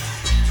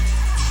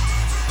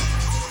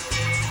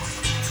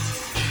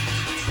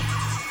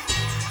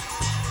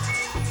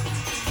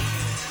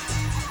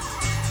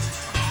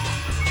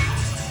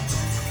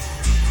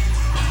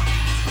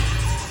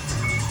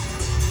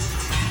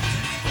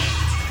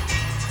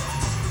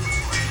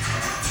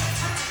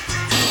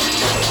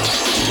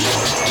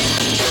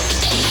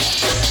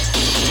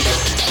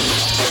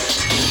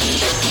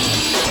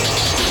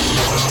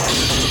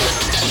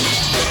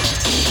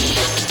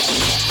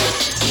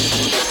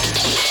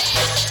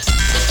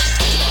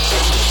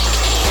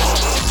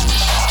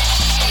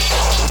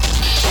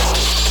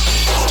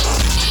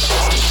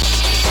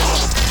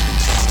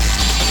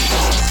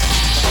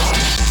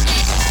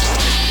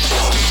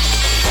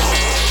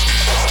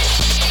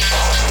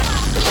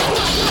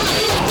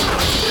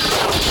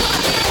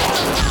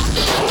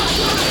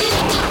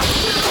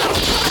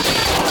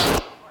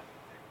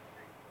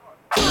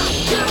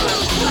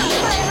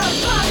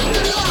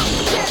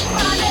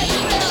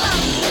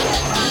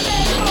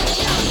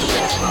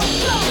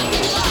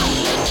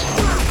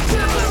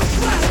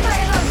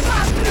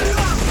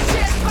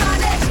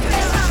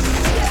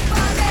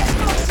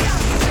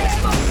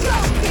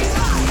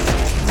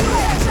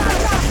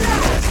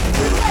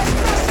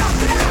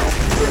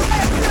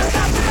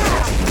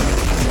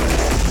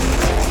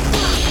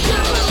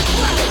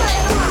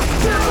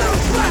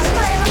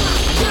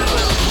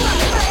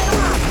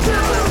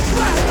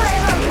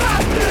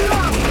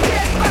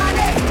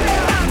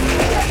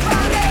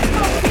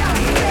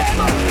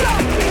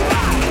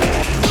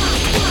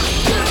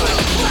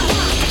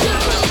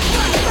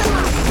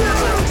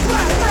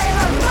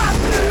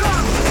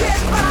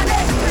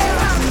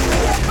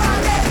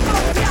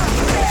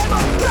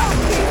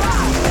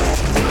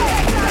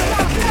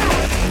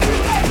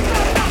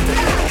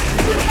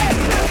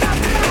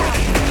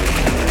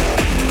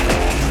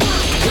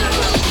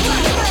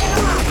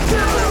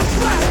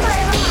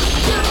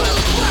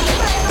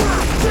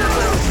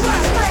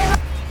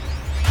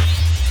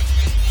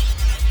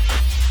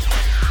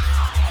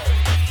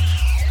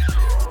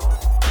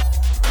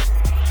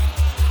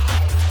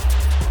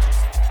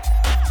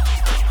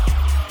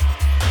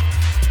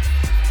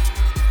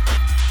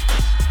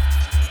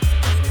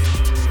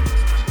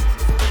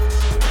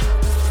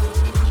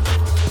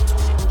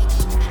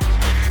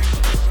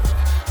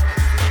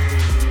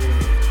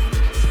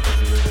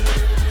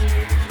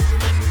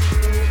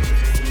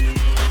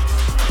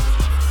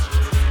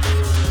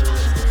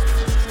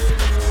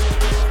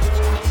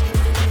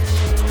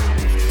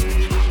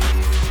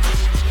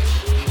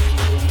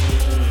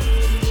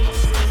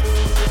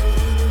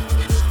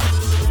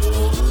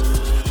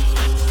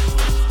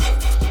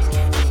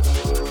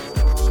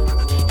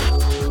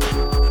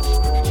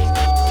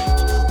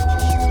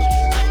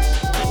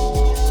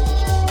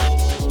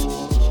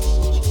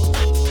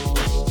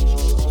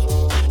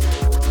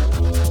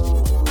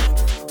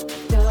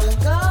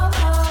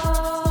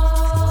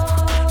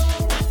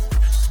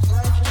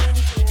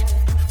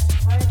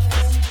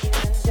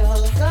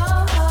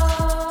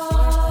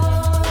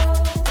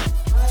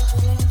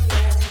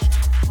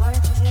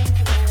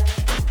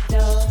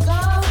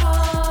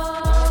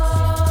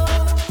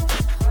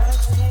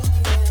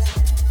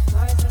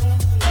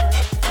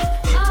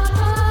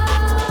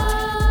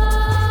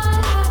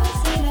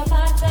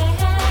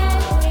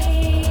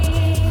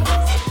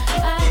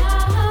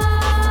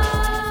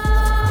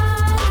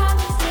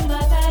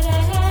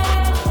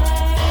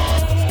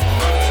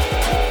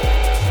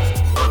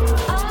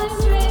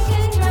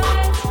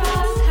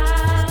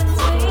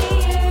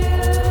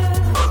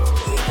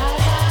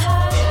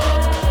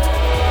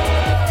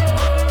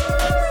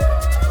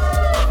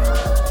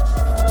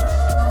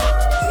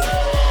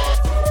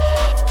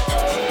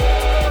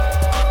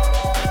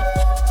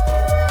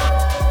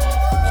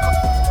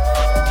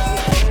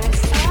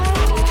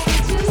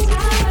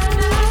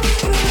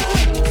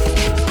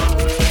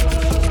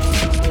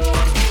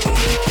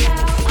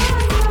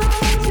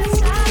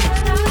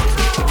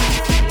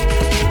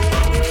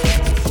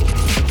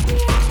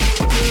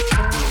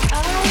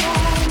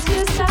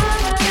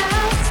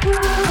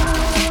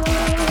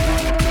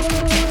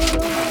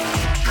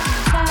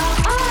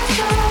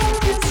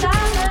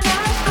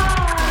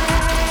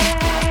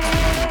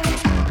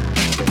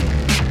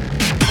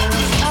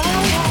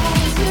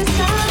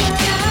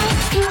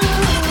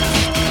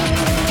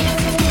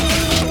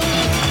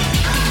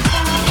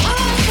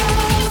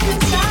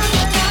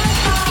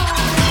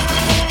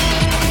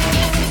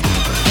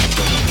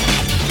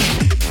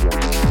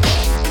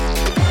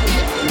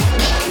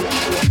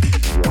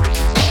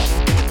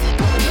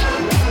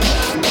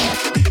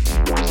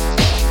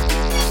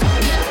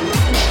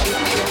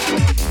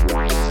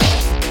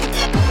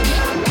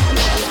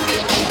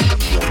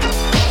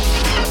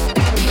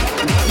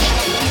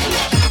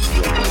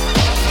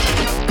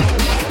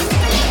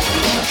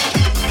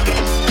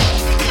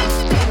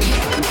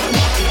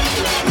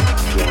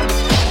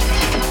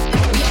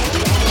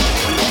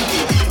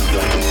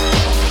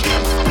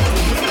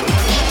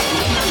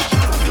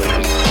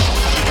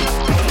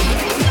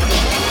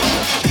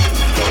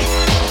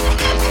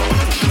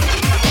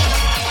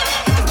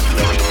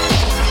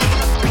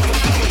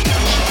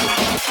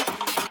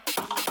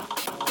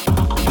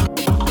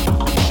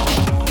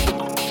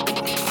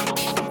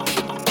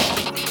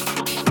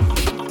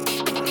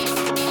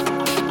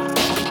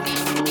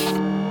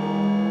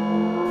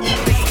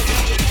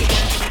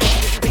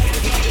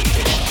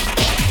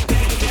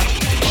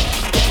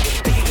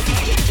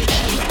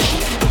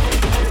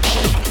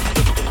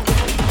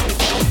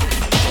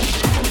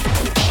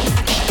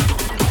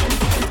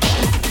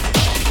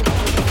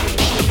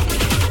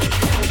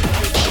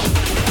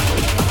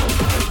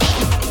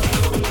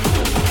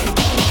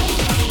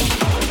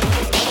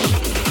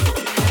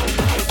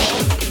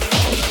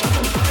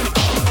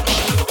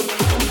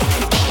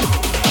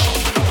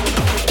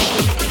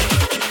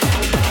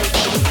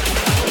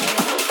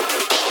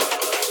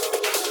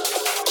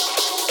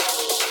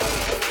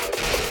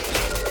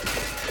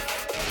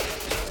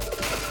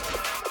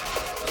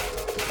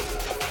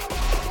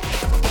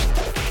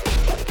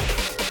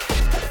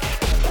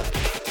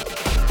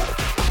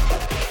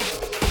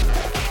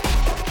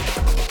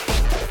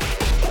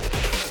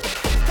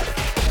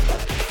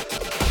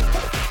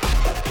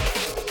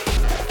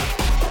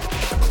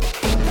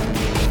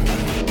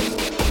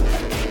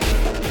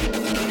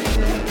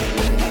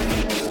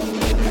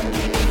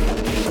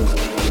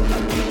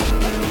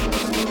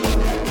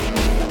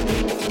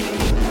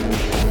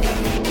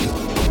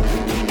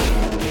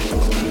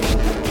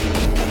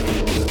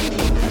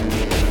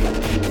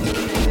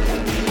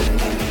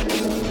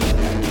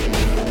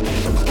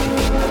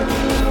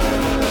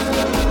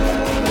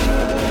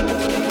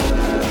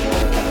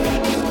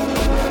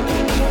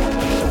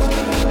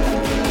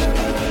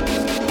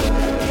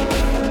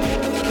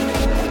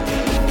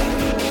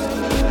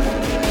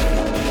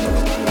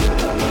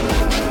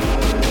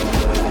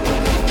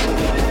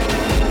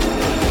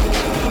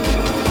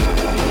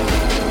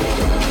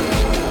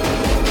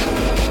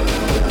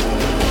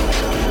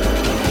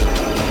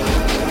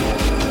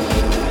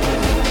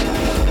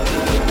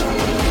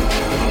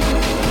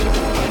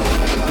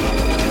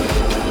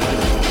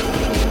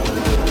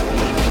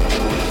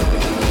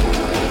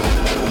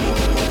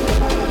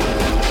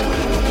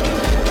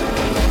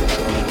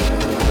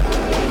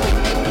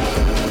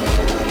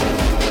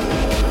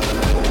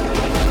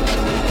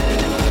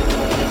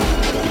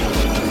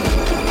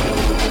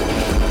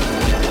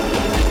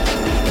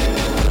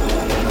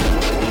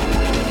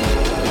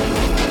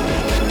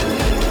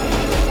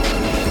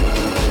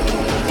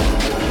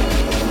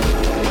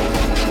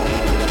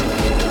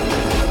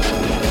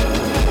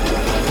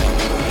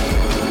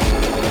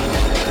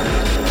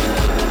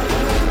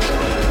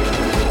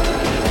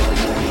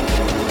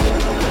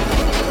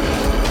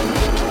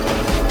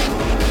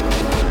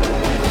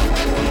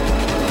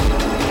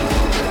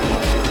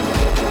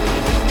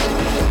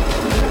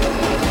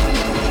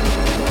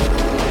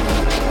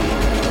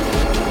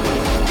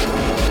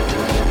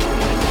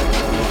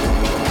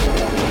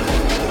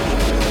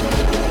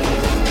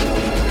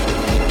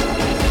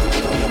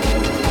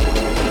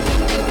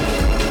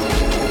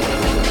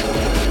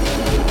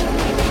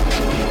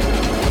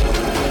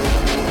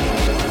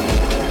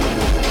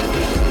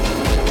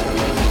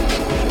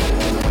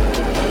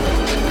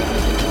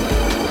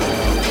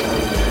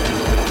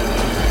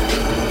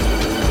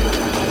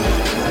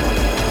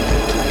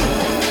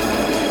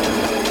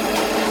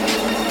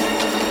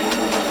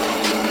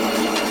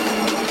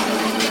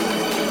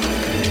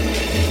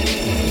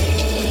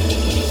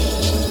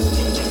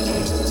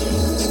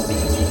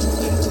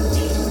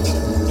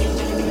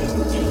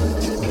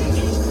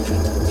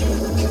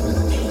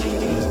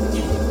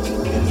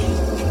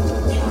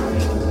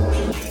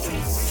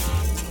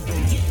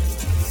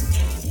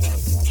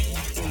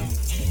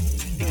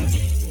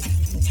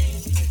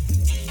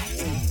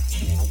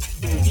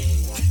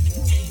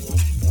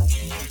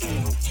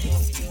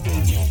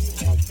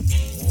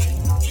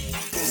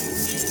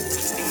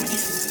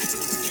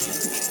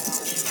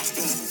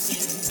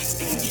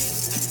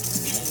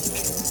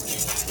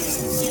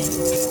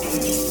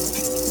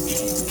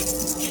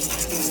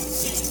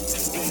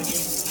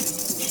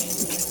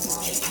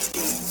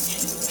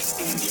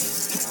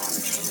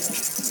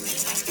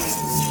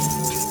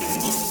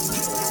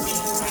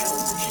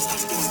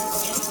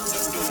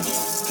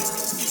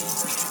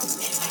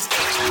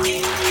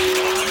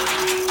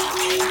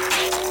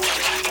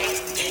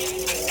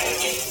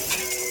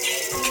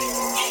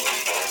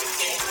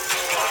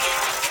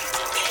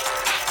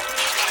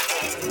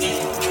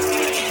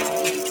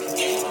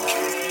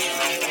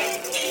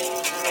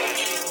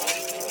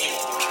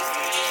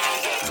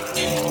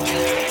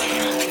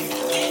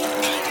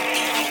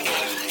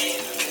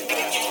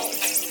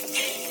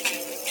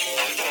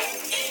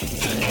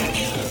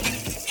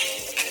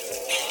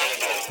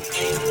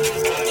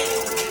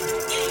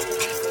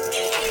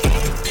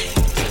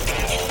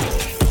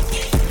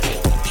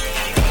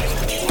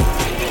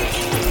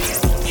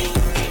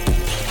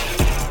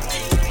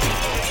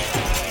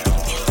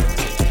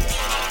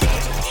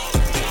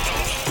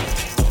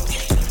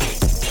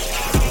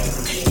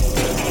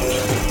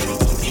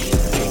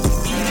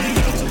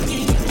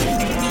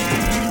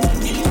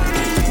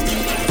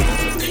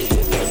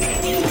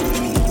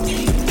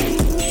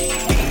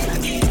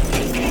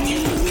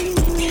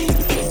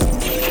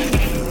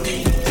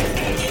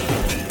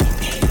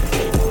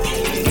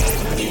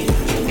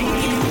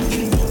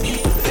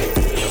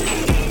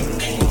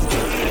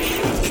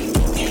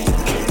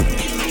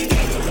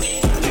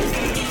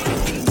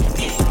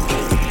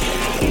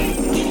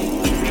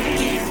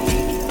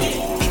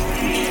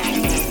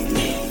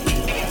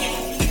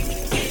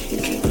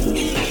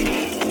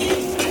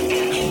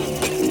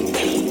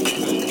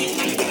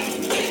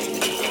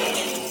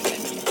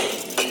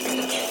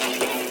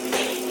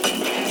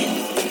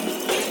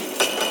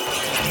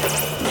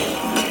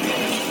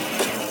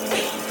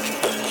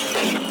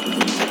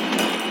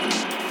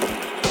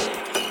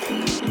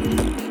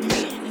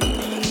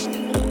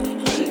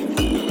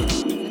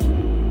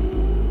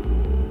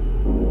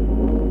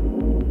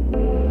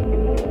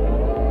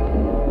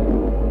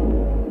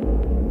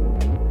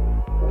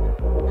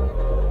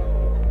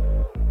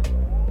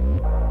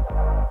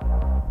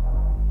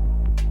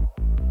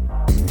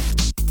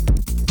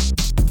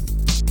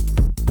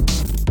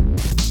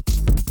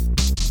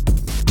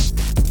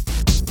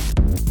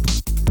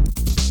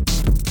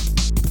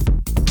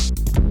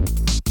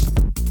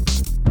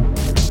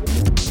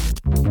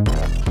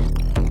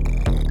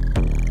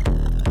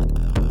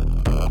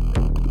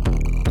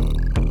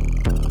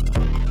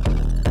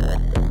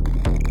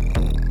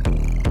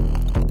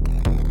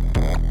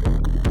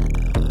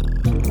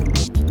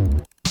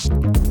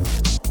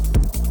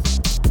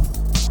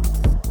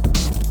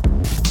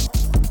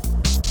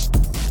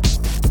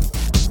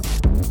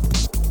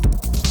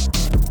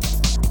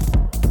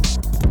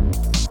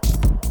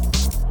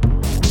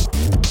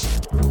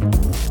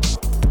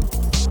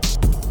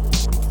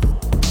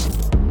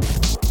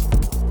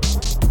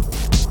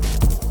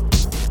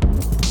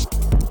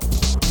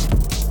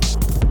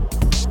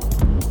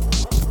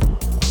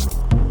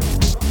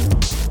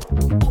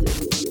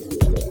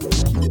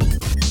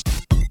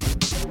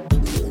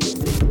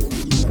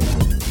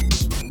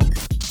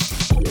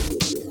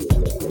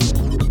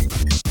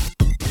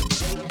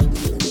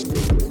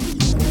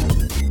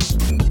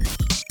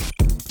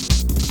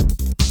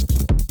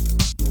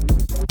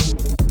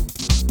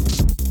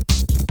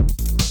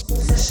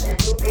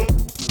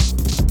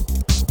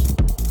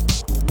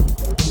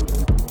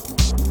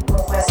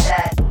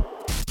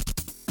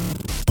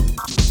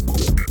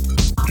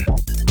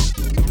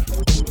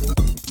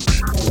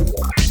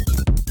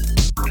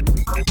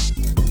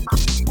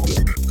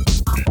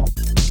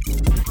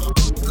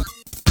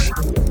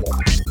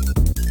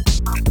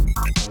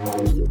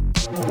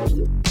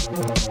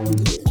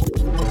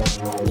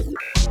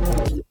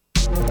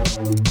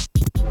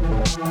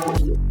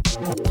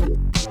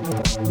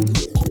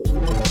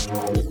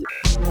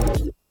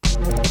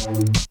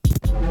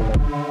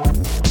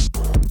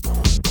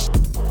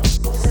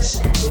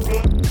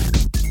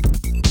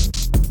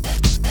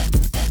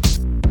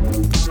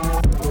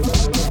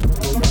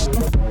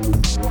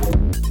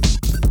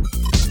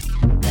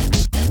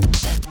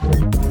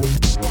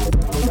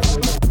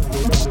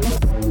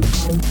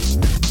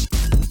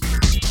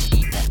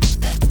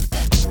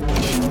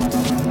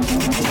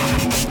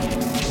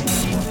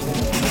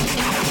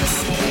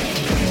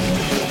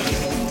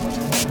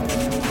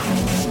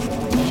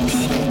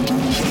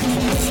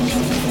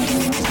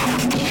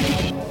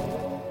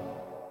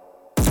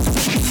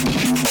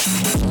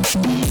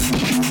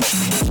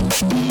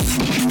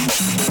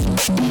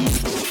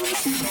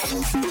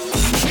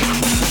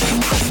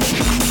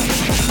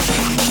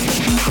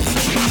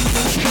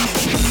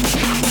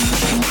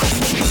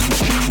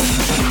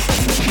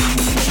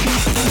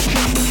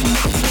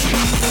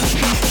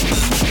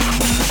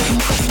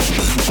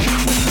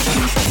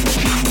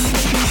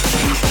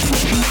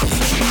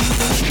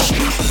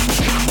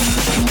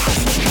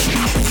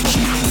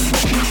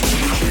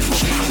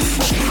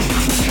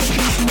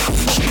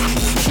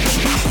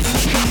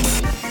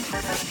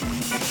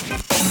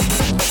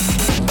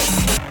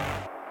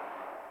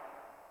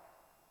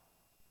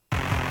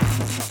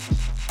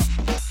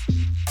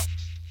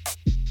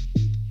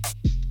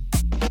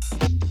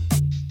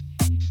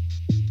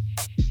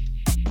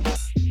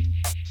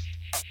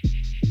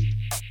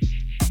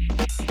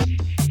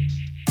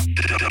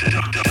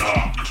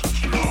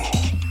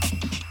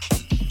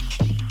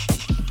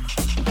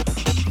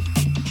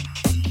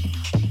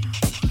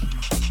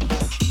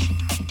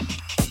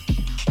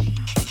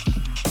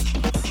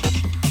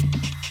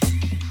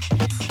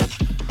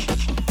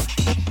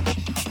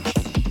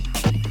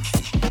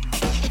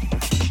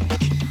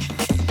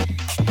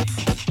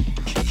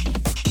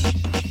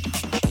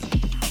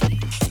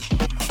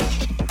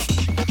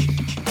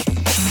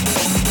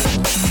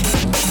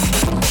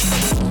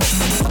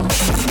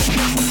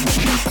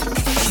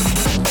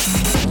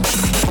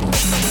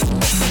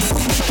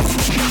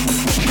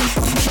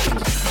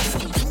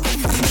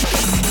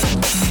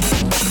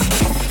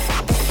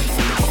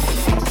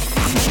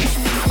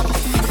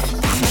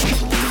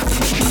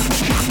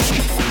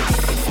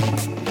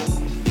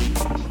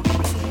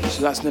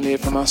 So that's nearly it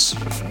from us.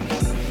 For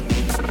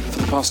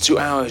the past 2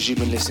 hours you've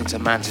been listening to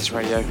Mantis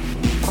Radio.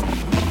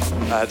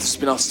 This has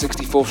been our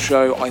 64th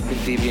show. I've been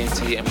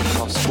DBNT, and for the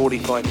past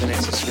 45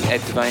 minutes it's been Ed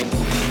Devane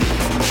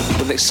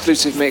with an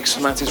exclusive mix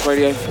for Mantis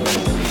Radio.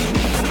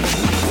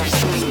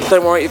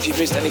 Don't worry if you've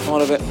missed any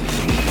part of it.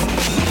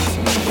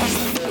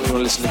 If you want to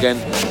listen again,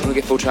 if you want to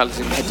get full track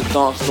listing, head to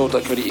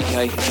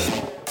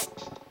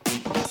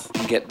darkfloor.co.uk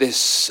and get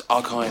this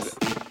archive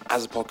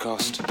as a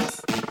podcast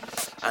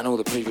and all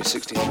the previous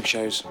 63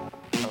 shows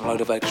and a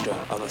load of extra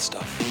other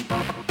stuff.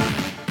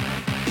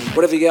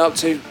 Whatever you get up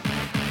to,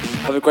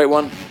 have a great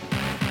one.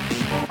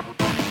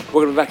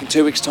 We're going to be back in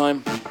 2 weeks'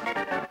 time.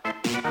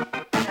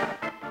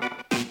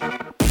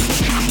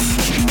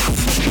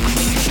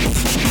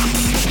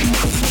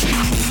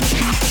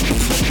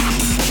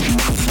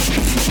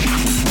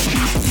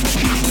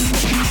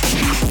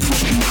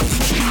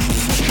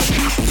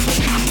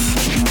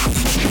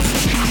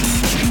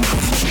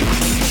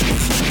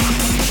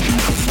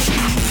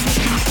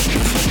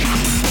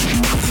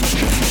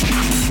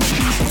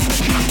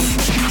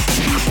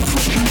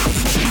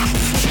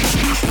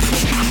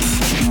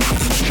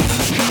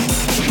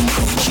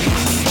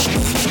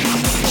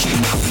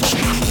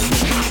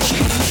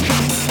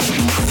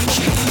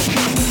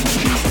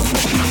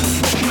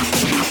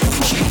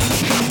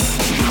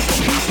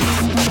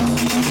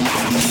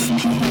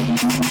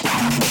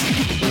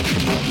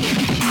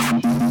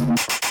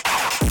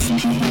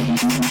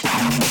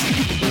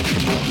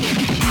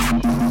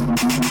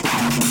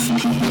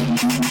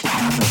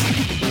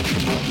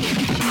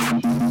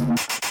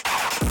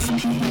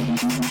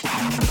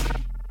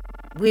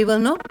 We will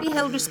not be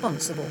held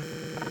responsible.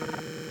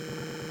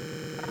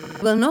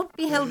 Will not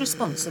be held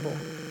responsible.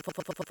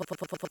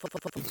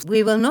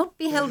 We will not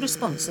be held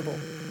responsible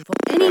for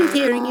any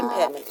hearing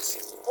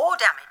impairments or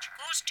damage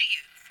caused to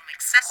you from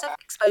excessive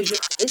exposure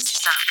to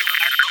this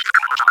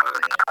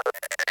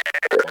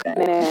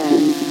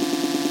sound.